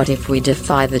us shot if we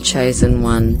defy the chosen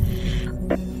one.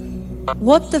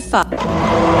 What the fuck?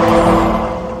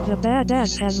 The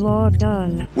badass has logged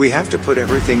on. We have to put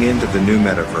everything into the new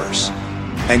metaverse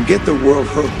and get the world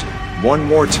hooked one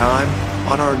more time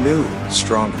on our new,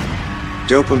 stronger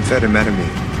dopamphetamine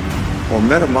or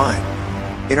metamind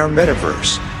in our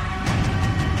metaverse.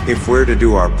 If we're to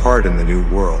do our part in the new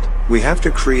world, we have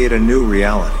to create a new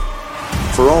reality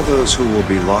for all those who will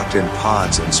be locked in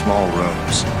pods and small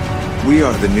rooms. We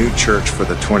are the new church for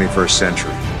the 21st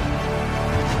century.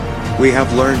 We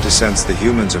have learned to sense the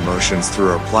humans' emotions through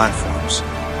our platforms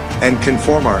and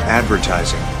conform our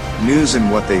advertising, news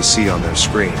and what they see on their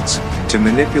screens to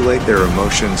manipulate their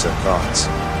emotions and thoughts.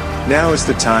 Now is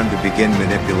the time to begin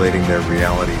manipulating their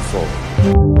reality fully.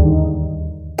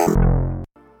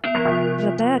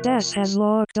 The badass has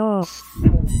logged off.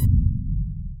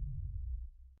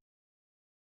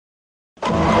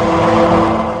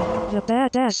 The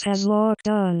badass has logged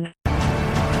on.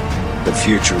 The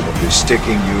future will be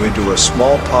sticking you into a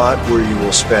small pod where you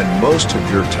will spend most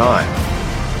of your time.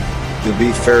 You'll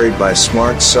be ferried by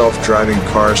smart self-driving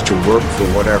cars to work for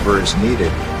whatever is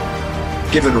needed.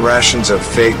 Given rations of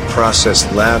fake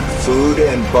processed lab food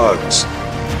and bugs,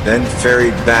 then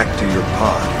ferried back to your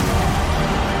pod.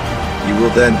 You will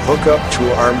then hook up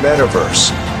to our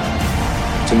metaverse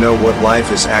to know what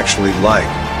life is actually like,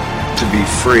 to be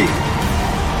free.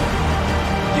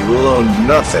 You will own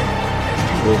nothing and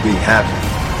you will be happy.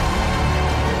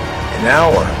 In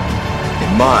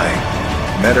my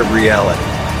meta-reality,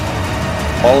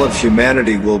 all of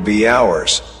humanity will be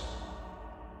ours,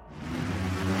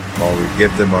 while we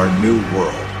give them our new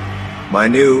world, my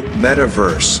new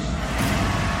metaverse.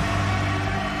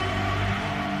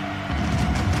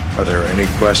 Are there any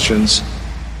questions?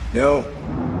 No?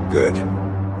 Good.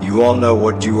 You all know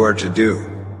what you are to do.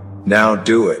 Now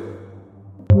do it.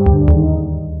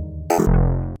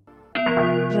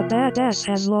 The badass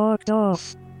has logged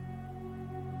off.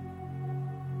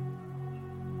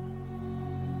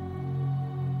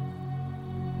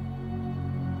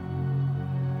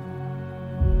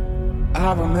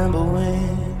 I remember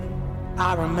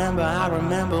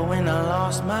when I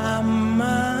lost my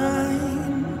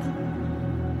mind.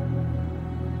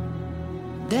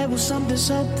 There was something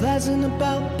so pleasant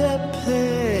about that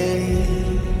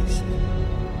place.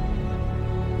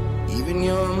 Even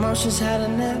your emotions had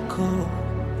an echo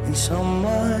in so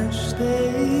much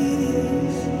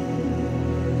space.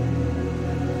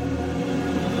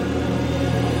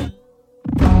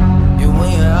 And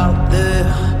when you're out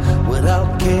there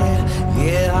without care,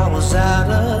 yeah, I was out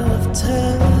of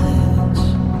touch.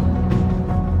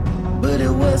 But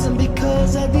it wasn't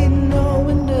because I didn't know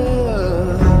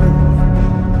enough.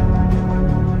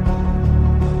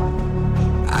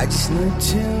 I just knew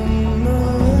too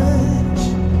much.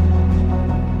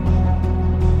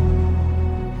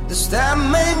 Does that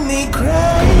make me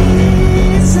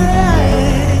crazy?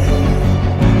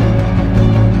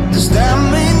 Does that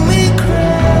make me crazy?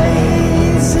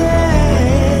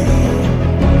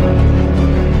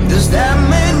 Does that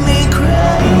make me crazy?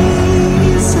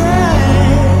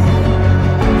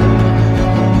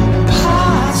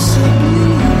 Possibly.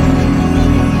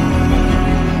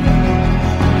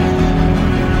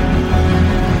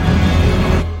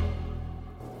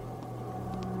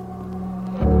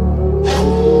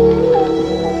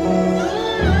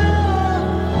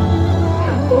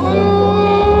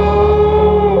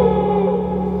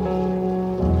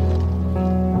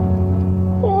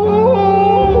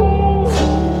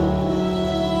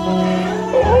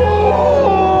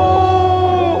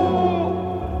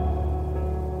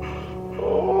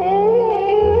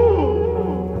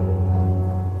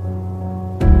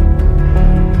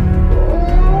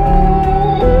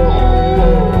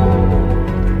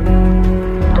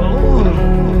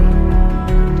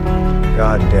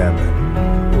 God damn it.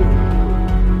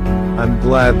 I'm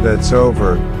glad that's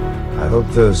over. I hope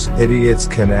those idiots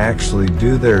can actually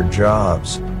do their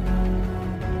jobs.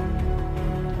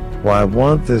 Why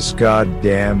won't this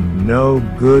goddamn no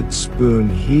good spoon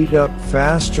heat up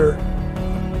faster?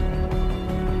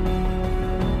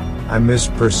 I miss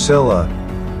Priscilla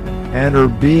and her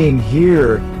being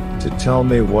here to tell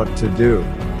me what to do.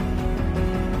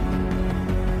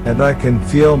 And I can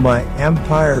feel my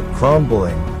empire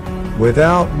crumbling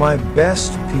without my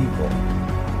best people.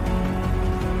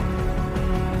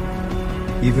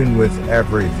 Even with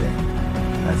everything,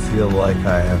 I feel like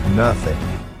I have nothing.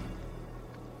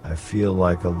 I feel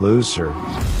like a loser.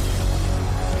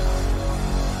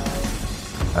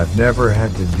 I've never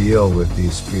had to deal with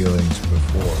these feelings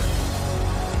before,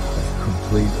 of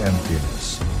complete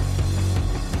emptiness.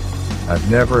 I've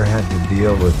never had to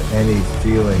deal with any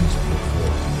feelings before.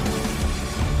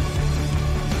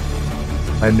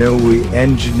 I know we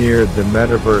engineered the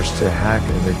metaverse to hack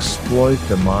and exploit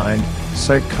the mind,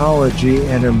 psychology,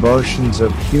 and emotions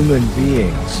of human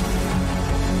beings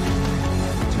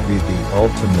to be the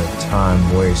ultimate time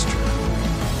waster.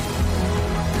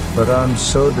 But I'm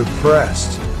so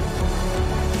depressed.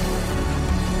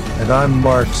 And I'm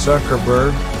Mark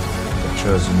Zuckerberg, the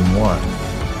chosen one.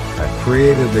 I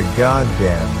created the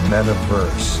goddamn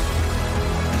metaverse.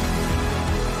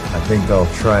 I think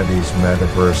I'll try these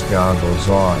metaverse goggles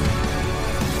on.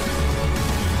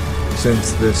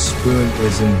 Since this spoon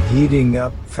isn't heating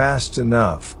up fast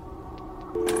enough,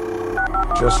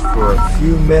 just for a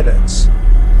few minutes,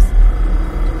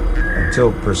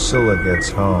 until Priscilla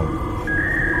gets home.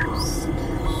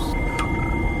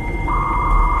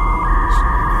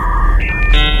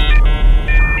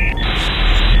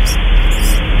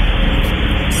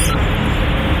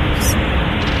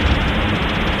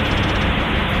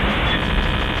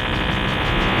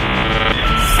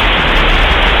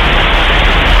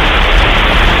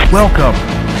 Welcome.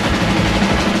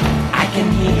 I can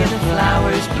hear the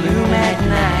flowers bloom at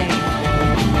night.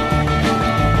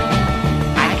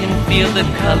 I can feel the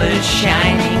colors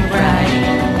shining bright.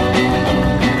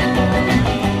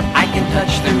 I can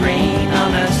touch the rain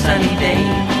on a sunny day.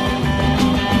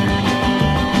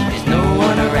 There's no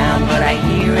one around, but I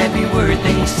hear every word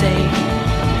they say.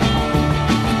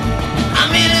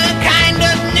 I'm in a kind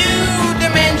of new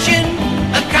dimension,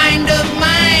 a kind of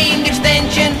mind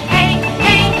extension.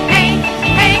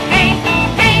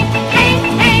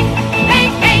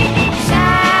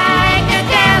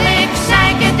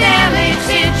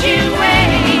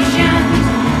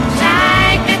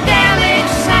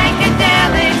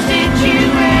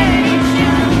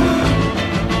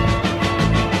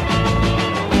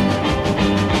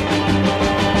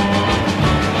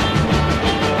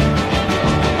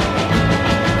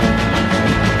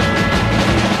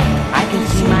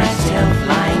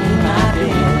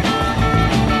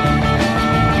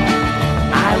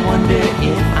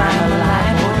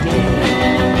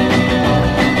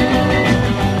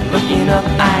 Up,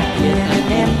 I get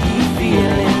an empty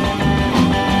feeling.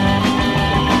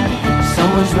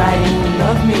 Someone's writing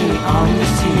 "love me" on the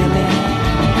ceiling.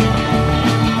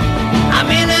 I'm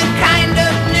in a kind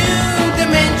of new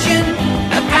dimension,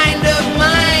 a kind of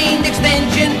mind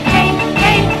extension. Hey,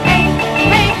 hey, hey,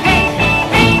 hey, hey,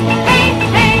 hey, hey,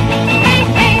 hey, hey,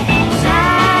 hey.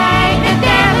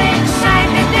 Psychedelic,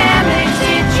 psychedelic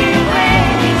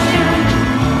situation.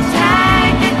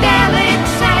 Psychedelic,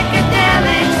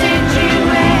 psychedelic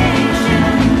situation.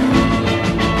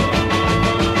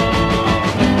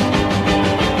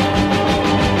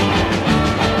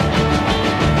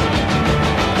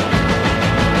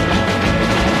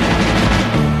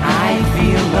 I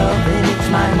feel love and it's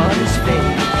my mother's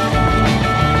face.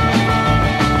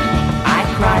 I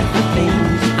cry for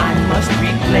things I must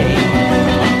replay.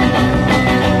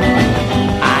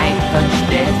 I touch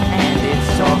death and it's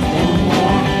soft and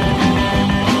warm.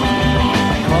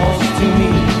 Calls to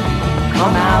me,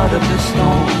 come out of the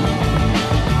storm.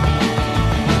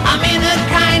 I'm in a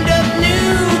kind of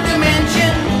new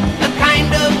dimension, a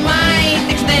kind of mind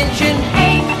extension.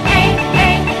 Hey, hey,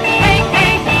 hey, hey,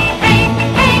 hey, hey,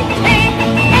 hey, hey,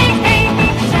 hey, hey.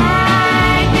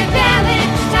 Psychedelic,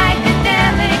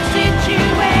 psychedelic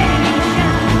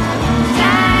situation.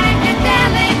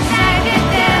 Psychedelic,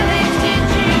 psychedelic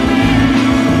situation.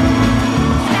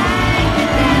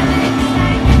 Psychedelic,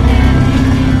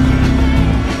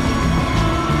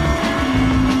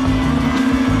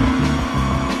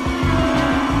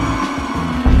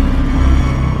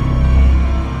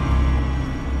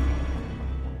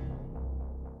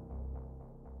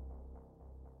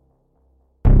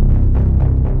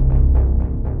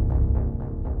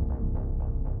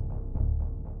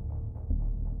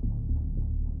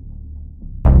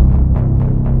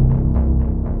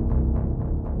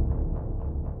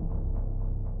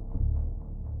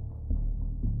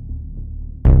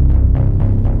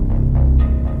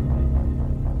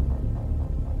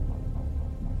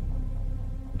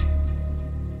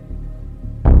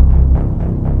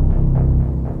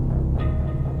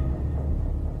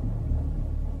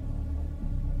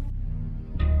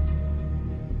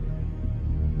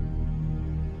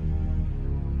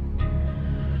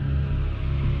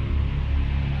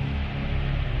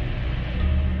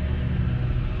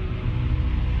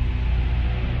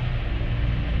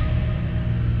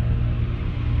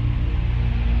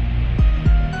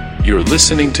 You're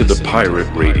listening to the Pirate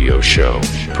Radio Show,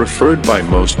 preferred by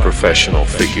most professional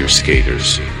figure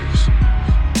skaters.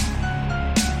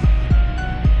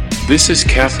 This is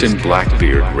Captain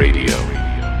Blackbeard Radio.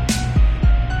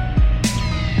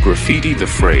 Graffiti the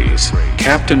phrase,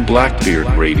 Captain Blackbeard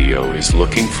Radio is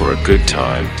looking for a good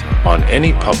time on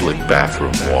any public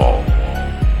bathroom wall.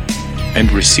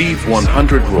 And receive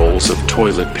 100 rolls of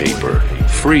toilet paper,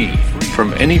 free,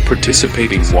 from any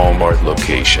participating Walmart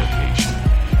location.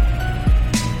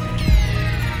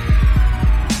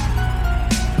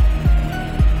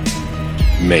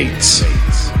 Mates,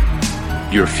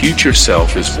 your future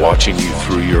self is watching you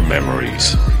through your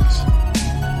memories.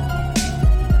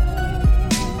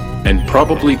 And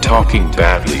probably talking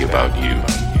badly about you.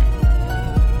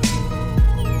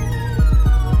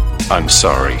 I'm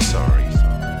sorry.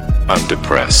 I'm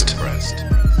depressed.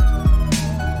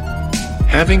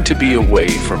 Having to be away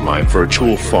from my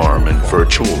virtual farm and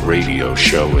virtual radio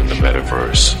show in the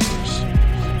metaverse.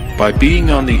 By being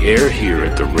on the air here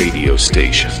at the radio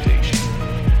station.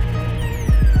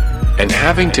 And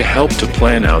having to help to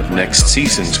plan out next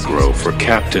season's grow for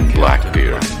Captain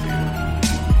Blackbeard.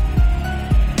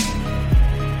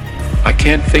 I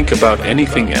can't think about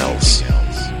anything else.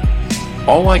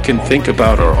 All I can think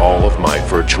about are all of my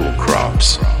virtual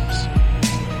crops.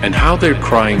 And how they're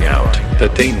crying out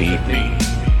that they need me.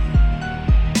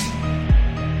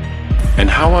 And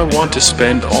how I want to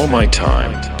spend all my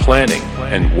time planning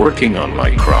and working on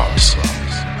my crops.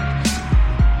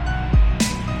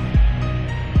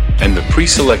 And the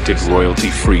pre-selected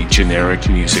royalty-free generic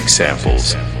music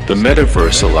samples the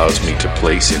metaverse allows me to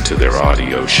place into their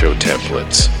audio show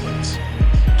templates.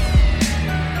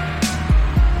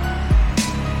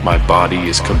 My body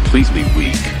is completely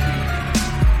weak.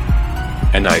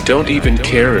 And I don't even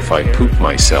care if I poop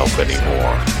myself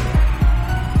anymore.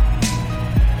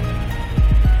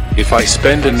 If I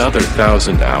spend another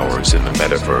 1,000 hours in the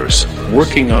metaverse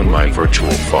working on my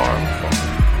virtual farm,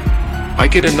 I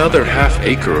get another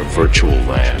half-acre of virtual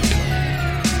land,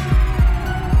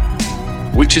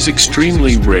 which is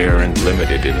extremely rare and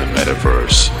limited in the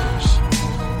metaverse.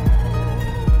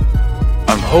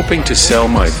 I'm hoping to sell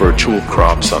my virtual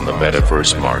crops on the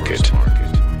metaverse market.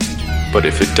 But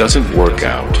if it doesn't work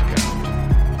out,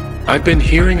 I've been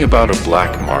hearing about a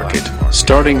black market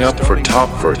starting up for top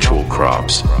virtual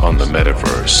crops on the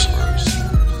metaverse.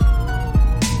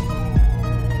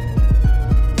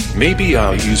 Maybe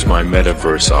I'll use my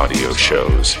metaverse audio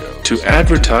shows to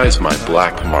advertise my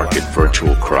black market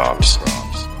virtual crops.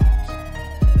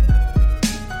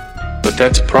 But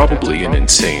that's probably an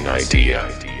insane idea.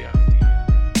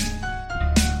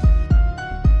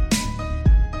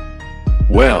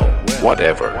 Well,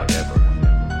 whatever.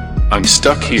 I'm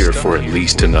stuck here for at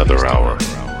least another hour.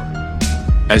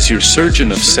 As your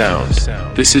surgeon of sound,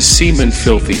 this is Seaman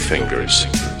Filthy Fingers.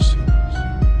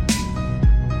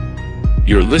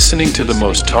 You're listening to the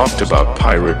most talked about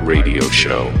pirate radio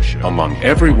show among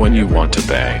everyone you want to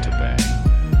bang.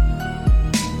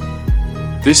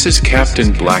 This is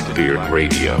Captain Blackbeard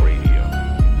Radio.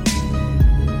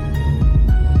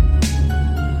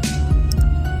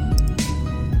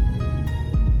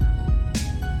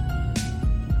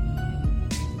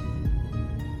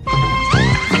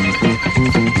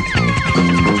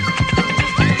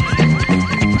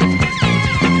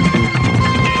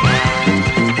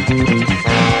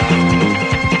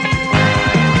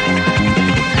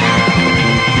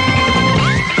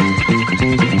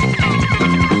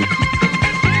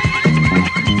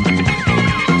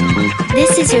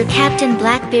 This is your Captain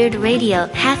Blackbeard Radio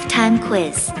halftime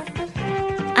quiz.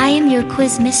 I am your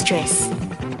quiz mistress,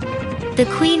 the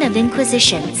Queen of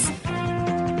Inquisitions.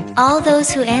 All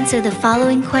those who answer the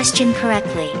following question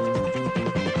correctly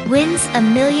wins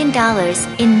 $1 million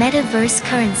in metaverse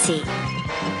currency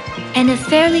and a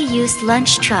fairly used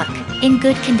lunch truck in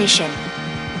good condition.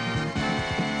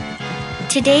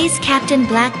 Today's Captain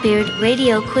Blackbeard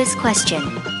Radio quiz question.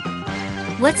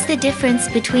 What's the difference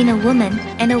between a woman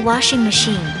and a washing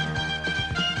machine?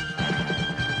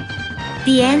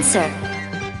 The answer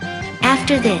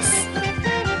after this.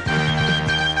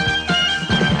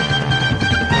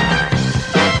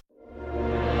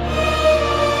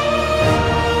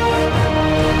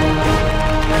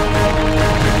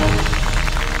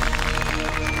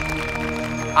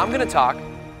 I'm going to talk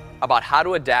about how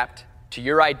to adapt to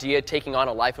your idea taking on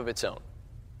a life of its own.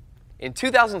 In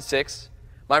 2006,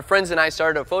 my friends and I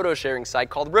started a photo sharing site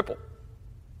called Ripple.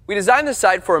 We designed the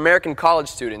site for American college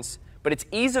students, but its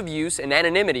ease of use and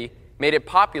anonymity made it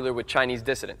popular with Chinese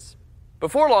dissidents.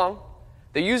 Before long,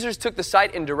 the users took the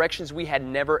site in directions we had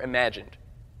never imagined.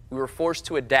 We were forced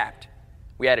to adapt.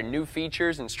 We added new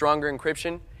features and stronger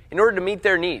encryption in order to meet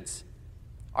their needs.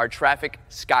 Our traffic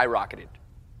skyrocketed.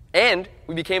 And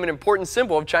we became an important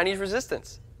symbol of Chinese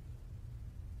resistance.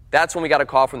 That's when we got a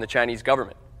call from the Chinese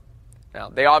government. Now,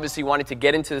 they obviously wanted to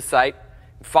get into the site,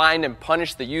 find and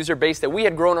punish the user base that we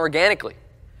had grown organically.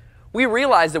 We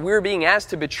realized that we were being asked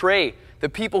to betray the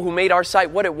people who made our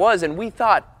site what it was, and we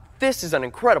thought, this is an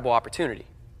incredible opportunity.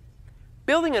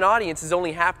 Building an audience is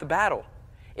only half the battle.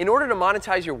 In order to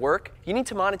monetize your work, you need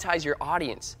to monetize your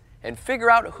audience and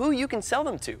figure out who you can sell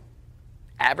them to.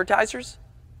 Advertisers,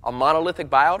 a monolithic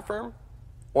buyout firm,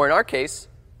 or in our case,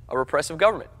 a repressive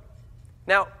government.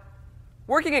 Now,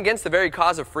 working against the very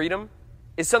cause of freedom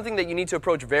is something that you need to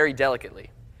approach very delicately.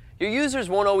 Your users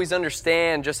won't always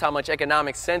understand just how much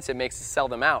economic sense it makes to sell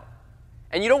them out.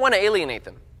 And you don't want to alienate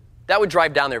them. That would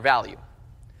drive down their value.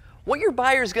 What your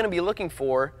buyer is going to be looking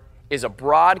for is a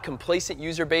broad, complacent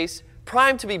user base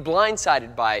primed to be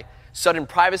blindsided by sudden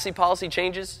privacy policy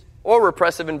changes or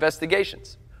repressive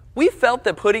investigations. We felt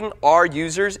that putting our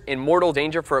users in mortal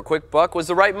danger for a quick buck was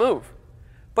the right move.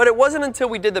 But it wasn't until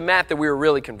we did the math that we were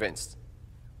really convinced.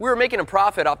 We were making a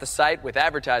profit off the site with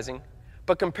advertising,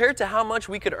 but compared to how much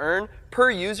we could earn per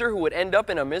user who would end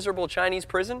up in a miserable Chinese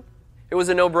prison, it was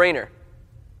a no-brainer.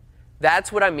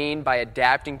 That's what I mean by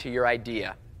adapting to your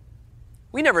idea.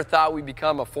 We never thought we'd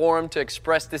become a forum to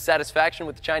express dissatisfaction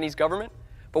with the Chinese government,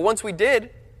 but once we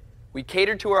did, we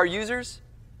catered to our users,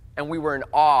 and we were in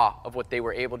awe of what they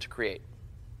were able to create.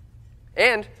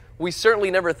 And we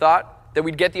certainly never thought that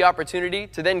we'd get the opportunity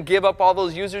to then give up all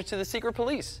those users to the secret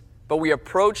police, but we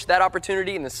approached that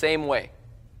opportunity in the same way,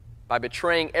 by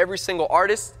betraying every single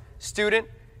artist, student,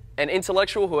 and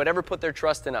intellectual who had ever put their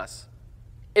trust in us.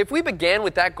 If we began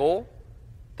with that goal,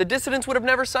 the dissidents would have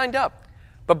never signed up.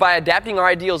 But by adapting our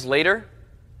ideals later,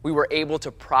 we were able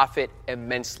to profit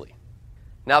immensely.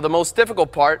 Now, the most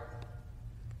difficult part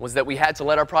was that we had to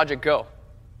let our project go.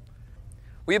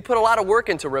 We had put a lot of work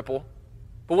into Ripple,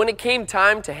 but when it came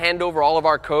time to hand over all of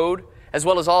our code, as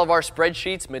well as all of our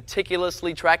spreadsheets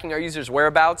meticulously tracking our users'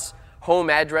 whereabouts, home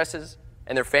addresses,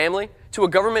 and their family, to a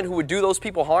government who would do those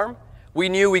people harm, we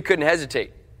knew we couldn't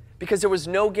hesitate, because there was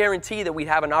no guarantee that we'd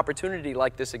have an opportunity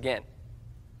like this again.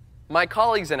 My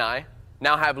colleagues and I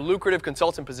now have lucrative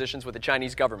consultant positions with the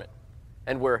Chinese government,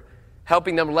 and we're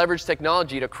helping them leverage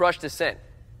technology to crush dissent.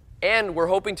 And we're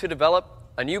hoping to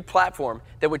develop a new platform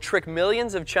that would trick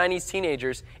millions of Chinese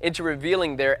teenagers into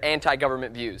revealing their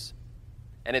anti-government views.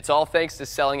 And it's all thanks to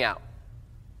selling out.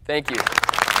 Thank you.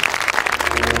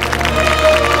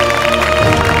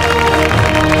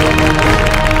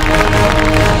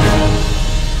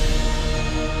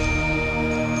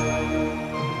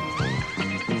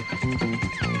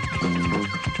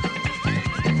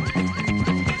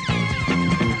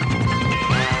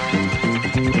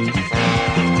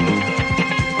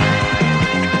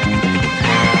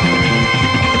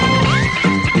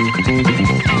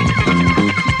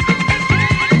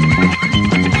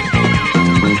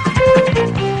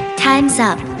 Time's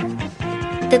up.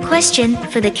 The question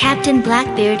for the Captain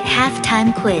Blackbeard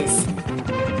halftime quiz.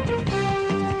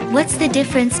 What's the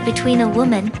difference between a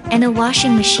woman and a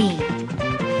washing machine?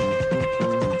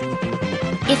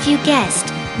 If you guessed,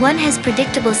 one has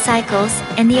predictable cycles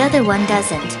and the other one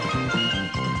doesn't.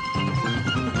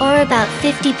 Or about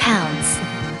 50 pounds.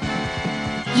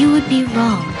 You would be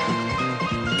wrong.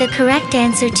 The correct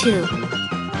answer to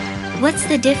what's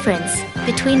the difference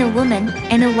between a woman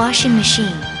and a washing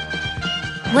machine?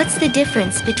 What's the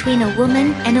difference between a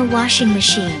woman and a washing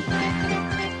machine?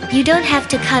 You don't have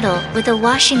to cuddle with a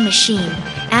washing machine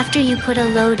after you put a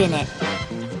load in it.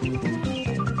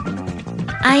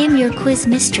 I am your quiz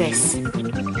mistress,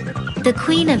 the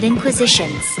Queen of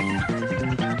Inquisitions.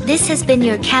 This has been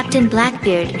your Captain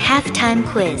Blackbeard halftime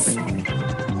quiz.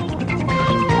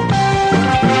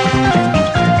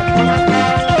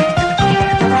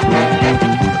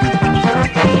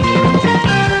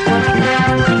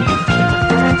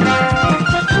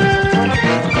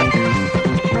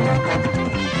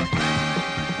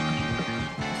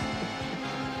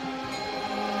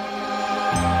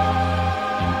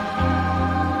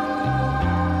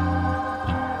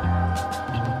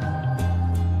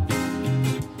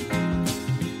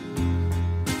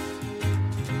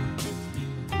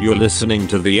 You're listening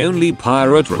to the only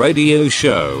pirate radio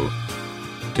show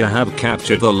to have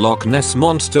captured the Loch Ness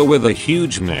Monster with a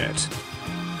huge net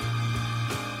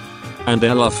and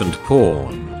elephant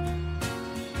porn.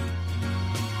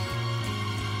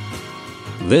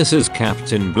 This is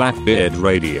Captain Blackbeard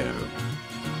Radio.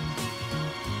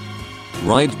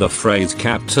 Write the phrase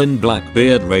Captain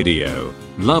Blackbeard Radio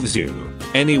loves you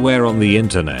anywhere on the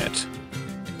internet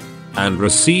and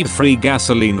receive free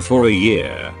gasoline for a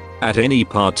year at any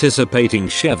participating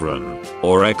Chevron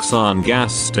or Exxon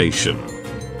gas station.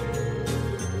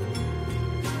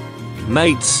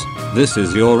 Mates, this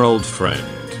is your old friend,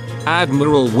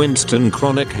 Admiral Winston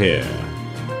Chronic here,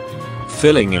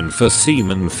 filling in for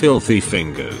Seaman Filthy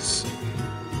Fingers,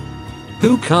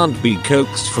 who can't be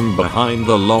coaxed from behind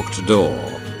the locked door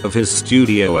of his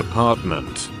studio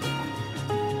apartment.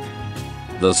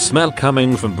 The smell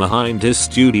coming from behind his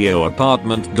studio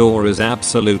apartment door is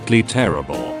absolutely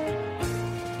terrible.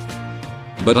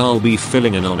 But I'll be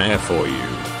filling in on air for you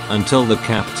until the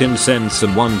captain sends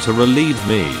someone to relieve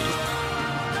me.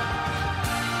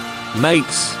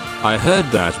 Mates, I heard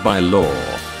that by law,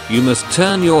 you must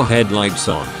turn your headlights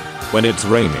on when it's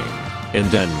raining in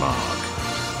Denmark.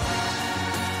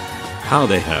 How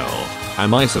the hell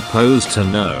Am I supposed to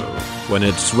know when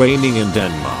it's raining in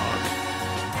Denmark?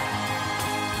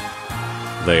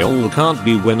 They all can't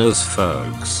be winners,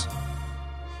 folks.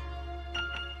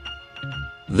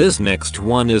 This next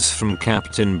one is from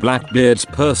Captain Blackbeard's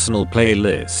personal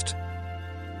playlist.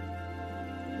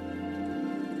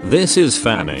 This is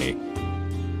Fanny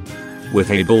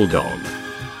with a bulldog.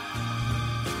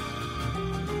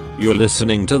 You're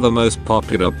listening to the most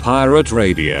popular pirate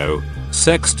radio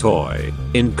sex toy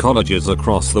in colleges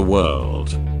across the world.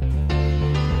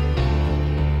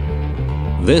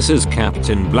 This is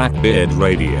Captain Blackbeard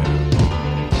Radio.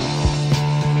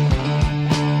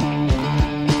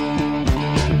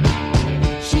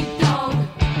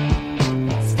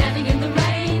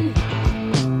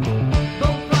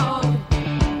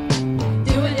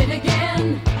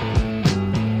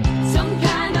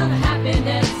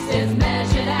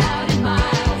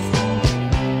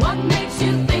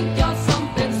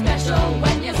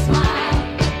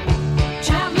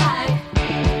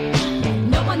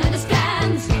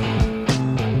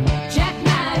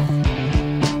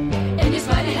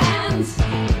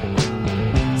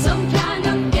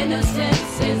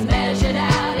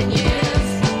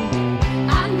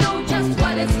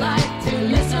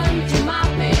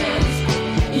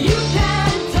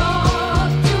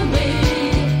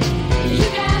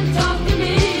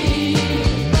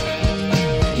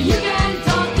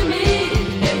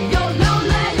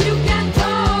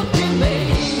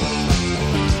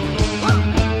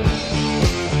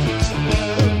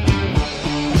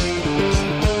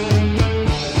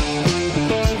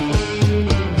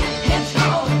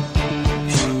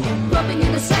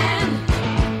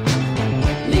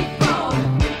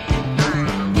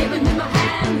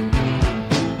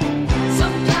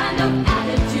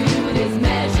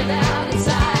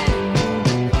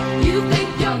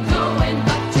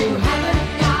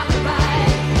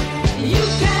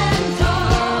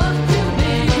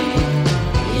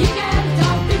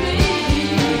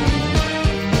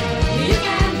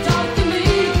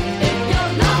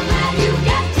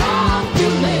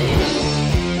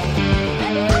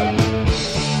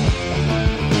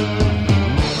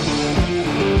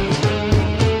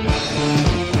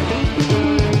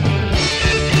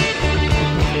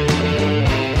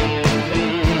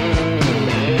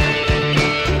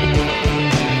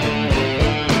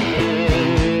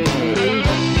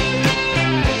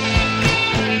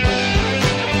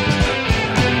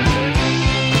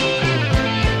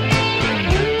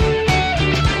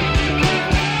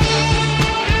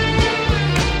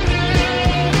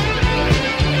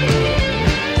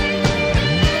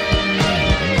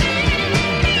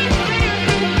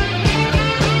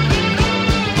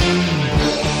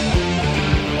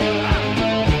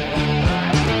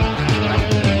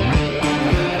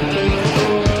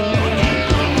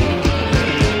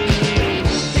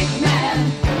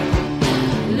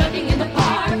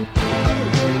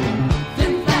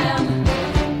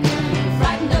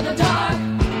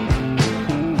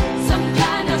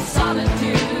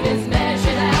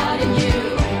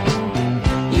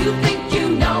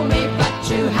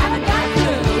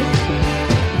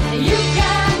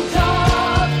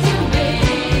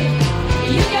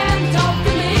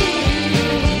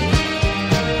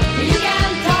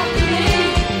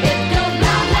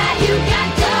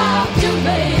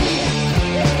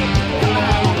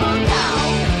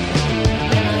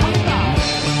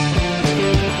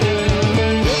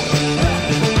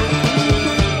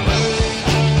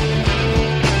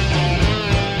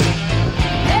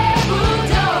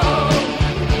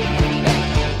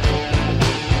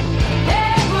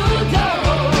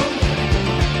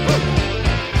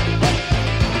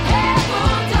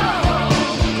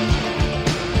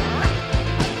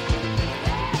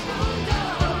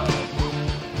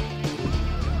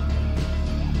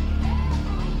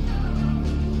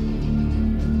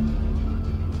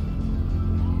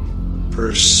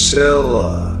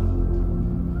 Priscilla,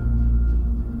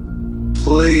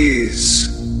 please.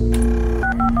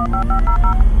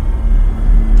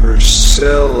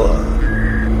 Priscilla,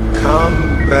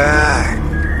 come back.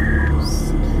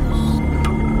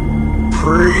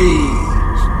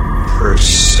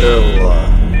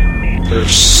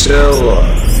 Priscilla,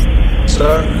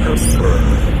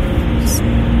 Zuckerberg.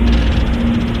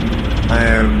 I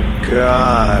am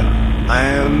God. I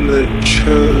am the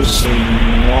chosen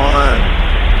one.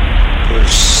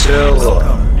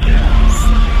 Priscilla.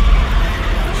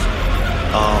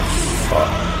 Oh,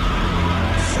 fuck.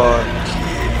 Fuck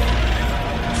you.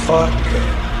 Fuck it.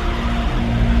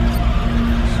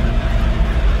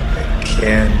 I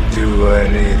can't do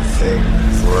anything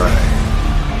right.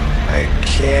 I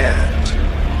can't.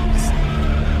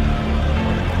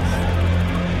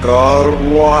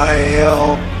 God, why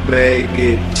help make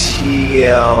it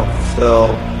TL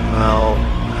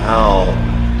help.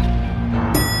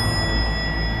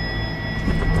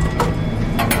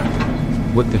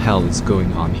 What the hell is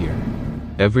going on here?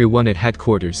 Everyone at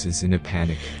headquarters is in a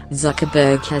panic.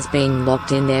 Zuckerberg has been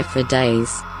locked in there for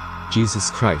days. Jesus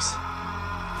Christ.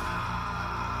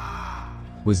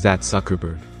 Was that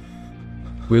Zuckerberg?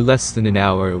 We're less than an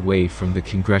hour away from the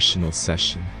congressional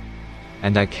session.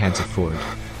 And I can't afford.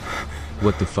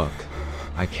 What the fuck?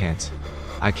 I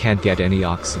can't get any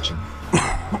oxygen.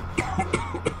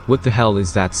 What the hell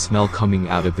is that smell coming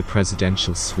out of the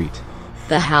presidential suite?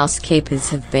 The housekeepers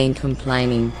have been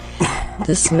complaining.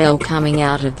 The smell coming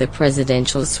out of the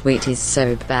presidential suite is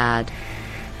so bad.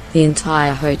 The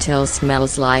entire hotel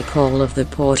smells like all of the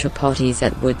porta potties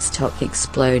at Woodstock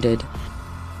exploded.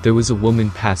 There was a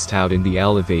woman passed out in the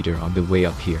elevator on the way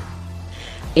up here.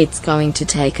 It's going to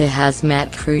take a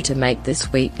hazmat crew to make the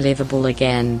suite livable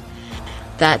again.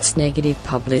 That's negative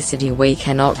publicity we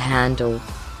cannot handle.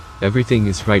 Everything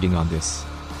is riding on this.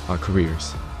 Our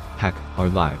careers. Heck, our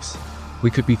lives.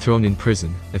 We could be thrown in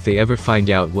prison if they ever find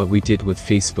out what we did with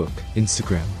Facebook,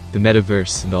 Instagram, the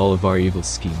metaverse, and all of our evil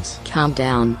schemes. Calm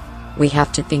down. We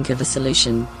have to think of a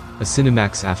solution. A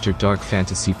Cinemax After Dark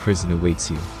fantasy prison awaits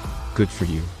you. Good for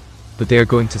you. But they are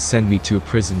going to send me to a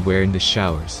prison where in the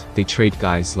showers, they trade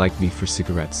guys like me for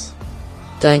cigarettes.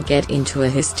 Don't get into a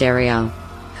hysteria.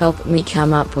 Help me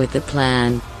come up with a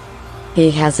plan.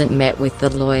 He hasn't met with the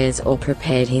lawyers or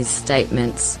prepared his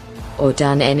statements, or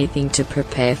done anything to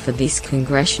prepare for this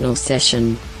congressional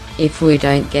session. If we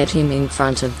don't get him in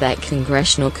front of that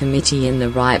congressional committee in the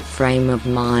right frame of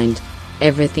mind,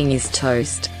 everything is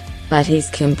toast. But he's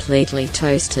completely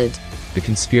toasted. The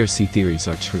conspiracy theories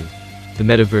are true. The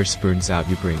metaverse burns out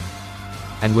your brain.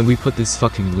 And when we put this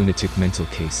fucking lunatic mental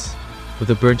case,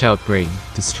 with a burnt out brain,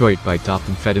 destroyed by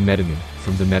methamphetamine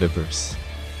from the metaverse,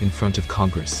 in front of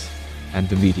Congress, and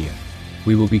the media,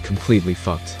 we will be completely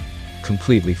fucked.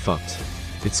 Completely fucked.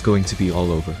 It's going to be all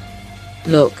over.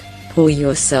 Look, pull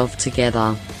yourself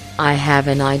together. I have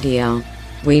an idea.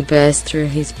 We burst through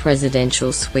his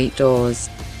presidential suite doors.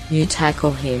 You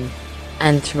tackle him,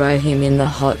 and throw him in the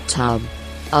hot tub.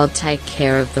 I'll take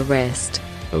care of the rest.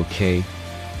 Okay.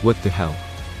 What the hell?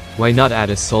 Why not add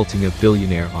assaulting a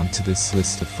billionaire onto this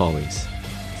list of follies?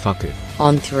 Fuck it.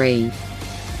 On 3.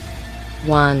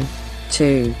 1,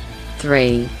 2,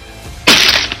 3.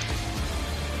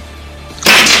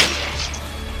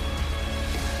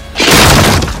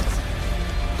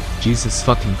 Jesus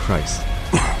fucking Christ.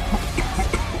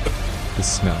 The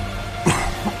smell.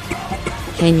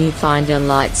 Can you find a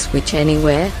light switch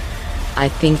anywhere? I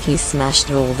think he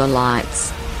smashed all the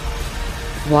lights.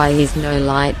 Why is no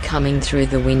light coming through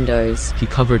the windows? He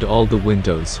covered all the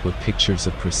windows with pictures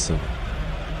of Priscilla.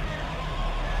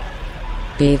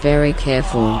 Be very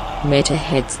careful. Meta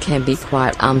heads can be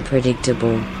quite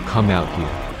unpredictable. Come out here.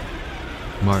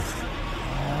 Mark.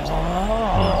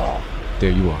 Mark.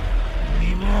 There you are.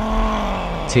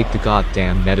 Take the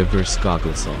goddamn metaverse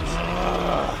goggles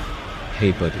off.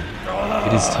 Hey buddy.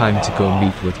 It is time to go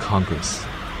meet with Congress.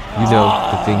 You know,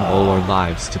 the thing all our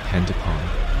lives depend upon.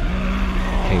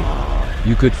 Hey,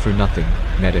 you good for nothing,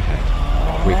 metahead.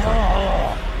 Wake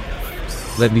up.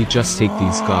 Let me just take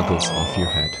these goggles off your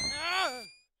head.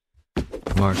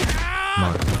 Mark.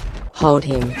 Hold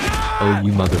him. Oh,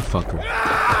 you motherfucker.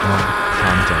 Mark,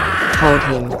 calm down. Hold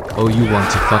him. Oh, you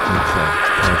want to fucking play,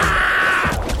 pardon.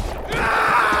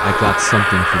 I got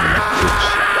something for you, bitch.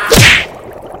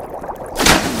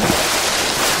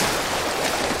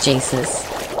 Jesus.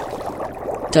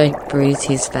 Don't bruise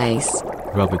his face.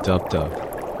 Rub-a-dub-dub.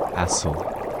 Asshole.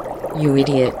 You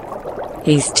idiot.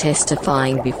 He's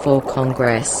testifying before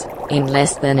Congress in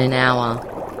less than an hour.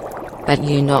 But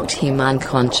you knocked him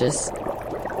unconscious.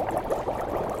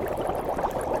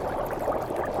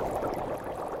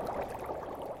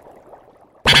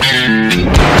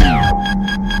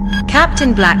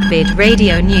 Captain Blackbeard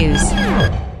Radio News.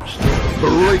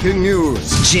 Breaking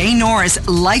news. Jay Norris,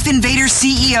 Life Invader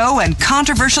CEO and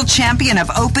controversial champion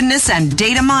of openness and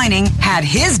data mining, had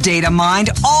his data mined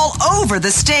all over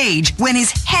the stage when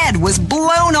his head was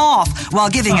blown off while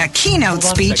giving a keynote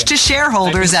speech to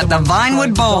shareholders at the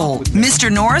Vinewood Bowl. Mr.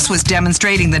 Norris was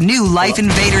demonstrating the new Life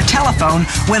Invader telephone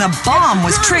when a bomb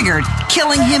was triggered,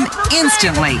 killing him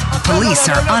instantly. Police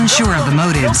are unsure of the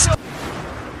motives.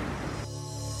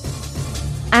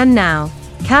 And now,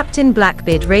 Captain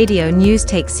Blackbeard Radio News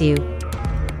takes you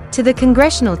to the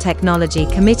Congressional Technology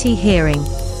Committee hearing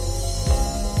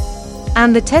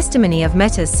and the testimony of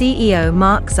Meta's CEO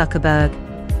Mark Zuckerberg,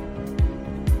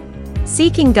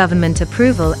 seeking government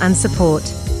approval and support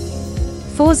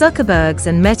For Zuckerberg's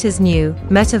and Meta's new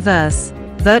metaverse,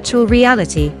 virtual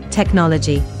reality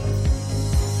technology.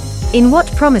 In what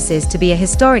promises to be a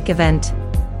historic event,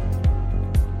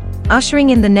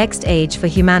 ushering in the next age for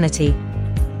humanity.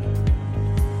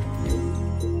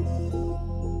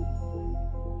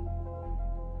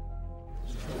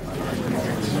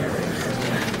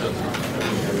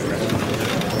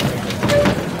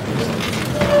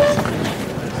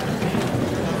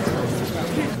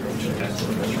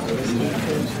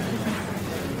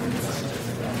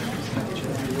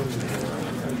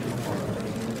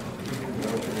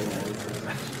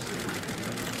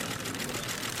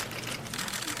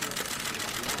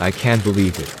 I can't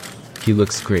believe it. He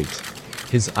looks great.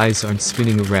 His eyes aren't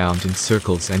spinning around in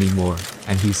circles anymore,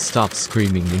 and he's stopped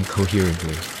screaming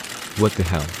incoherently. What the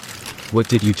hell? What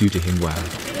did you do to him, wow?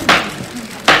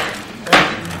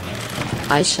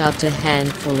 I shoved a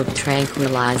handful of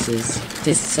tranquilizers,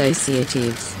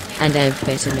 dissociatives, and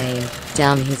amphetamine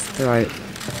down his throat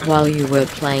while you were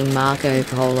playing Marco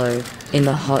Polo in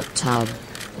the hot tub.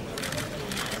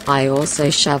 I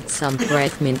also shoved some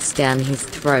breath mints down his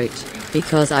throat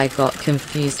because I got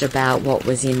confused about what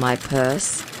was in my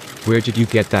purse. Where did you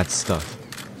get that stuff?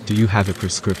 Do you have a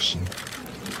prescription?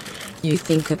 You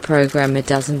think a programmer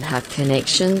doesn't have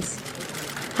connections?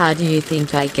 How do you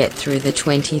think I get through the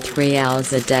 23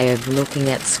 hours a day of looking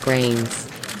at screens?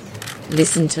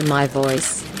 Listen to my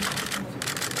voice.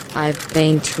 I've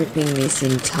been tripping this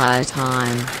entire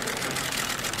time.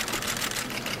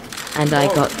 And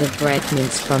I got the breath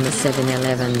mints from a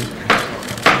 7-Eleven.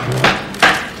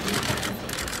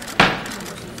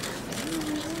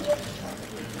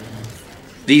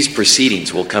 These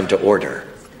proceedings will come to order.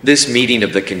 This meeting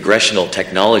of the Congressional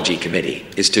Technology Committee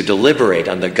is to deliberate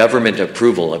on the government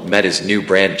approval of Meta's new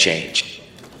brand change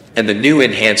and the new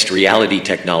enhanced reality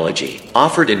technology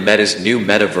offered in Meta's new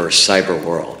metaverse cyber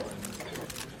world.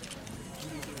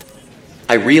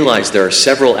 I realize there are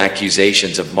several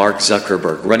accusations of Mark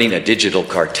Zuckerberg running a digital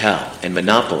cartel and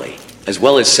monopoly, as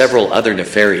well as several other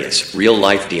nefarious,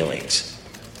 real-life dealings.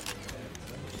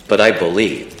 But I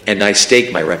believe, and I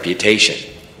stake my reputation,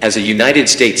 as a United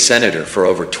States Senator for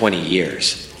over 20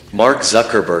 years, Mark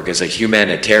Zuckerberg is a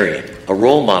humanitarian, a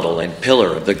role model and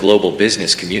pillar of the global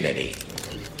business community.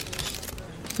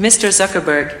 Mr.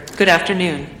 Zuckerberg, good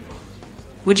afternoon.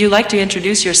 Would you like to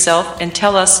introduce yourself and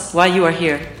tell us why you are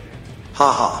here?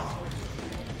 Haha.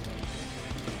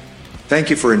 Thank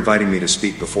you for inviting me to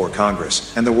speak before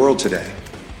Congress and the world today.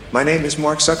 My name is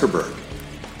Mark Zuckerberg.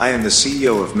 I am the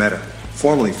CEO of Meta,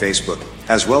 formerly Facebook,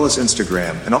 as well as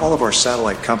Instagram and all of our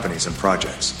satellite companies and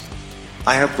projects.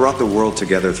 I have brought the world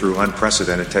together through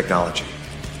unprecedented technology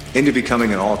into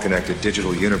becoming an all-connected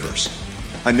digital universe,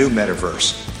 a new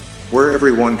metaverse, where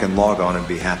everyone can log on and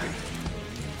be happy.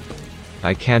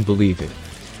 I can't believe it.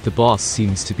 The boss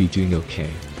seems to be doing okay.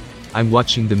 I'm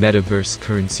watching the metaverse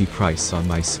currency price on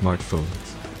my smartphone.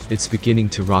 It's beginning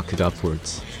to rocket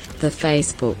upwards. The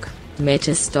Facebook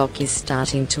Meta stock is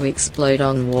starting to explode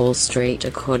on Wall Street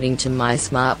according to my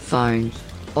smartphone.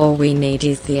 All we need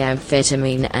is the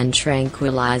amphetamine and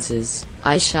tranquilizers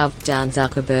I shoved down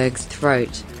Zuckerberg's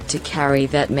throat to carry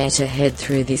that Meta head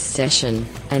through this session,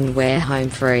 and we're home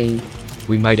free.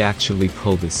 We might actually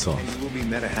pull this off. And you will be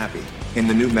meta happy in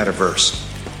the new metaverse.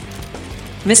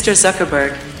 Mr.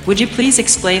 Zuckerberg, would you please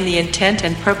explain the intent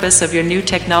and purpose of your new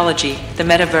technology, the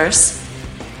metaverse?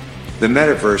 The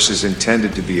metaverse is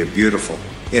intended to be a beautiful,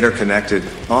 interconnected,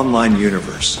 online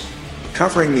universe,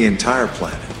 covering the entire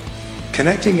planet,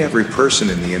 connecting every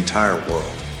person in the entire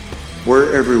world,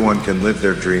 where everyone can live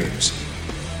their dreams.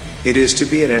 It is to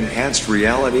be an enhanced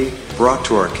reality brought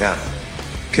to our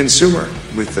consumer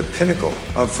with the pinnacle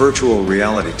of virtual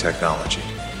reality technology.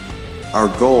 Our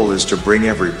goal is to bring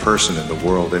every person in the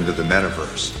world into the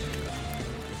metaverse.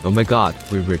 Oh my god,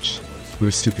 we're rich. We're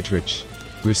stupid rich.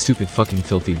 We're stupid fucking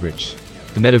filthy rich.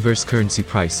 The metaverse currency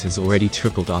price has already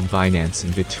tripled on Binance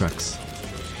and Bittrex.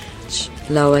 Shh,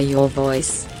 lower your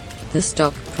voice. The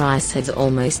stock price has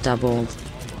almost doubled.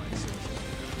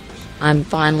 I'm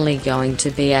finally going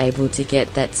to be able to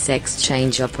get that sex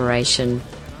change operation.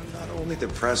 Not only the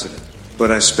president, but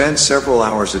I spend several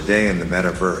hours a day in the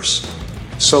metaverse.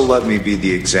 So let me be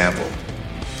the example.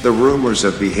 The rumors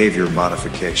of behavior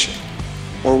modification,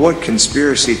 or what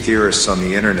conspiracy theorists on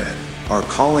the internet are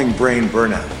calling brain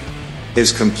burnout,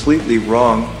 is completely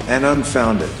wrong and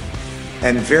unfounded,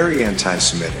 and very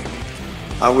anti-Semitic.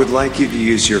 I would like you to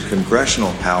use your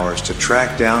congressional powers to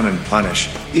track down and punish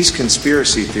these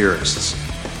conspiracy theorists.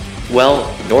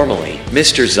 Well, normally,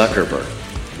 Mr. Zuckerberg,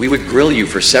 we would grill you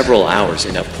for several hours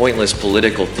in a pointless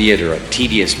political theater of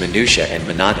tedious minutia and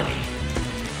monotony,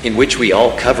 in which we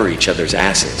all cover each other's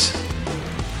asses.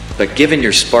 but given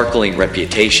your sparkling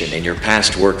reputation and your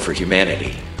past work for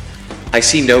humanity, I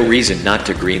see no reason not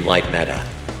to greenlight Meta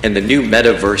and the new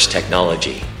metaverse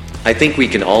technology. I think we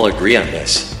can all agree on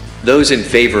this. Those in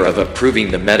favor of approving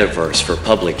the metaverse for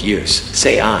public use,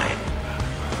 say aye.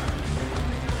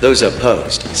 Those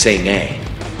opposed, say nay.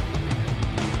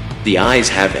 The ayes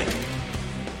have it.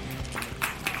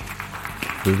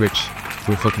 We're rich.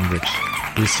 We're fucking rich.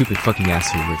 We're stupid fucking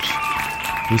asshole rich.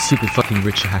 We're stupid fucking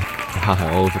rich, haha,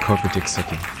 all of the corporate dick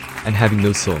sucking. And having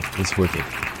no soul was worth it.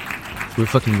 We're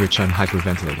fucking rich, I'm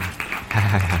hyperventilating. Ha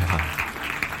ha ha ha.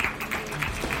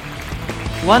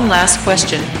 One last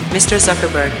question, Mr.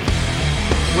 Zuckerberg.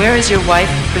 Where is your wife,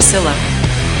 Priscilla?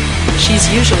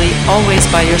 She's usually always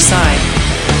by your side.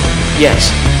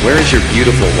 Yes, where is your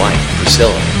beautiful wife,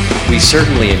 Priscilla? We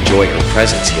certainly enjoy her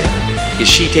presence here. Is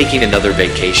she taking another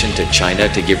vacation to China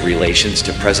to give relations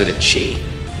to President Xi?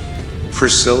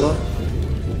 Priscilla?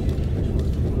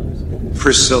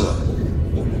 Priscilla.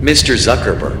 Mr.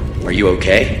 Zuckerberg, are you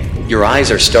okay? Your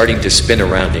eyes are starting to spin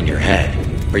around in your head.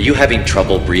 Are you having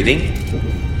trouble breathing?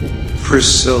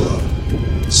 Priscilla.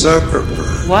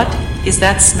 Zuckerberg. What is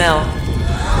that smell?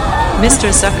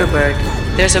 Mr. Zuckerberg,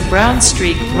 there's a brown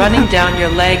streak running down your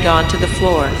leg onto the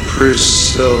floor.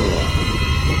 Priscilla.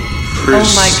 Oh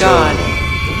my God.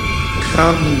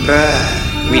 Come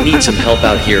back. We need some help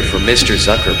out here for Mr.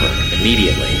 Zuckerberg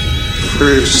immediately.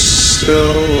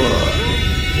 Priscilla.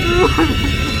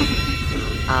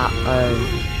 Uh-oh.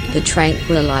 The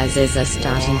tranquilizers are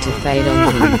starting to fade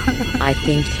on him. I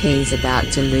think he's about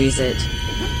to lose it.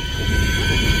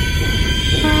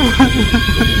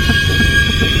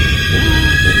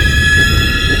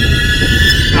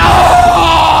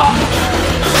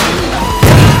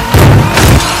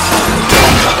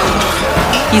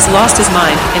 He's lost his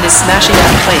mind and is smashing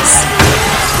into place.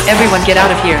 Everyone get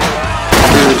out of here.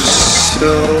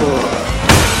 Priscilla.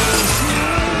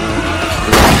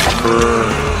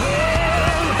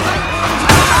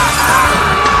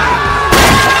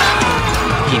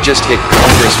 He just hit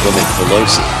Congresswoman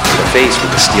Pelosi in the face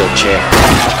with a steel chair.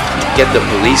 Get the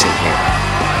police in here.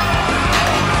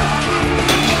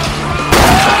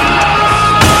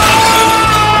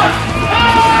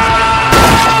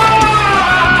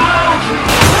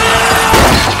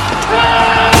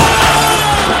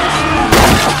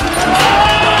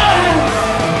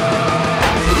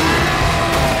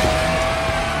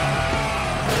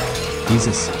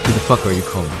 Jesus, who the fuck are you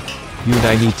calling? You and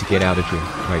I need to get out of here,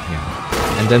 right now.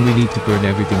 And then we need to burn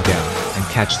everything down, and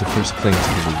catch the first plane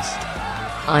to release.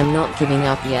 I'm not giving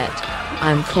up yet.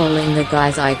 I'm calling the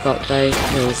guys I got those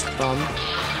pills from.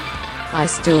 I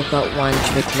still got one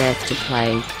trick left to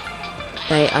play.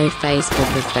 They owe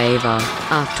Facebook a favor,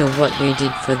 after what we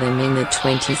did for them in the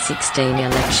 2016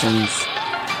 elections.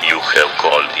 You have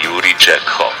called Yuri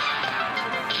Chekhov.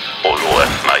 All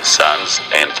of my sons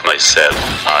and myself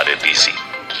are busy,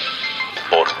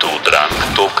 or too drunk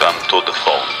to come to the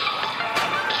phone.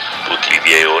 But leave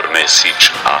your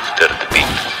message after the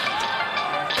beep.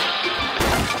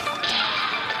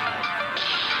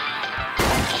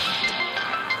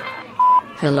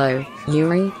 Hello,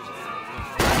 Yuri?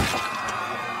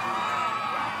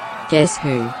 Guess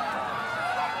who?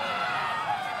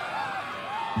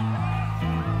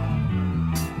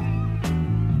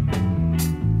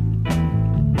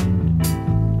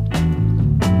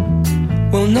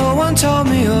 Well, no one told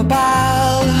me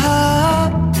about her,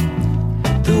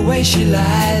 the way she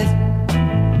lied.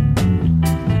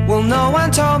 Well, no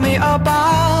one told me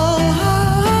about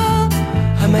her,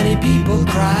 how many people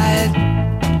cried.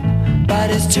 But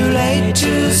it's too late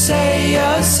to say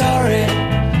you're sorry.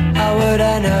 How would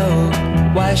I know?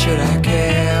 Why should I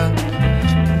care?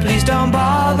 Please don't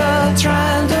bother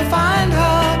trying to find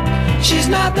her. She's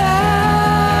not there.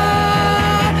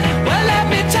 Well, let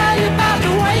me tell you about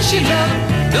the way she looked,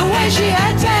 the way she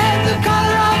acted, the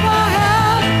color of her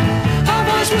hair. Her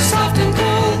voice was soft and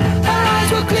cool, her eyes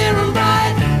were clear and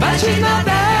bright, but she's not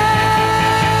there.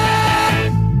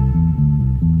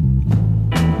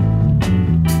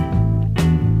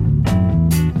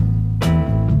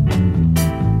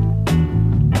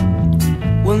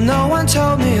 Well, no one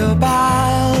told me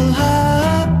about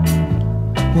her.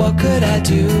 What could I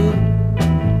do?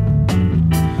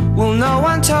 Well, no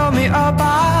one told me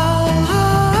about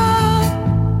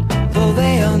her, though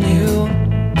they all knew.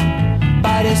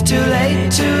 But it's too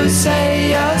late to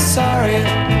say you're sorry.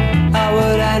 How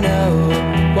would I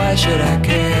know? Why should I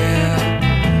care?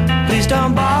 Please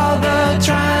don't bother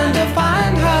trying to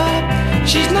find her.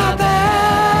 She's not there.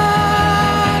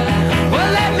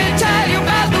 Well, let me tell you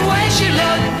about the way she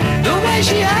looked, the way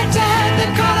she acted, the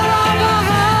color of her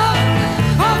hair.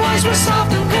 Her voice was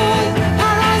soft and cool,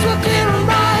 her eyes were clear and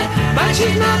bright,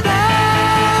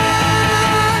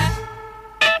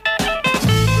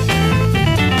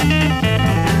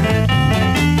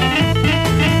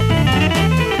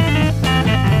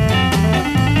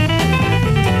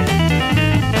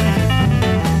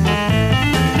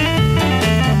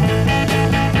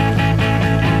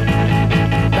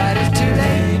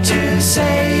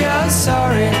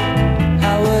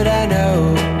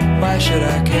 should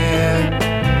I care?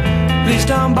 Please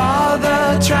don't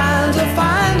bother trying to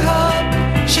find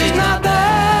her. She's not there.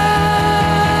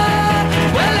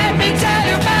 Well, let me tell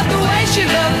you about the way she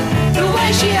looked, the way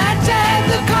she acted,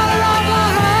 the color of her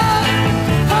hair.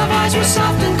 Her voice was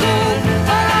soft and cool,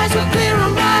 her eyes were clear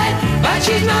and bright, but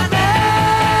she's not there.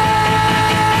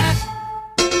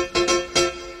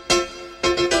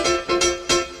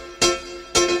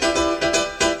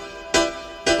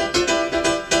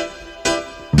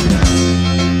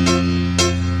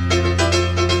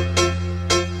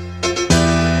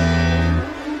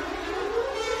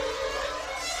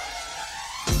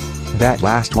 That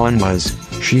last one was,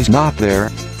 She's Not There,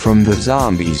 from the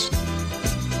Zombies,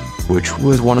 which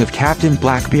was one of Captain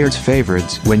Blackbeard's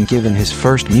favorites when given his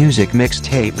first music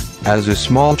mixtape, as a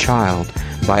small child,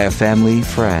 by a family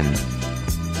friend.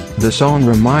 The song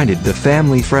reminded the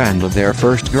family friend of their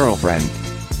first girlfriend.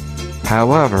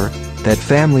 However, that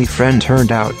family friend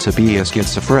turned out to be a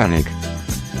schizophrenic.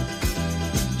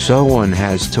 So one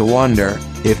has to wonder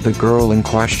if the girl in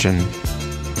question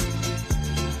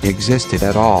existed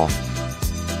at all.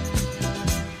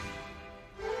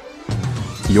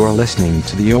 You're listening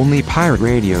to the only pirate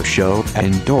radio show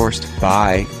endorsed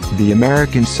by the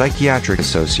American Psychiatric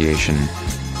Association,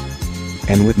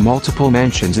 and with multiple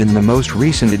mentions in the most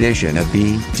recent edition of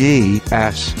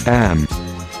BDSM.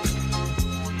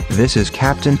 This is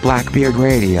Captain Blackbeard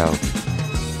Radio.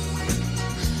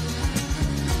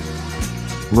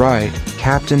 Right,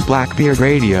 Captain Blackbeard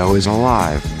Radio is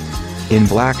alive. In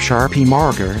black Sharpie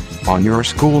marker, on your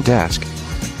school desk,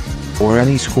 or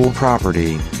any school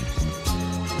property.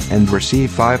 And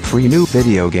receive 5 free new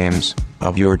video games,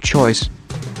 of your choice.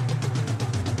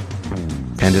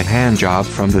 And a hand job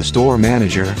from the store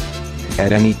manager,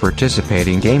 at any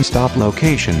participating GameStop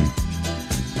location.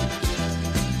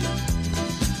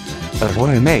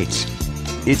 Ahoy mates!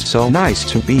 It's so nice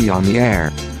to be on the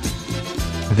air.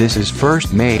 This is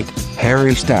First Mate,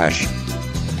 Harry Stash,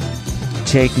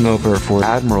 taking over for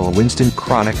Admiral Winston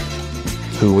Chronic,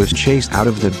 who was chased out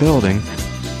of the building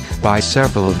by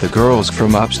several of the girls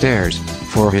from upstairs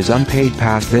for his unpaid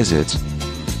past visits.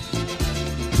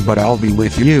 But I'll be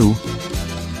with you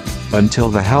until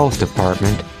the health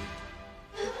department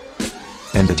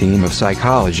and a team of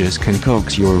psychologists can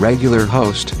coax your regular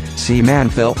host,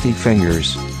 Seaman Filthy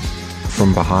Fingers,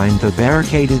 from behind the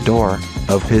barricaded door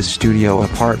of his studio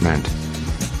apartment.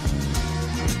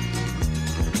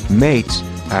 Mates,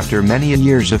 after many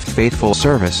years of faithful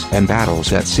service and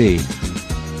battles at sea,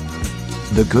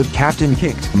 the good captain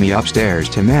kicked me upstairs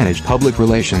to manage public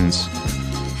relations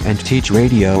and teach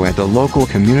radio at the local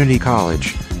community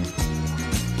college.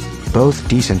 Both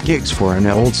decent gigs for an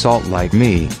old salt like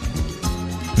me,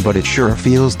 but it sure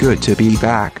feels good to be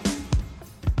back.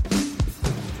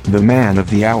 The man of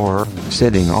the hour,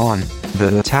 sitting on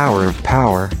the tower of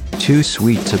power, too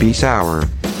sweet to be sour.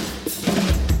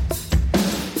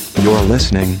 You're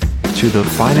listening to the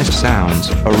finest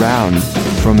sounds around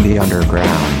from the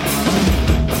underground.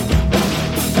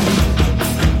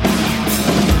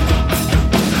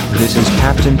 This is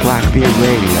Captain Blackbeard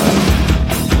Radio.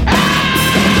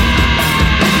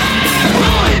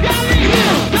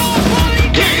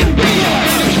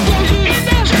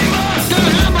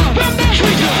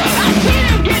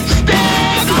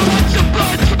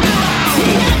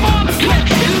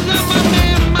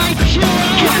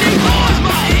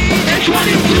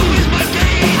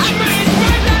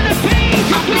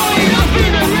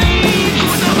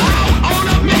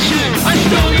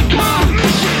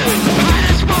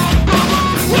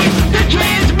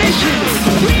 Transmission.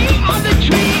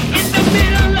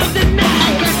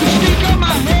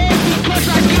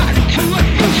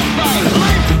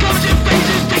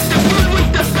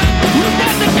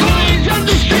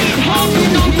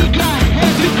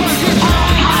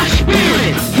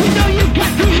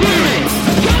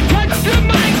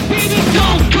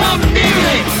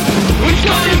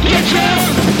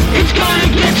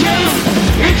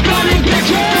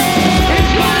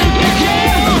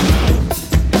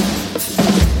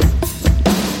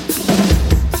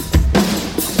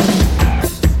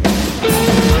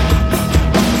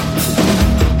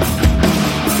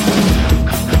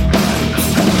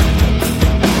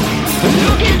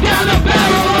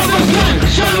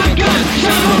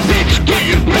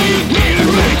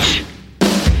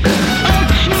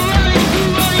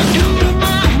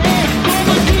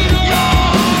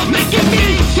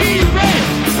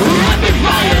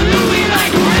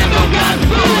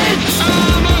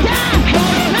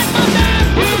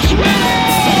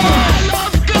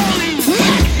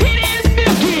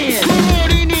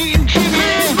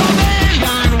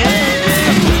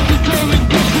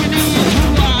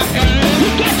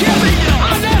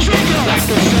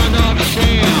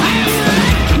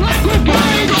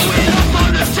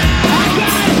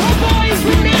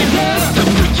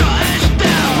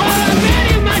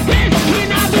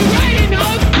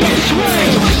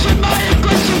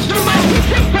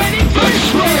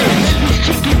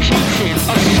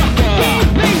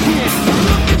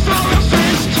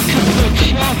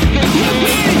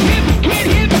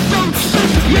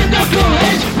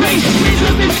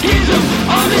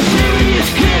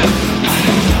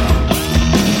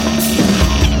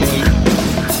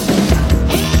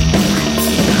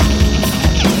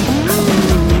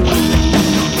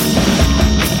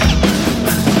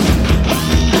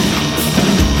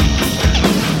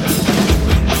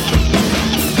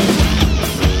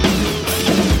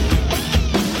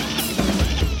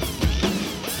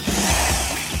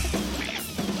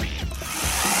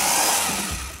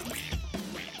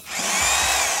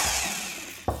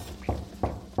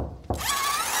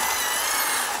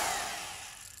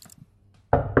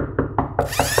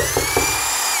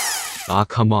 Ah,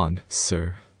 come on,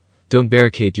 sir. Don't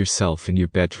barricade yourself in your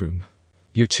bedroom.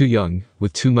 You're too young,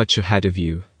 with too much ahead of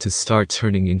you, to start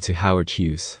turning into Howard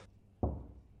Hughes.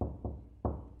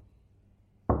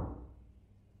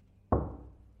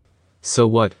 So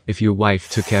what if your wife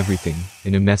took everything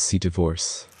in a messy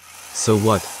divorce? So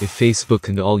what if Facebook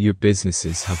and all your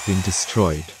businesses have been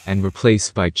destroyed and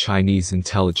replaced by Chinese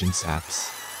intelligence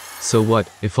apps? So what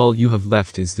if all you have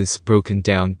left is this broken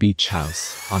down beach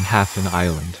house on half an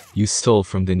island you stole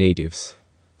from the natives?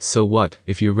 So what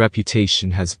if your reputation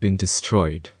has been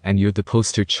destroyed and you're the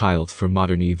poster child for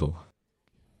modern evil?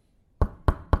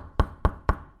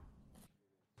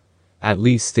 At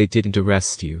least they didn't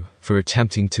arrest you for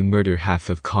attempting to murder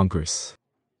half of Congress.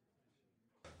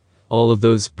 All of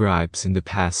those bribes in the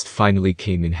past finally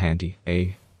came in handy,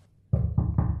 eh?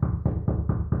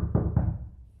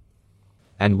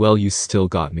 And well, you still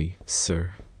got me,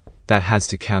 sir. That has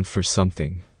to count for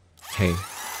something. Hey,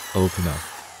 open up.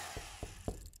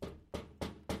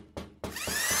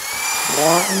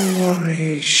 Why won't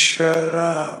he shut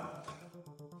up?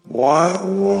 Why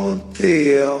won't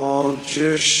they all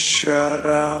just shut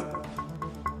up?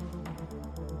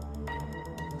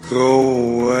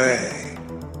 Go away.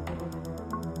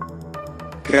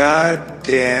 God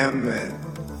damn it.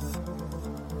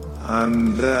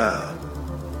 I'm the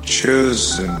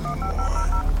chosen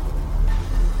one.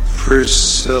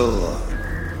 Priscilla.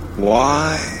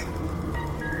 Why?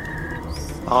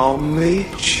 I'll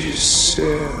meet you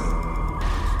soon.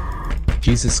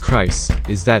 Jesus Christ,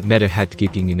 is that meta head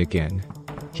kicking in again?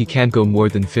 He can't go more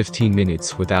than 15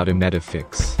 minutes without a meta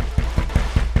fix.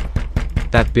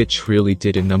 That bitch really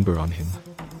did a number on him.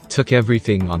 Took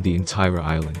everything on the entire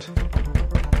island.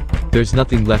 There's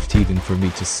nothing left even for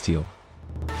me to steal.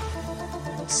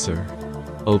 Sir,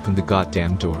 open the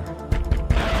goddamn door.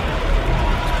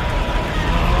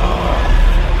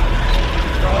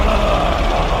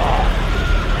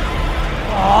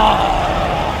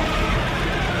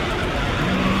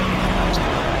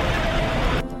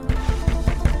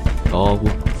 Oh,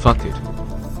 fuck it.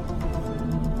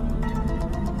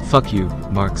 Fuck you,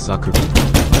 Mark Zuckerberg.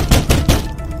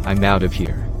 I'm out of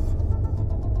here.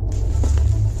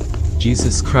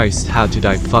 Jesus Christ, how did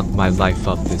I fuck my life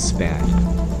up this bad?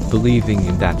 Believing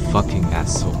in that fucking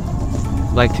asshole.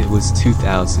 Like it was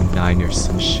 2009 or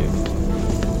some shit.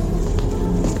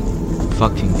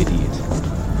 Fucking idiot.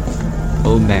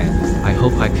 Oh man, I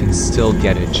hope I can still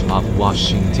get a job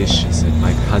washing dishes at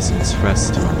my cousin's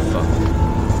restaurant. Fuck.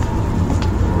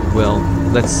 Well,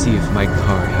 let's see if my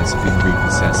car has been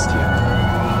repossessed yet.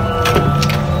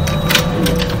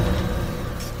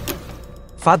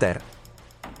 Father,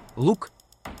 look.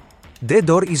 The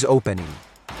door is opening.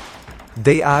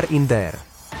 They are in there.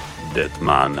 That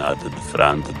man at the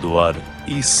front door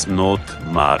is not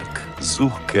Mark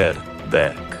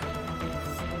Zuckerberg.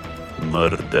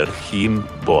 Murder him,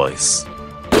 boys.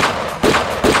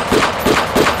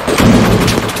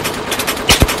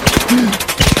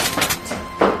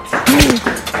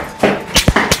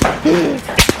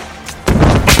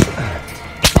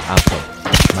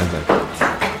 My leg.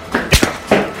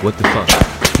 What the fuck?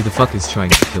 Who the fuck is trying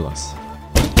to kill us?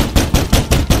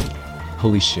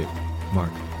 Holy shit,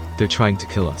 Mark. They're trying to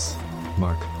kill us.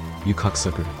 Mark, you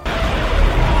cocksucker.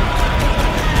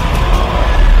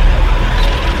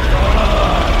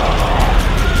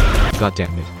 God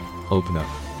damn it. Open up.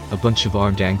 A bunch of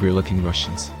armed, angry-looking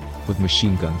Russians with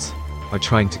machine guns are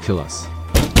trying to kill us.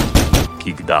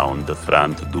 Kick down the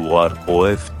front door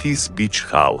of this beach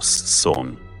house,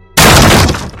 son.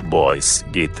 Boys,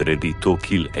 get ready to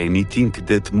kill anything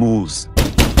that moves.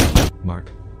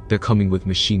 Mark, they're coming with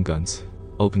machine guns.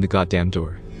 Open the goddamn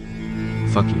door.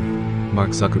 Fuck you,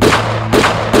 Mark Zuckerberg.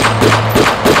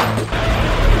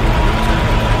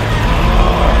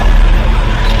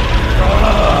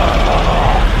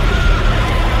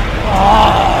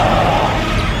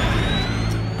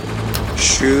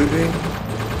 Shooting?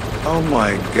 Oh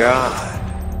my god.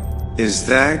 Is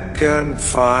that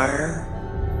gunfire?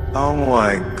 Oh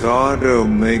my god,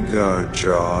 Omega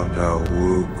Jada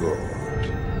Wugord.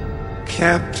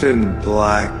 Captain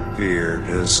Blackbeard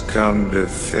has come to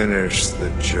finish the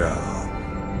job.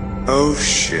 Oh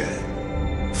shit.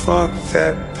 Fuck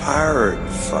that pirate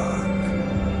fuck.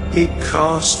 He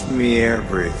cost me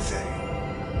everything.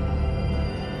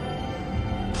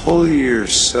 Pull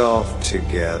yourself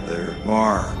together,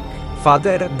 Mark.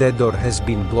 Father, the door has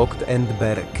been blocked and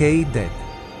barricaded.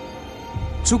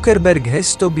 Zuckerberg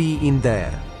has to be in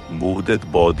there. Move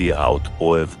that body out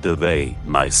of the way,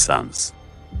 my sons.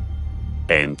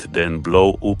 And then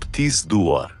blow up this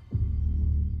door.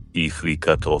 If we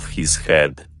cut off his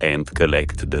head and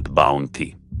collect that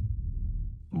bounty,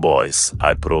 Boys,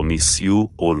 I promise you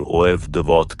all have the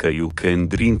vodka you can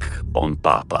drink on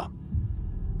Papa.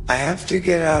 I have to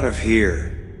get out of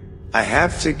here. I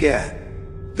have to get.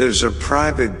 There's a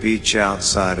private beach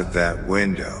outside of that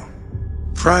window.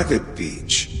 Private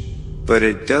beach. But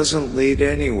it doesn't lead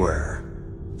anywhere.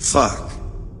 Fuck.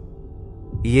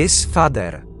 Yes,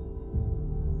 father.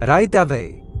 Right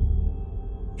away.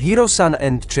 Hiro-san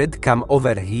and Ched come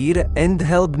over here and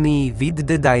help me with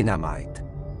the dynamite.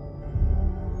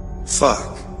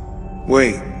 Fuck.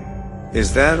 Wait.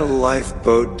 Is that a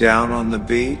lifeboat down on the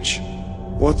beach?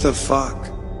 What the fuck?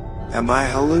 Am I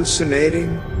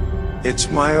hallucinating? It's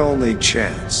my only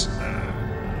chance.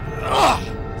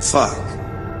 Fuck.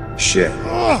 Shit.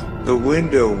 The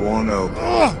window won't open.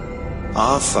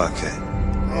 Ah, fuck it.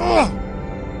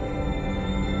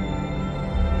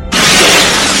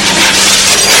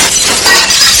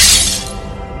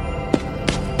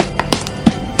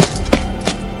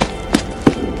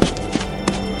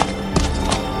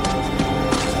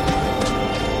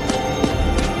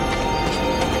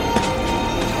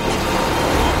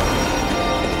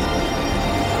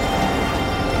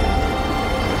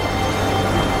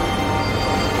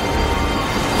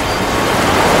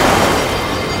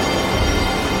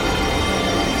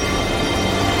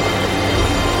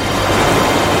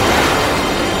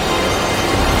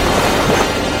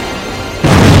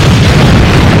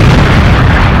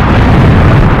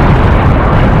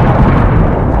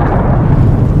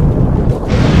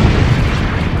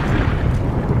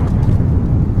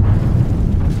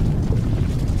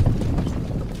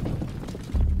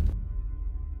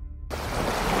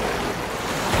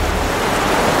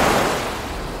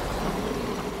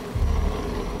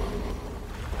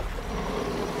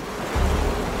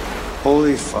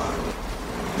 Holy fuck.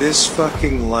 This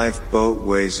fucking lifeboat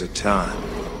weighs a ton.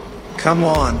 Come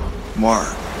on,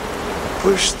 Mark.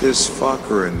 Push this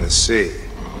fucker in the sea.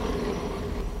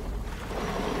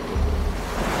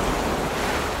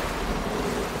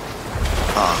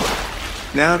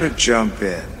 Ah, now to jump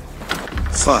in.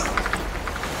 Fuck.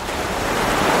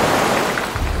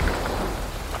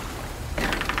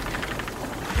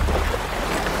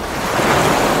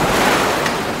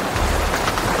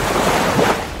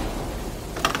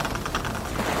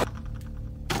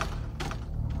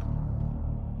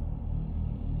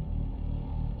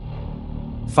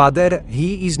 Father,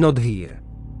 he is not here.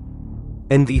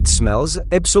 And it smells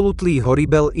absolutely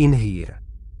horrible in here.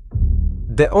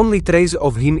 The only trace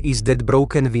of him is that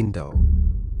broken window,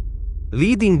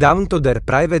 leading down to their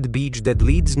private beach that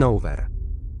leads nowhere.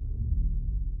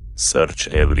 Search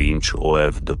every inch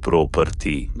of the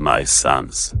property, my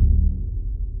sons.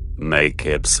 Make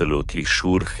absolutely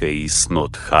sure he is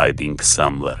not hiding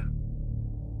somewhere.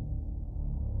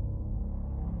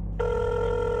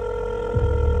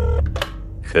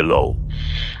 Hello.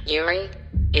 Yuri,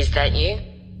 is that you?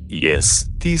 Yes,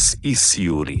 this is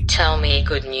Yuri. Tell me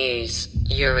good news,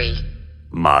 Yuri.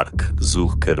 Mark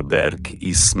Zuckerberg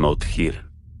is not here.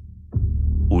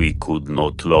 We could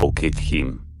not locate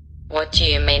him. What do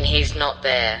you mean he's not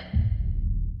there?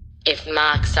 If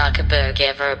Mark Zuckerberg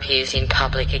ever appears in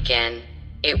public again,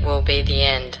 it will be the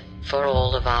end for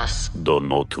all of us. Do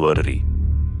not worry.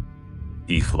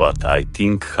 If what I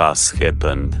think has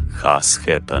happened, has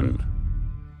happened.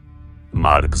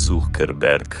 Mark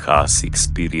Zuckerberg has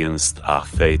experienced a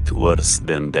fate worse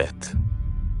than that.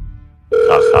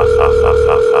 Ha ha ha ha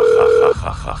ha ha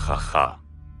ha ha ha ha.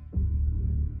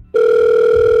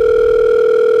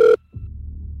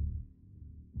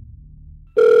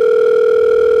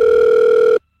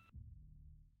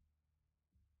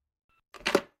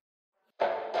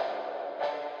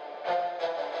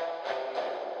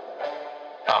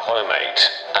 Ahoy, mate,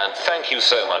 and thank you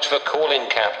so much for calling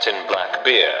Captain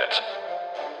Blackbeard.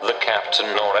 The captain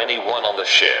or anyone on the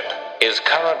ship is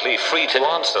currently free to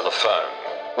answer the phone.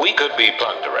 We could be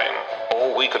plundering,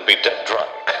 or we could be dead drunk,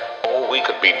 or we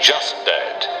could be just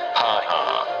dead. Ha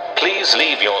ha. Please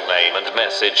leave your name and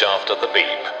message after the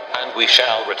beep, and we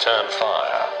shall return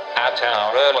fire at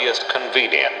our earliest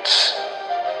convenience.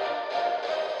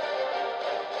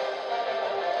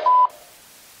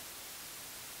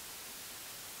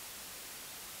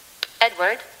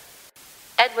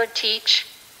 Edward Teach.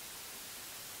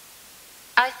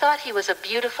 I thought he was a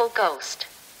beautiful ghost.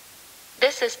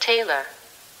 This is Taylor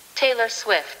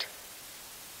Swift.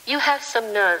 You have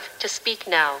some nerve to speak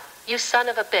now, you son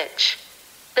of a bitch.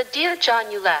 The Dear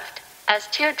John you left, as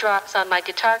teardrops on my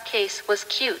guitar case, was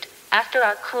cute after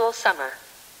our cruel summer.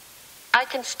 I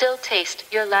can still taste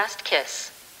your last kiss.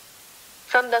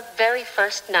 From the very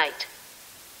first night.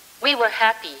 We were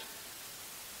happy.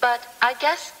 But I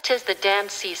guess 'tis the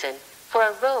damned season for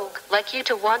a rogue like you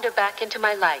to wander back into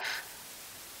my life.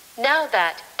 Now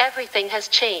that everything has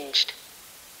changed.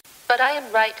 But I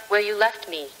am right where you left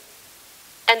me.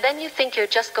 And then you think you're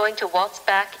just going to waltz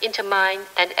back into mine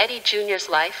and Eddie Jr.'s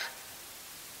life?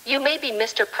 You may be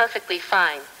Mr. Perfectly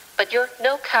Fine, but you're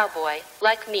no cowboy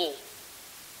like me.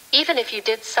 Even if you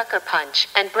did sucker punch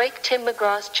and break Tim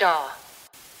McGraw's jaw.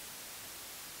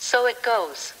 So it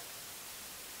goes.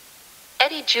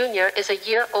 Eddie Jr. is a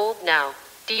year old now.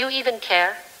 Do you even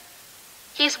care?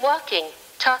 He's walking,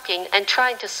 talking, and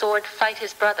trying to sword fight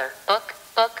his brother,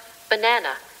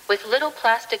 Banana, with little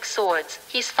plastic swords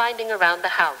he's finding around the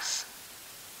house.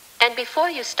 And before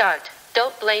you start,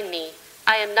 don't blame me.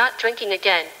 I am not drinking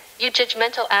again, you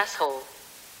judgmental asshole.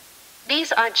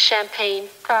 These aren't champagne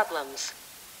problems.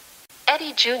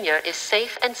 Eddie Jr. is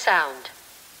safe and sound.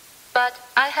 But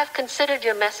I have considered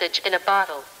your message in a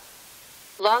bottle.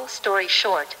 Long story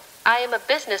short, I am a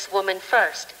businesswoman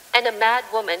first, and a mad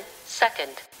woman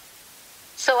second.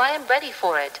 So I am ready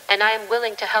for it, and I am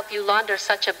willing to help you launder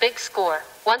such a big score,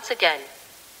 once again.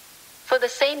 For the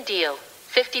same deal,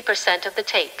 50% of the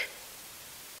take.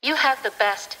 You have the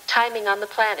best timing on the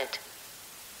planet.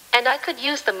 And I could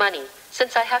use the money,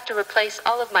 since I have to replace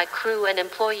all of my crew and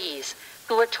employees,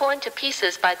 who were torn to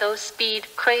pieces by those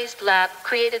speed-crazed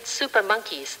lab-created super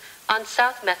monkeys on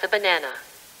South Mesa Banana.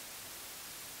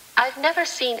 I've never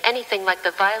seen anything like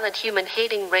the violent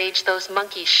human-hating rage those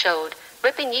monkeys showed,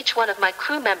 ripping each one of my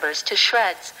crew members to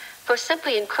shreds for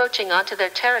simply encroaching onto their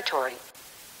territory.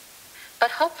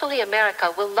 But hopefully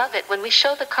America will love it when we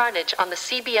show the carnage on the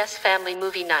CBS Family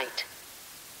Movie Night.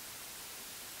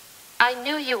 I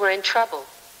knew you were in trouble.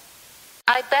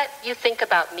 I bet you think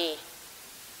about me.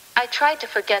 I tried to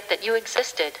forget that you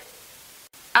existed.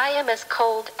 I am as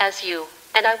cold as you,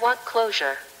 and I want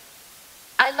closure.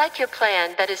 I like your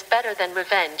plan that is better than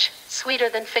revenge, sweeter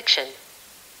than fiction.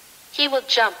 He will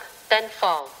jump, then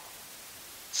fall.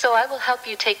 So I will help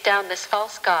you take down this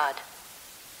false god.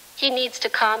 He needs to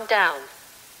calm down.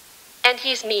 And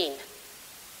he's mean.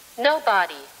 No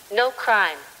body, no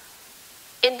crime.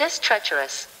 In this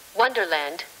treacherous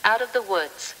wonderland, out of the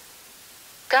woods.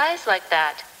 Guys like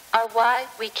that are why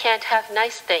we can't have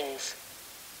nice things.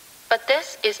 But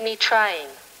this is me trying.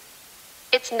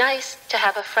 It's nice to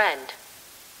have a friend.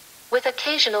 With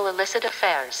occasional illicit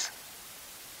affairs.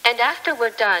 And after we're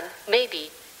done,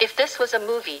 maybe, if this was a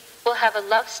movie, we'll have a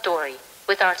love story,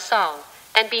 with our song,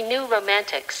 and be new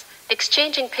romantics,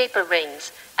 exchanging paper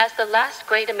rings, as the last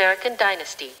great American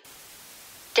dynasty.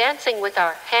 Dancing with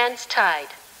our hands tied.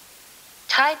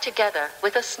 Tied together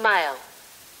with a smile.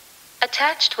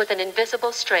 Attached with an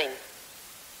invisible string.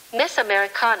 Miss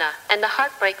Americana and the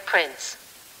Heartbreak Prince.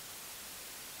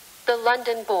 The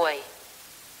London Boy.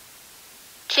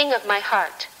 King of my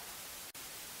heart.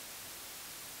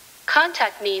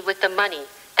 Contact me with the money,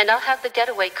 and I'll have the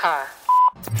getaway car.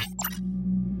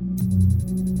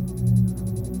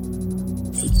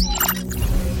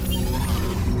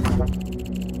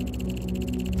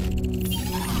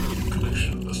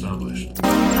 Connection established.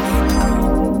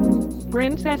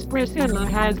 Princess Priscilla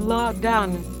has logged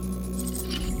on.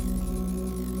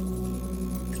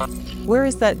 Where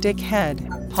is that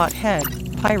dickhead,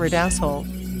 pothead, pirate asshole?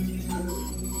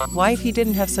 Why if he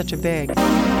didn't have such a big...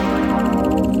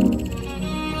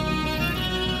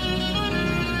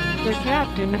 The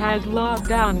captain has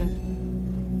logged on.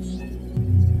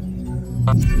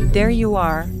 There you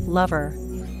are, lover.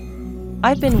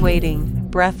 I've been waiting,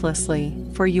 breathlessly,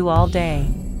 for you all day.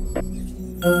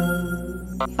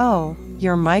 Oh,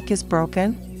 your mic is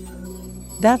broken?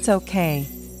 That's okay.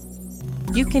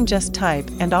 You can just type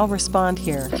and I'll respond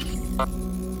here.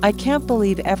 I can't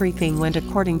believe everything went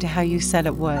according to how you said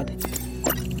it would.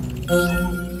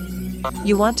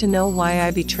 You want to know why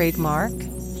I betrayed Mark?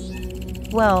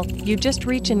 Well, you just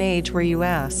reach an age where you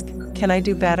ask, can I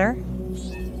do better?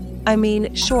 I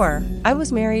mean, sure, I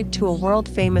was married to a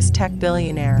world-famous tech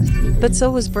billionaire, but so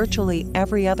was virtually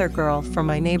every other girl from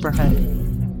my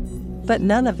neighborhood. But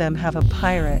none of them have a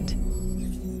pirate.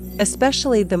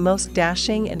 Especially the most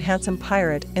dashing and handsome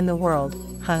pirate in the world,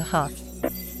 haha.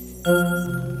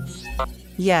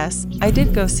 Yes, I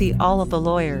did go see all of the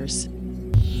lawyers.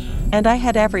 And I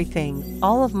had everything,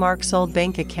 all of Mark's old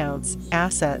bank accounts,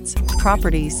 assets,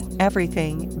 properties,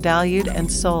 everything, valued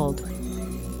and sold.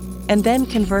 And then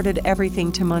converted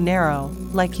everything to Monero,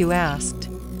 like you asked.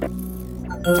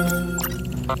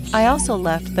 I also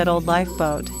left that old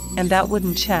lifeboat, and that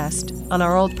wooden chest, on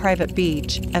our old private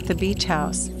beach, at the beach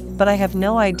house, but I have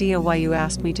no idea why you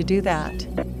asked me to do that.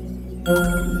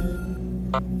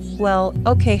 Well,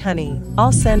 okay honey,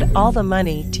 I'll send all the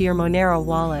money to your Monero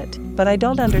wallet, but I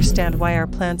don't understand why our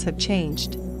plans have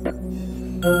changed.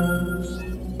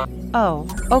 Oh,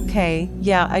 okay,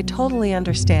 yeah, I totally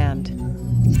understand.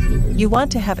 You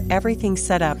want to have everything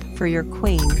set up for your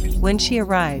queen when she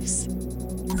arrives.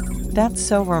 That's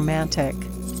so romantic.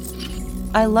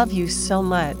 I love you so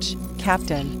much,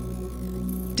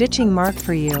 Captain. Ditching Mark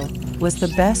for you was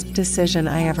the best decision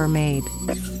I ever made.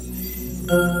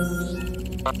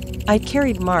 I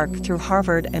carried Mark through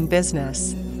Harvard and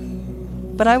business.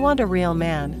 But I want a real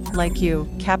man, like you,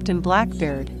 Captain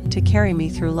Blackbeard, to carry me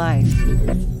through life.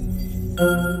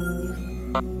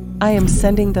 I am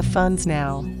sending the funds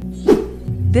now.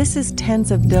 This is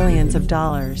tens of billions of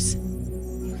dollars.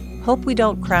 Hope we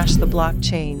don't crash the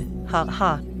blockchain, ha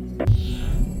ha.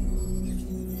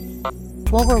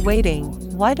 While we're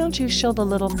waiting, why don't you show the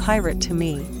little pirate to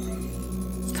me?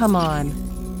 Come on.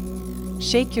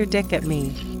 Shake your dick at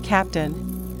me, Captain.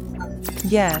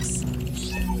 Yes.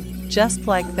 Just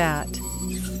like that.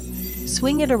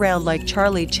 Swing it around like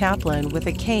Charlie Chaplin with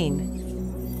a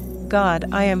cane. God,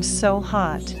 I am so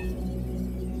hot.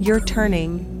 You're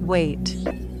turning, wait.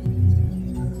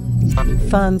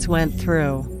 Funds went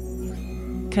through.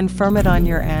 Confirm it on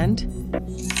your end?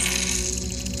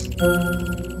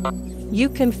 You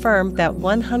confirmed that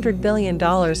 $100 billion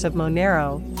of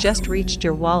Monero just reached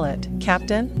your wallet,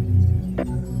 Captain?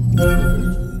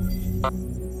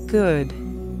 Good.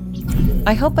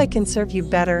 I hope I can serve you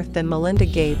better than Melinda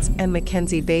Gates and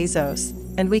Mackenzie Bezos,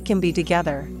 and we can be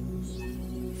together.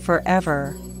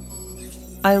 Forever.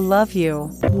 I love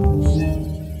you.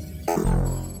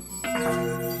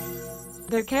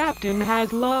 The captain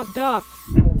has logged off.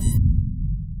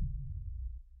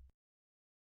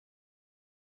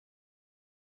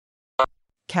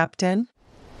 Captain?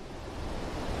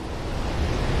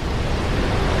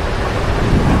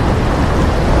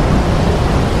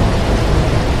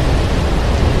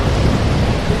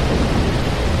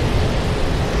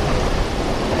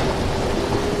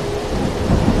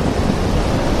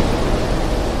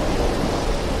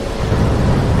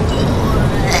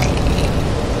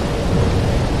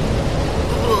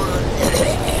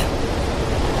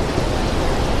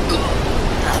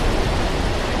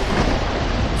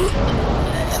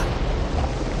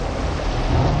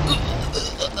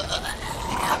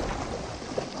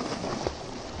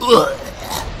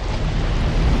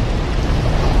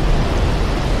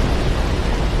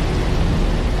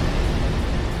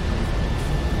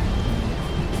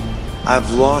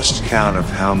 I've lost count of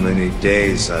how many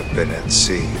days I've been at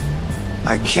sea.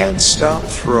 I can't stop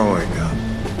throwing up.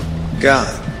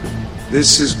 God,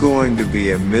 this is going to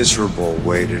be a miserable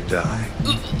way to die.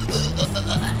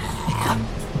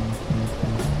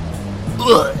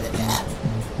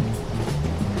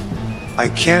 I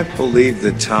can't believe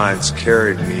the tides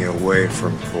carried me away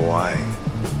from Hawaii.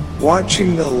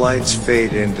 Watching the lights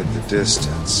fade into the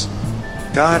distance.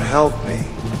 God help me.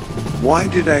 Why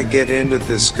did I get into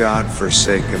this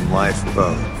God-forsaken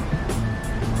lifeboat?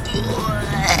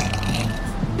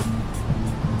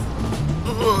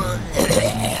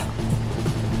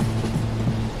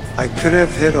 I could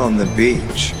have hid on the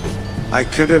beach. I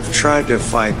could have tried to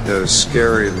fight those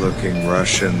scary-looking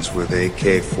Russians with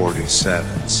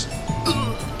AK-47s.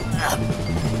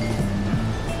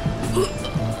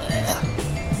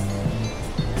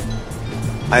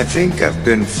 I think I've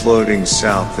been floating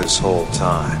south this whole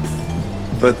time.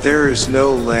 But there is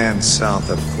no land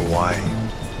south of Hawaii.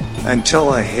 Until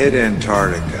I hit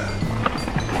Antarctica.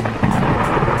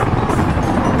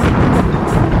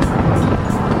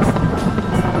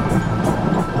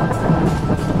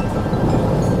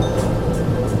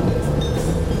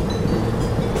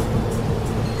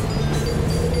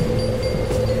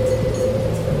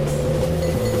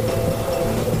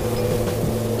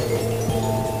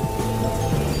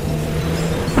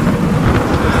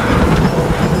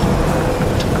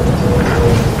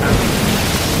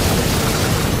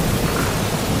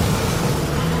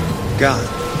 God,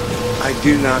 I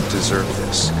do not deserve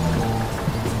this.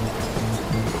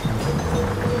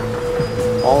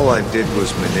 All I did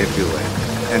was manipulate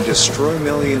and destroy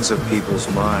millions of people's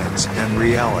minds and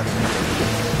reality,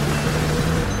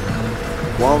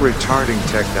 while retarding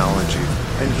technology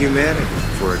and humanity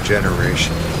for a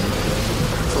generation,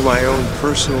 for my own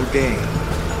personal gain.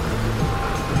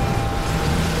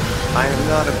 I am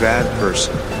not a bad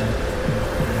person.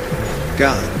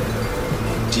 God,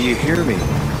 do you hear me?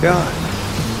 God,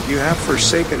 you have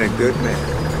forsaken a good man.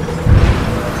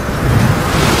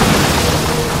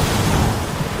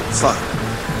 Fuck.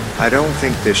 I don't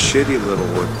think this shitty little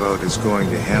wood boat is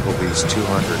going to handle these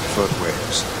 200-foot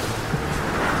waves.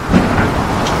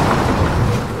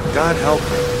 God help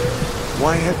me.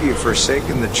 Why have you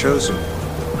forsaken the chosen one?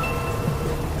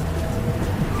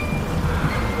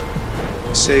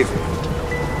 Save me.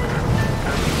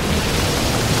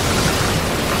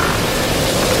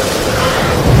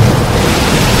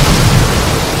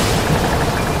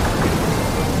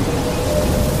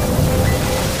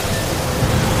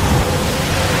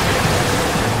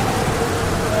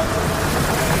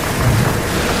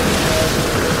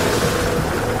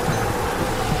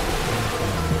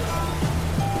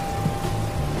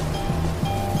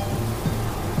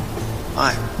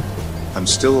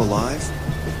 still alive?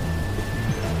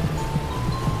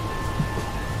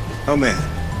 Oh man.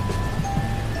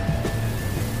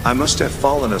 I must have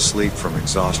fallen asleep from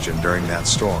exhaustion during that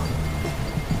storm.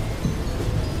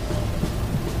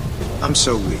 I'm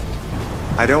so weak.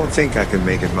 I don't think I can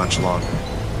make it much longer.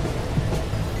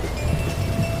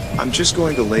 I'm just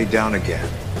going to lay down again.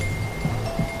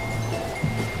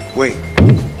 Wait,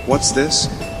 what's this?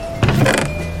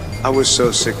 I was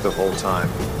so sick the whole time,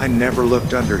 I never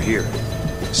looked under here.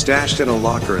 Stashed in a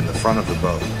locker in the front of the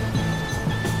boat.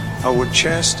 Oh, a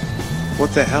chest?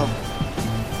 What the hell?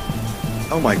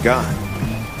 Oh my god.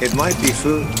 It might be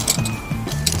food.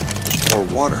 Or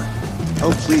water.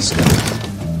 Oh please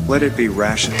God. Let it be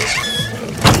rations.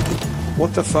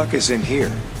 What the fuck is in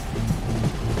here?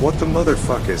 What the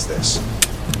motherfuck is this?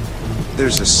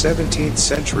 There's a 17th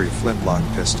century flintlock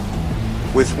pistol.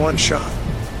 With one shot.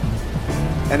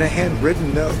 And a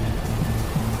handwritten note.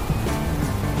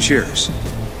 Cheers.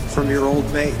 From your old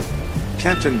mate,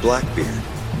 Captain Blackbeard.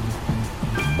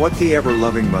 What the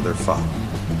ever-loving motherfuck.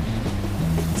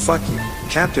 Fuck you,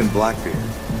 Captain Blackbeard.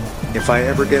 If I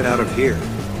ever get out of here,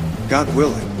 God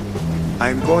willing,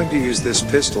 I am going to use this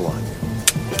pistol on you.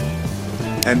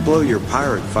 And blow your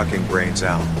pirate fucking brains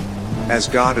out. As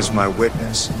God is my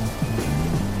witness.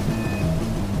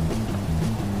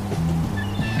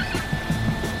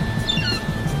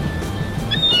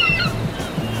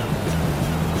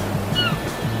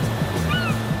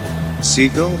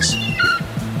 Seagulls?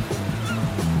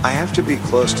 I have to be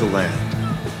close to land.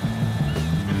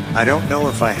 I don't know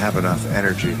if I have enough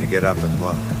energy to get up and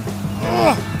look.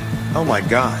 Oh my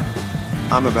god.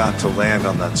 I'm about to land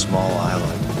on that small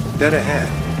island. Dead ahead.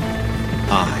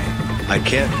 I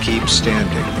can't keep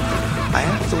standing. I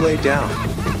have to lay down.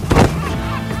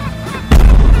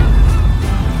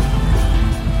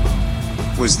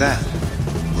 Was that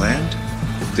land?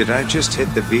 Did I just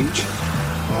hit the beach?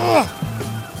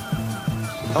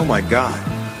 Oh my god.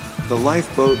 The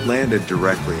lifeboat landed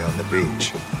directly on the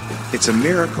beach. It's a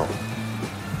miracle.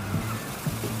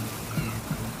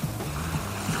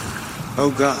 Oh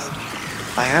god.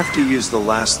 I have to use the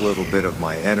last little bit of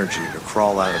my energy to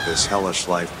crawl out of this hellish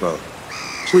lifeboat.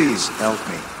 Please help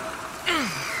me.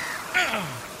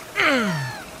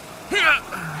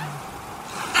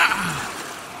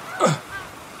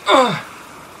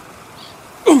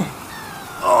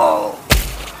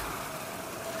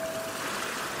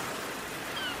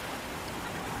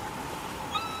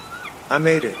 I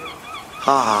made it.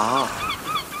 Ha ha ha.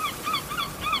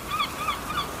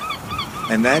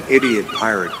 And that idiot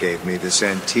pirate gave me this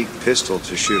antique pistol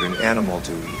to shoot an animal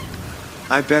to eat.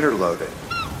 I better load it.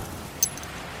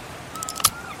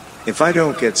 If I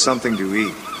don't get something to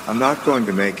eat, I'm not going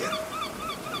to make it.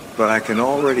 But I can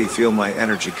already feel my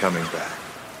energy coming back.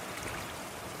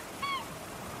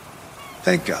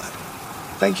 Thank God.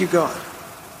 Thank you, God.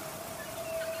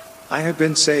 I have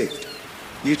been saved.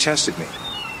 You tested me.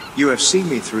 You have seen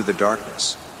me through the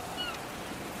darkness.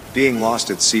 Being lost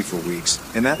at sea for weeks,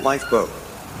 in that lifeboat,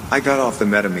 I got off the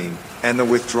metamine and the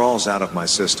withdrawals out of my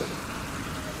system.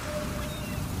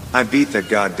 I beat that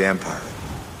goddamn pirate.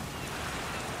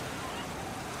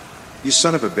 You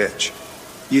son of a bitch.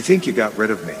 You think you got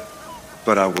rid of me,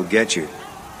 but I will get you.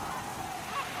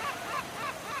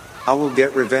 I will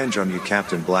get revenge on you,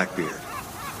 Captain Blackbeard.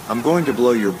 I'm going to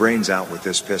blow your brains out with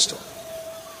this pistol.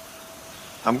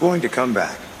 I'm going to come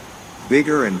back,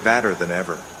 bigger and badder than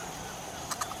ever.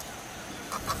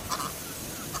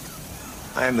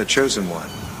 I am the chosen one.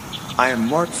 I am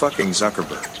Mark fucking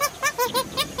Zuckerberg.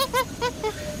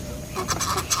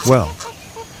 Well,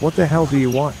 what the hell do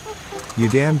you want? You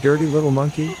damn dirty little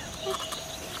monkey?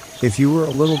 If you were a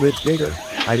little bit bigger,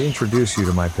 I'd introduce you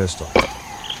to my pistol.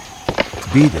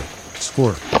 Beat it,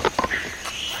 squirt.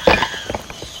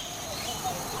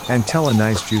 And tell a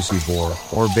nice juicy boar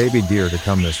or baby deer to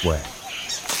come this way.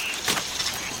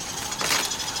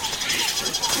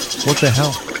 What the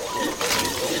hell?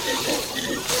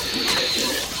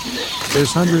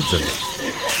 There's hundreds of them.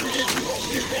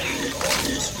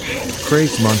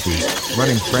 Crazed monkeys,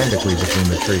 running frantically between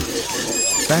the trees.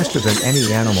 Faster than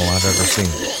any animal I've ever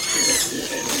seen.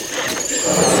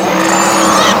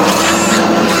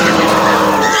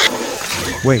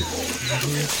 Wait.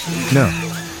 No.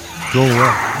 Go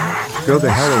away. Go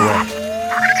the hell away.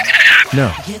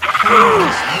 No.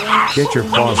 Get your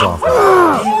paws off me.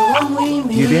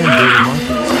 You damn dirty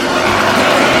monkeys.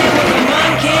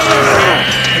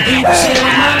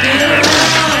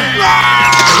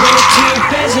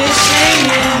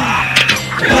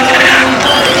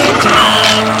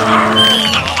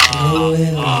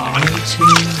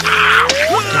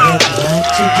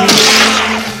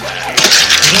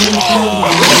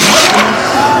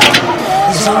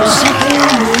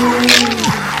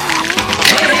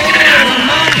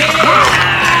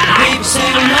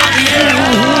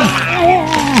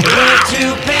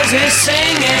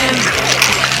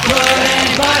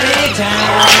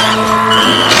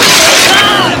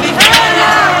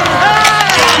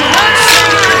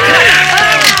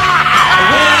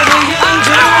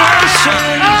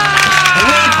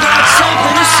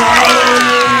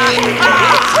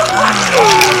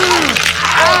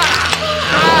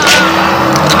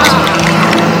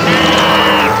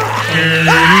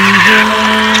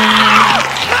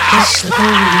 kiss slip over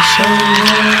your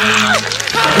shoulder.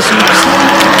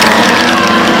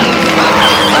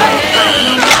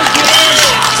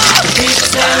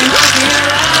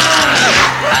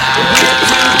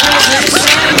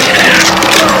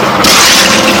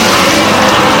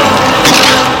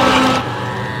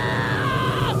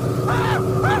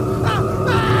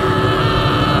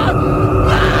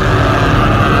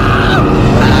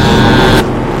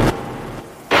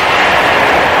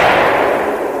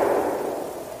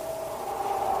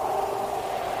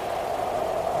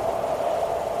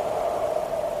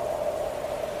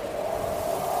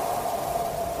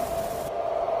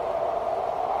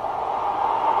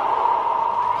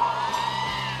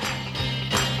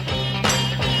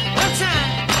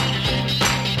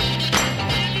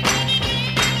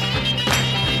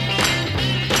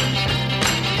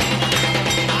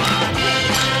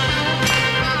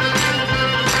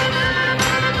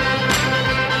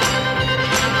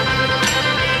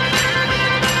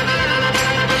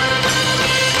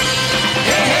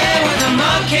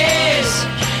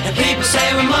 And people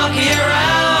say we monkey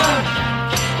around,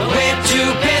 but we're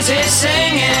too busy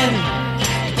singing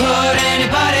to put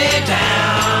anybody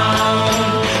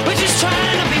down. We're just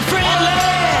trying to be friendly.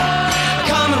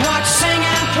 Come and watch us sing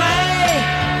and play.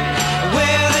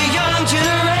 We're the young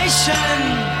generation,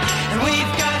 and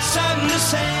we've got something to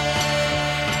say.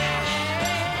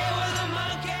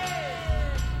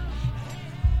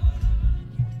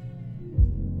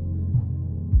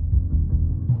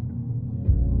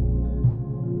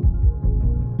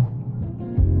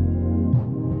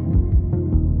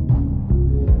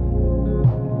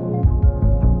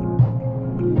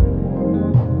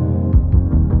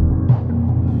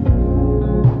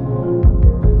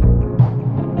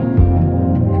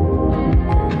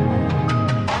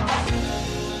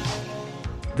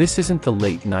 This isn't the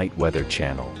late night weather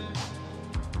channel.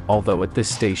 Although at this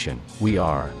station, we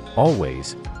are,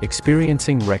 always,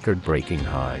 experiencing record-breaking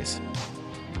highs.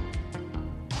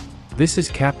 This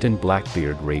is Captain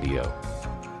Blackbeard Radio.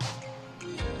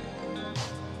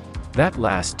 That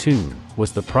last tune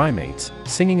was the Primates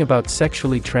singing about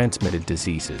sexually transmitted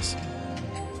diseases.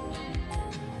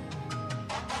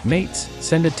 Mates,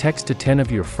 send a text to 10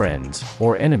 of your friends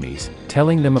or enemies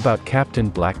telling them about Captain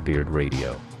Blackbeard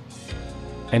Radio.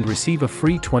 And receive a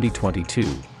free 2022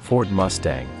 Ford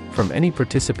Mustang from any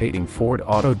participating Ford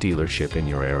auto dealership in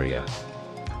your area.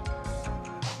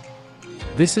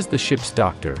 This is the ship's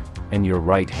doctor and your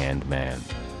right-hand man.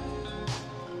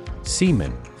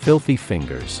 Seaman, filthy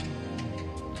fingers.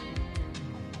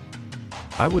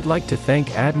 I would like to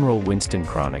thank Admiral Winston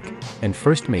Chronic and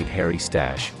First Mate Harry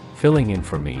Stash filling in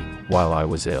for me while I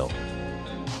was ill.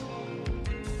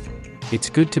 It's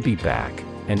good to be back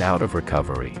and out of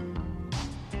recovery.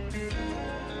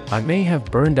 I may have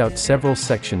burned out several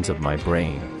sections of my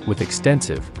brain with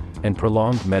extensive and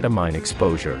prolonged metamine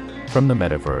exposure from the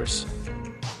metaverse.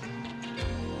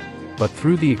 But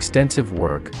through the extensive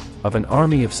work of an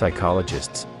army of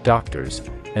psychologists, doctors,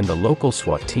 and the local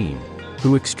SWAT team,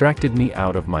 who extracted me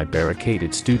out of my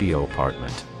barricaded studio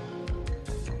apartment,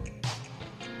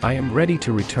 I am ready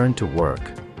to return to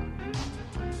work.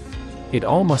 It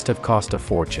all must have cost a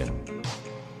fortune.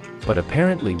 But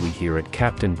apparently we here at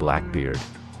Captain Blackbeard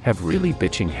have really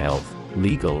bitching health,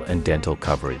 legal and dental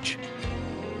coverage.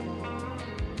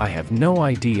 I have no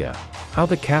idea how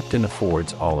the captain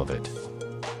affords all of it.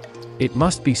 It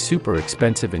must be super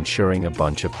expensive insuring a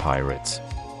bunch of pirates.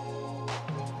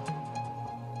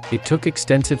 It took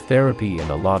extensive therapy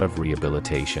and a lot of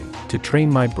rehabilitation to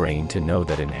train my brain to know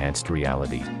that enhanced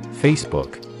reality,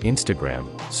 Facebook, Instagram,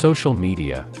 social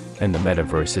media, and the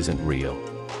metaverse isn't real.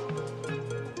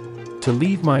 To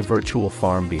leave my virtual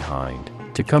farm behind,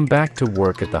 to come back to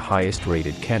work at the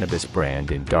highest-rated cannabis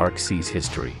brand in Dark Seas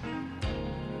history.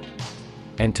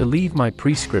 And to leave my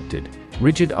pre-scripted,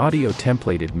 rigid audio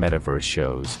templated metaverse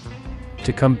shows.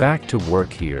 To come back to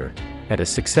work here, at a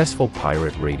successful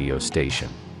pirate radio station.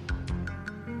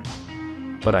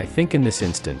 But I think in this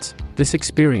instance, this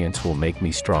experience will make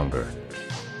me stronger.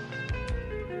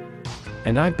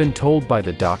 And I've been told by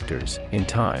the doctors, in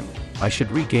time, I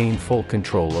should regain full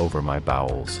control over my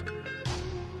bowels.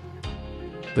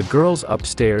 The girls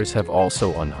upstairs have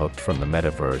also unhooked from the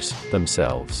metaverse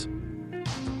themselves.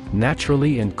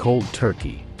 Naturally and cold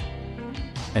turkey.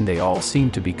 And they all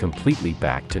seem to be completely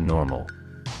back to normal.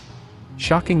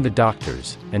 Shocking the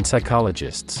doctors and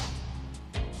psychologists.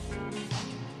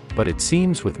 But it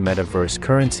seems with metaverse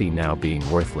currency now being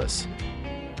worthless,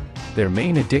 their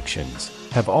main addictions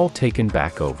have all taken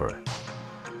back over.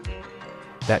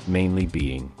 That mainly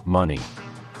being money.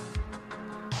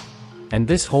 And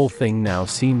this whole thing now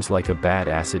seems like a bad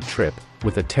acid trip,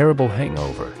 with a terrible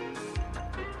hangover.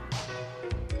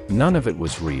 None of it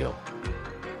was real.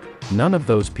 None of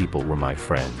those people were my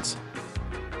friends.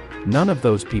 None of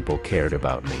those people cared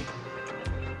about me,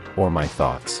 or my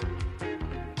thoughts,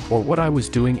 or what I was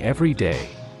doing every day.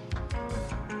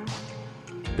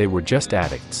 They were just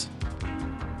addicts,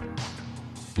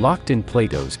 locked in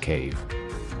Plato's cave,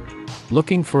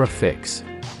 looking for a fix,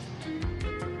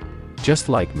 just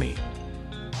like me,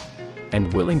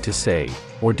 and willing to say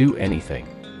or do anything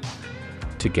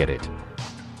to get it.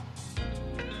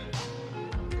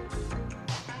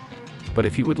 But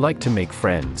if you would like to make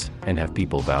friends and have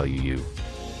people value you,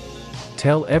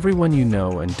 tell everyone you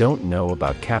know and don't know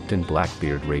about Captain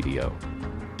Blackbeard Radio.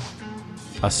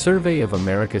 A survey of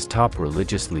America's top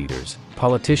religious leaders,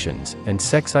 politicians, and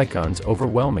sex icons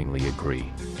overwhelmingly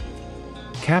agree.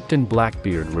 Captain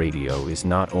Blackbeard Radio is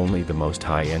not only the most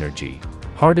high-energy,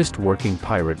 hardest-working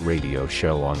pirate radio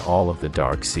show on all of the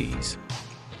dark seas,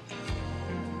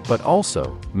 but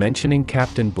also, mentioning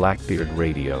Captain Blackbeard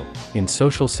Radio in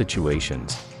social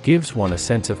situations gives one a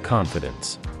sense of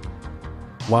confidence,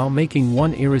 while making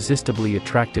one irresistibly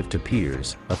attractive to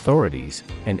peers, authorities,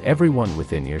 and everyone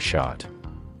within earshot.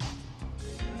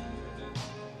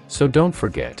 So don't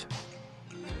forget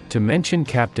to mention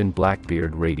Captain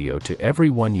Blackbeard Radio to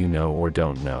everyone you know or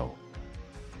don't know.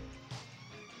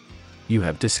 You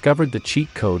have discovered the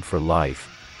cheat code for life.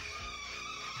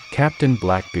 Captain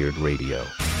Blackbeard Radio.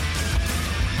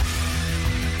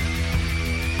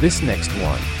 This next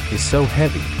one is so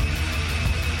heavy.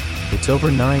 It's over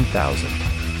 9,000.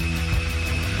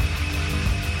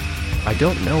 I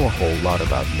don't know a whole lot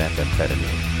about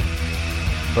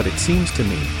methamphetamine, but it seems to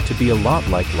me to be a lot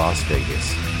like Las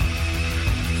Vegas.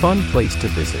 Fun place to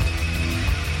visit,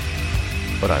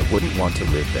 but I wouldn't want to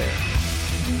live there.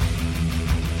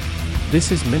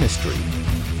 This is ministry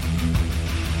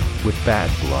with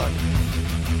bad blood.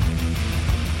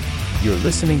 You're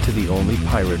listening to the only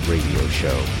pirate radio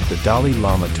show the Dalai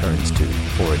Lama turns to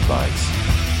for advice.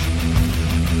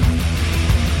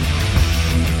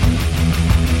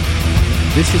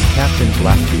 This is Captain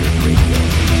Blackbeard Radio.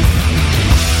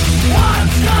 One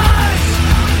slice,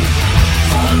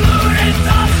 polluted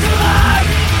thoughts to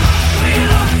life. We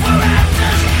look for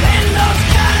answers in those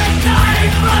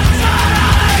catatonic blood.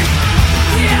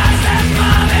 The eyes that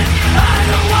vomit are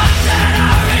the ones that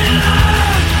are in love.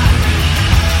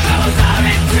 Those are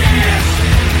in tears.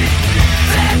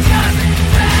 They're just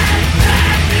bad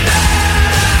love.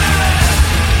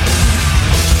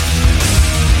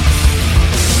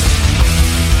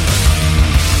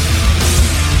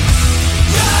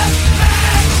 Just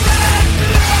bad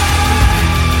love.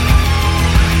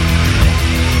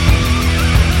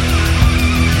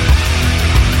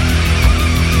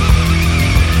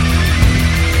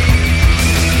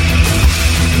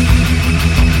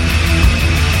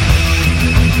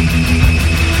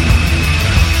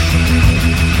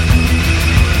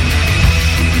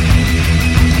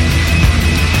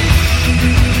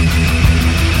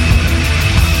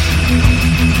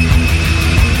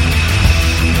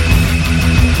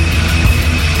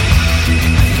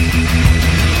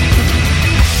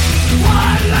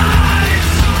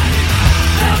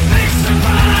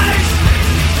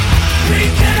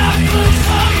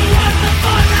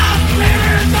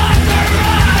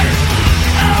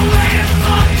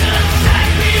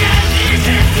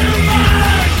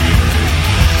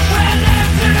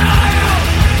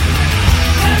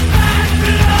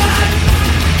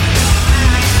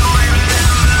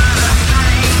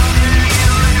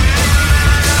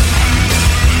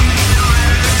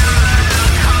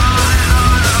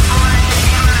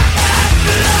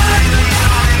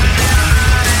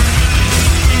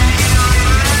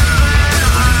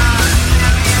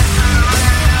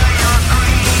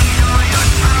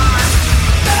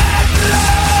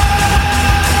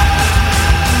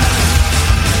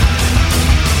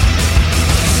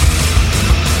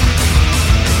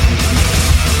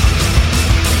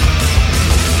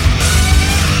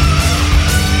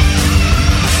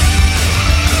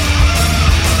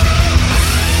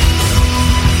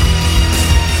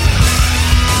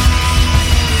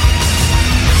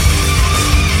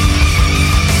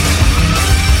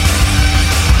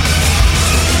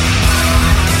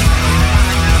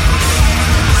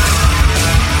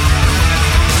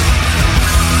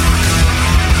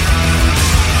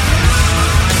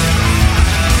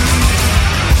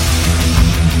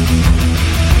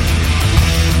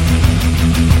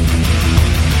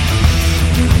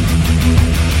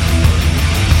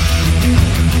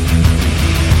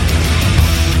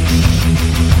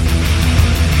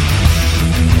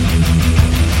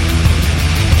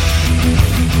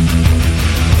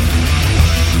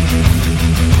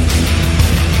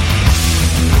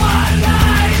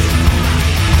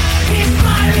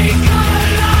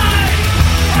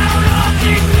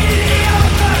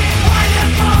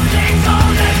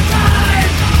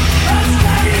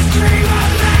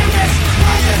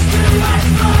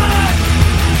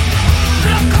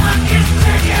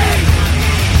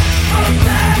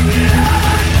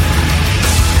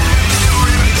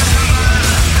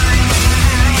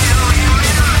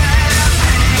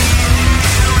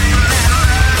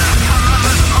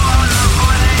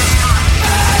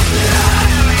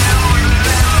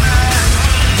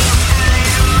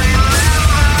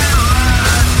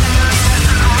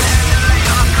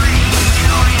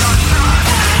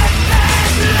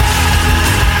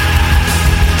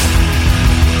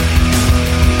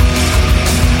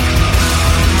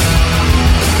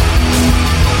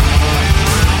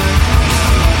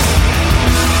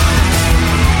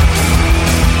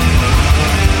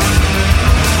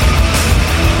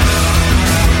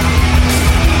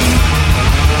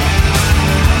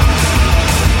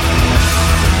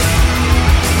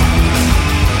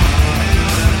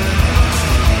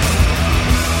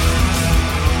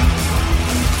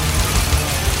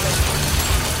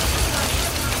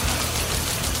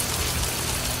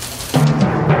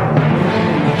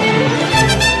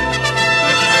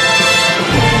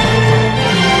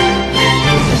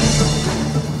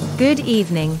 Good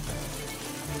evening.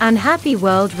 And happy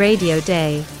World Radio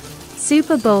Day,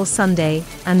 Super Bowl Sunday,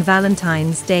 and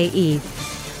Valentine's Day Eve.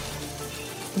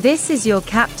 This is your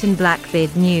Captain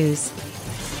Blackbeard news.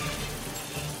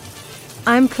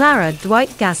 I'm Clara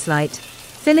Dwight Gaslight,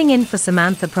 filling in for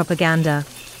Samantha Propaganda,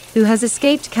 who has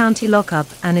escaped county lockup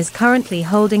and is currently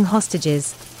holding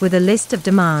hostages, with a list of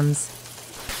demands.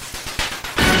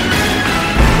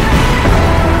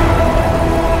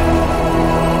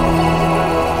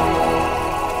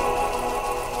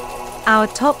 Our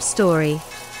top story.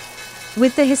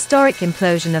 With the historic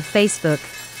implosion of Facebook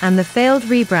and the failed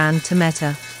rebrand to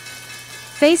Meta,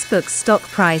 Facebook's stock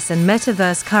price and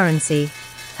metaverse currency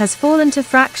has fallen to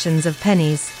fractions of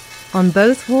pennies on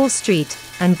both Wall Street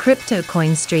and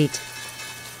CryptoCoin Street.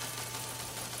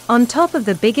 On top of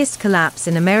the biggest collapse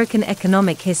in American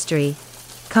economic history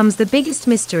comes the biggest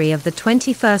mystery of the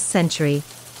 21st century,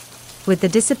 with the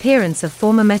disappearance of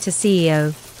former Meta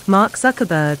CEO Mark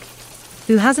Zuckerberg,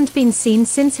 who hasn't been seen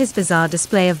since his bizarre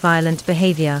display of violent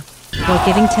behavior while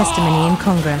giving testimony in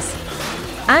Congress,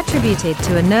 attributed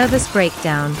to a nervous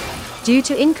breakdown due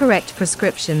to incorrect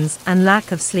prescriptions and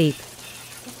lack of sleep.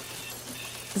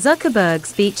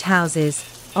 Zuckerberg's beach houses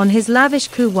on his lavish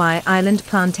Kauai Island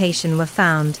plantation were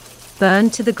found,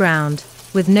 burned to the ground,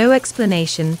 with no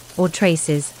explanation or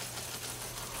traces.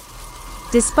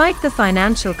 Despite the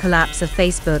financial collapse of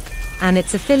Facebook and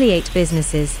its affiliate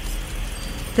businesses,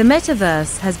 the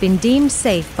metaverse has been deemed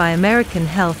safe by American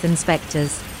health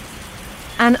inspectors,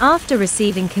 and after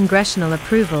receiving congressional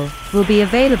approval, will be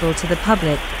available to the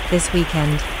public this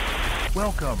weekend.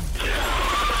 Welcome.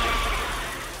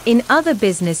 In other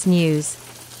business news,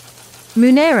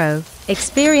 Monero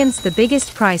experienced the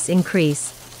biggest price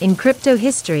increase in crypto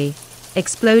history,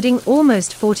 exploding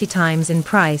almost 40 times in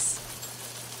price,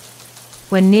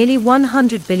 when nearly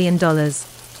 $100 billion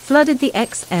flooded the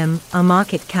XMR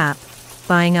market cap,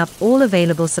 buying up all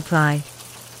available supply.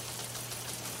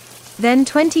 Then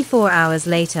 24 hours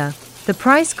later, the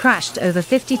price crashed over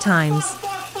 50 times,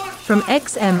 from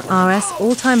XMR's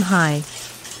all-time high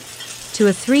to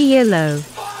a 3-year low,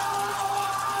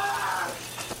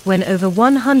 when over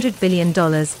 $100 billion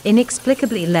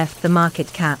inexplicably left the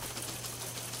market cap.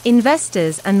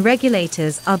 Investors and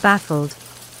regulators are baffled.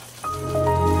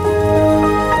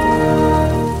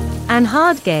 And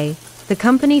Hardgay, the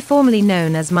company formerly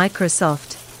known as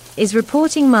Microsoft, is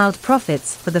reporting mild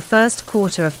profits for the first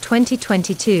quarter of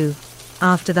 2022,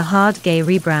 after the Hardgay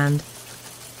rebrand.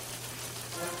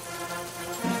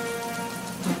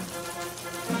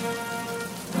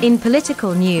 In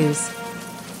political news,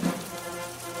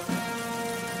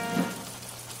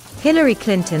 Hillary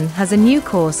Clinton has a new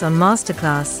course on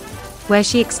Masterclass, where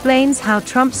she explains how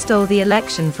Trump stole the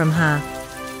election from her,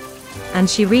 and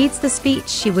she reads the speech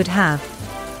she would have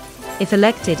if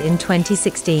elected in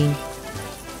 2016.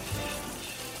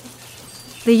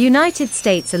 The United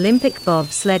States Olympic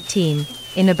bobsled team,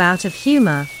 in a bout of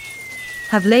humor,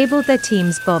 have labeled their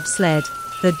team's bobsled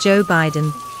the Joe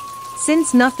Biden,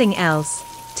 since nothing else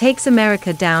takes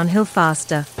America downhill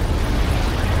faster.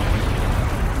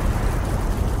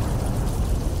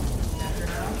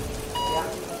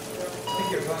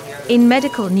 In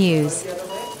medical news,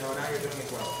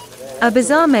 a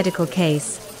bizarre medical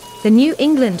case. The New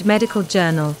England Medical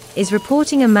Journal is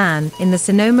reporting a man in the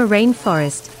Sonoma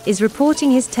rainforest is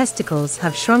reporting his testicles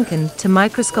have shrunken to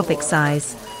microscopic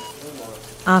size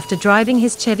after driving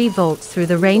his Chevy Volt through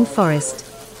the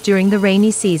rainforest during the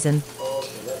rainy season.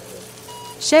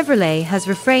 Chevrolet has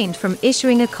refrained from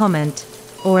issuing a comment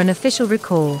or an official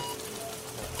recall.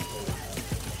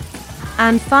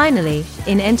 And finally,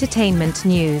 in entertainment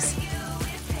news,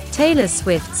 Taylor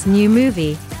Swift's new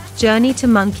movie, Journey to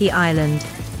Monkey Island,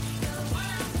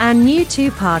 and new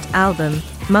 2-part album,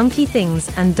 Monkey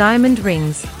Things and Diamond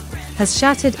Rings, has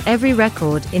shattered every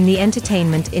record in the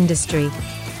entertainment industry,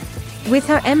 with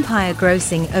her empire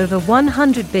grossing over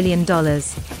 $100 billion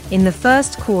in the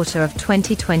first quarter of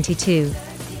 2022.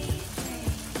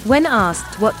 When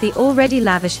asked what the already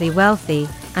lavishly wealthy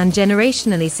and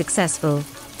generationally successful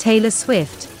Taylor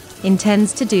Swift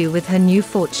intends to do with her new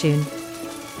fortune,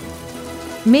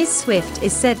 Ms. Swift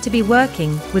is said to be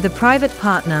working with a private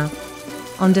partner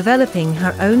on developing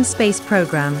her own space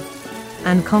program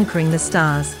and conquering the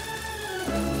stars.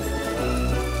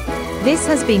 This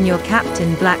has been your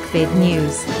Captain Blackbeard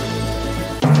news.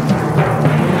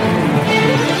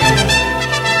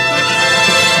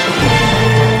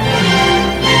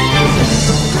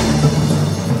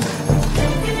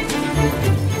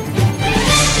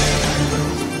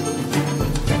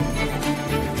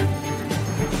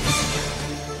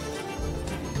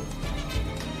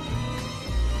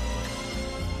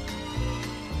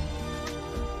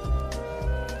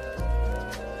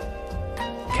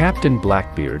 Captain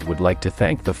Blackbeard would like to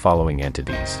thank the following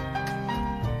entities: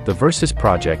 the Versus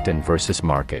Project and Versus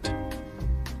Market.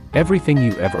 Everything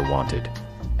you ever wanted.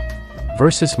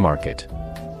 Versus Market.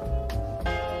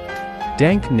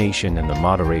 Dank Nation and the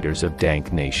moderators of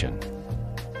Dank Nation.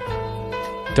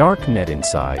 Dark Net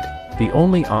Inside, the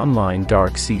only online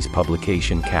Dark Seas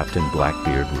publication Captain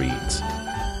Blackbeard reads.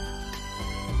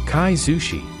 Kai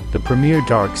Zushi, the premier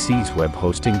Dark Seas web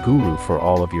hosting guru for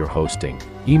all of your hosting,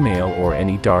 email or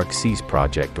any Dark Seas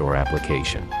project or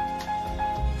application.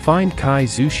 Find Kai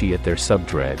Zushi at their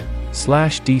subdread,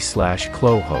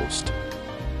 /d/clohost.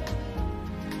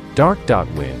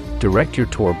 Dark.win, direct your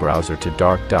Tor browser to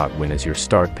dark.win as your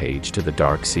start page to the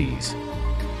Dark Seas.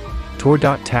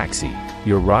 Tor.taxi,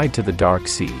 your ride to the Dark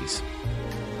Seas.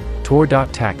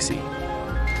 Tor.taxi.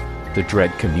 The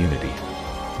Dread Community.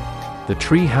 The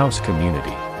Treehouse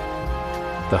Community.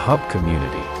 The Hub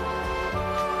Community.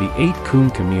 The 8-Coon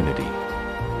Community.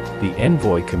 The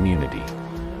Envoy Community.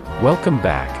 Welcome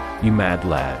back, you mad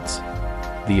lads.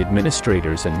 The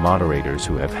administrators and moderators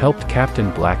who have helped Captain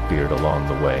Blackbeard along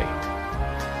the way.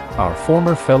 Our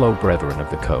former fellow brethren of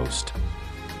the coast.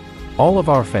 All of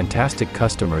our fantastic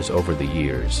customers over the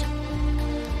years.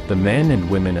 The men and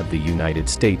women of the United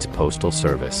States Postal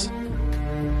Service.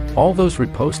 All those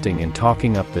reposting and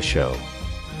talking up the show.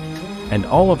 And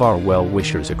all of our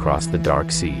well-wishers across the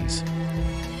Dark Seas.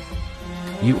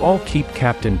 You all keep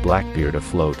Captain Blackbeard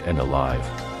afloat and alive.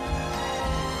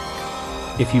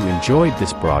 If you enjoyed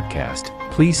this broadcast,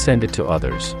 please send it to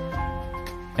others.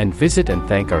 And visit and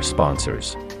thank our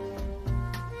sponsors.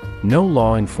 No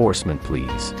law enforcement,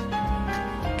 please.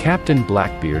 Captain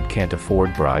Blackbeard can't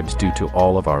afford bribes due to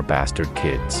all of our bastard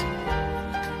kids.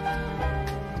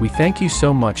 We thank you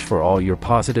so much for all your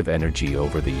positive energy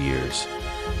over the years.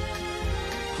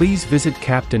 Please visit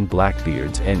Captain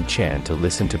Blackbeard's N-Chan to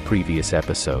listen to previous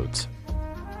episodes.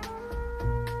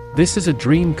 This is a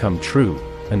dream come true,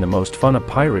 and the most fun a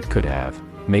pirate could have,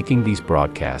 making these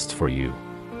broadcasts for you.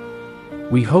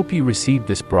 We hope you received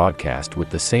this broadcast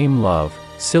with the same love,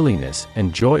 silliness,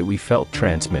 and joy we felt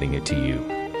transmitting it to you.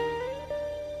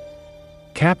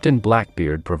 Captain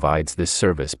Blackbeard provides this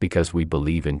service because we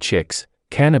believe in chicks,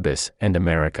 cannabis, and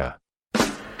America.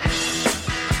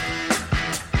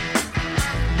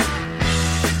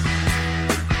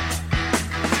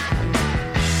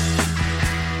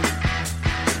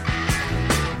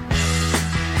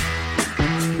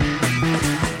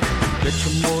 Get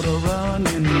your motor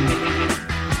running.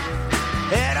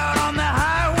 Head out on the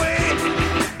highway,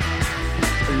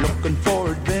 looking for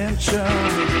adventure.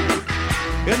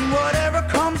 And whatever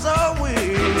comes our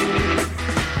way,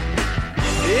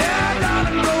 yeah,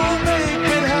 darling, go make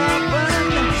it happen.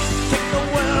 Take the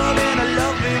world in a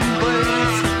loving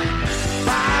embrace.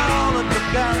 Fire all of the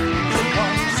guns at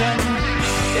once and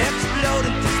explode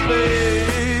into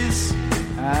space.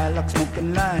 I like smoking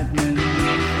lightning,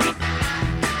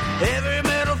 heavy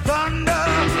metal thunder,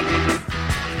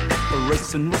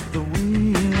 racing with the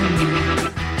wind,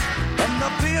 and the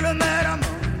feeling that I'm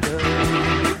under.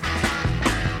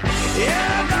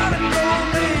 Yeah, darling, go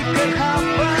make it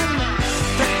happen.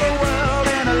 Take the world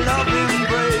in a loving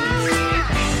embrace.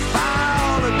 Fire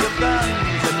all of your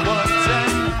guns at once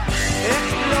and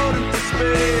explode into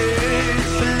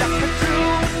space. Like a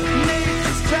true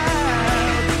nature's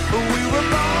child, we were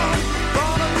born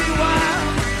to be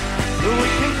wild. We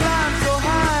can climb so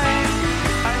high,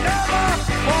 I never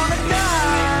wanna die.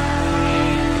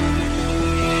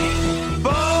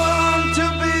 Born to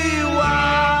be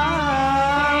wild.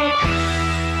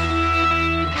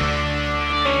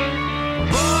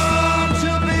 Born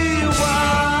to be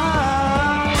wild.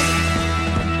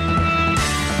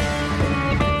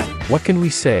 What can we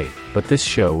say, but this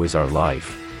show is our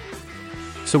life.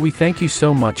 So we thank you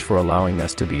so much for allowing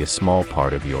us to be a small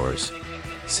part of yours.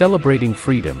 Celebrating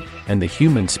freedom and the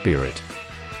human spirit.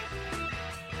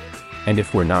 And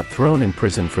if we're not thrown in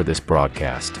prison for this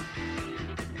broadcast,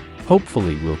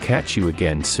 hopefully we'll catch you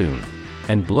again soon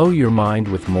and blow your mind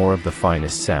with more of the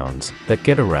finest sounds that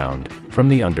get around from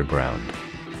the underground.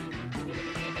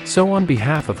 So on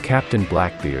behalf of Captain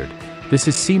Blackbeard, this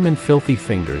is Seaman Filthy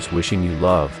Fingers wishing you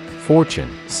love, fortune,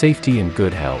 safety, and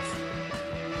good health.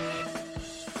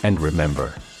 And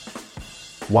remember,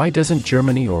 why doesn't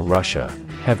Germany or Russia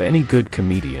have any good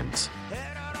comedians?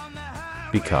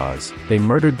 Because they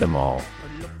murdered them all.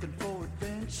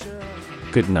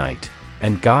 Good night,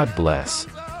 and God bless.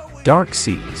 Dark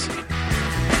Seas.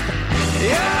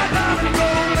 Yeah, darling, go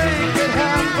make it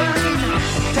happen.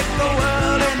 Take the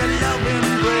world in a loving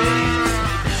embrace.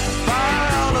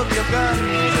 Fire all of your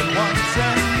guns at once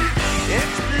and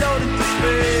explode into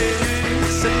space.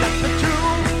 Like the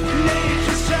true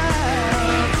nature's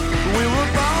child,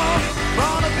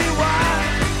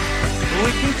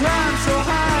 climb so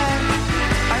high.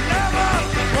 I never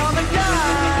wanna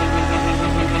die.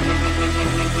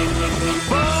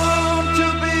 Born to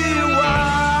be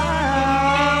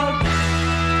wild.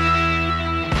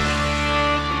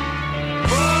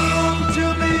 Born to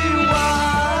be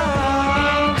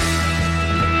wild.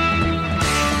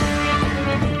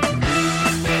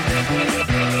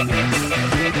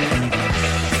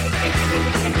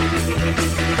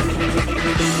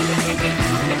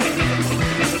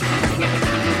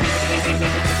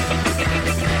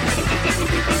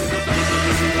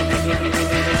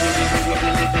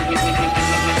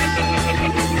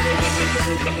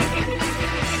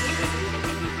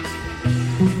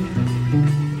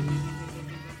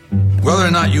 Whether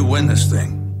or not you win this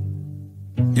thing,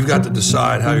 you've got to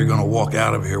decide how you're going to walk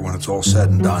out of here when it's all said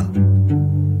and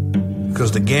done.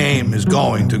 Because the game is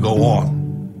going to go on.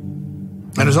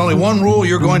 And there's only one rule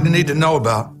you're going to need to know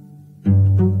about.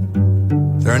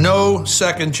 There are no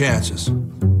second chances.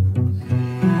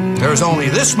 There's only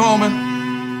this moment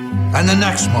and the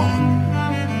next moment.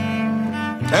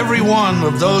 Every one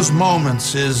of those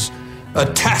moments is a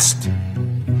test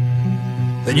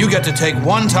that you get to take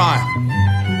one time.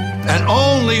 And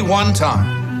only one time.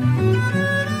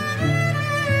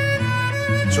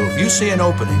 So if you see an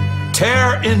opening,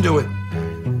 tear into it.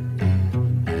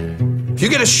 If you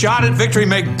get a shot at victory,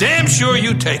 make damn sure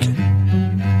you take it.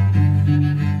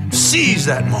 Seize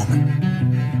that moment.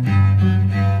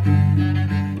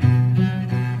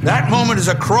 That moment is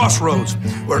a crossroads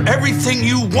where everything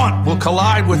you want will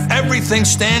collide with everything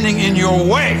standing in your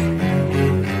way.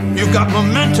 You've got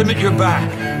momentum at your back.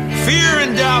 Fear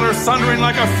and doubt are thundering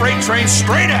like a freight train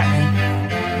straight at you.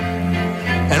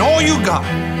 And all you got,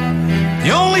 the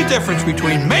only difference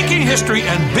between making history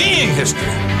and being history,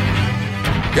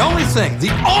 the only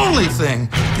thing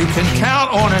you can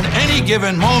count on in any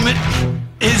given moment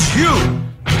is you.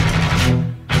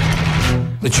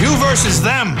 It's you versus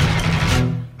them.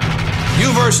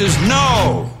 You versus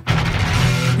no.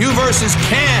 You versus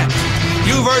can't.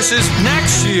 You versus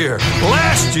next year,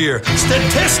 last year,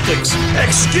 statistics,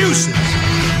 excuses.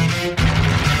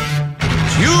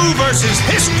 It's you versus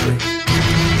history.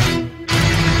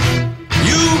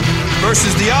 You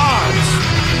versus the odds.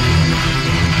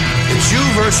 It's you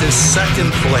versus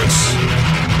second place.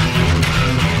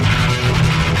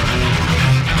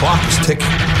 Clock is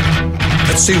ticking.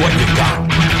 Let's see what you've got.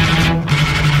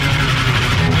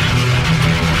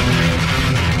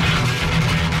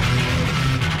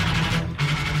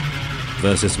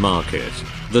 Versus Market,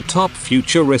 the top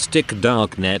futuristic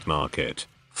darknet market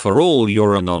for all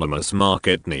your anonymous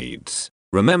market needs.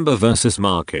 Remember Versus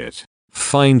Market.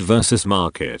 Find Versus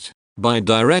Market by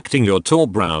directing your Tor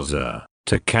browser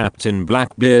to Captain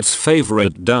Blackbeard's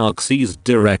favorite dark seas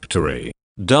directory,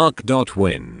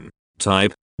 dark.win.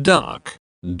 Type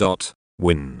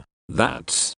dark.win.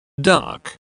 That's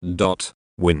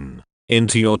dark.win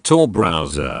into your Tor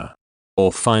browser.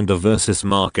 Or find a Versus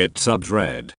Market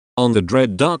subthread on the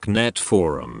Dread Darknet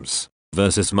forums.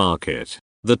 Versus Market,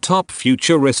 the top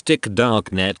futuristic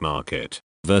darknet market.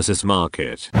 Versus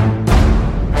Market.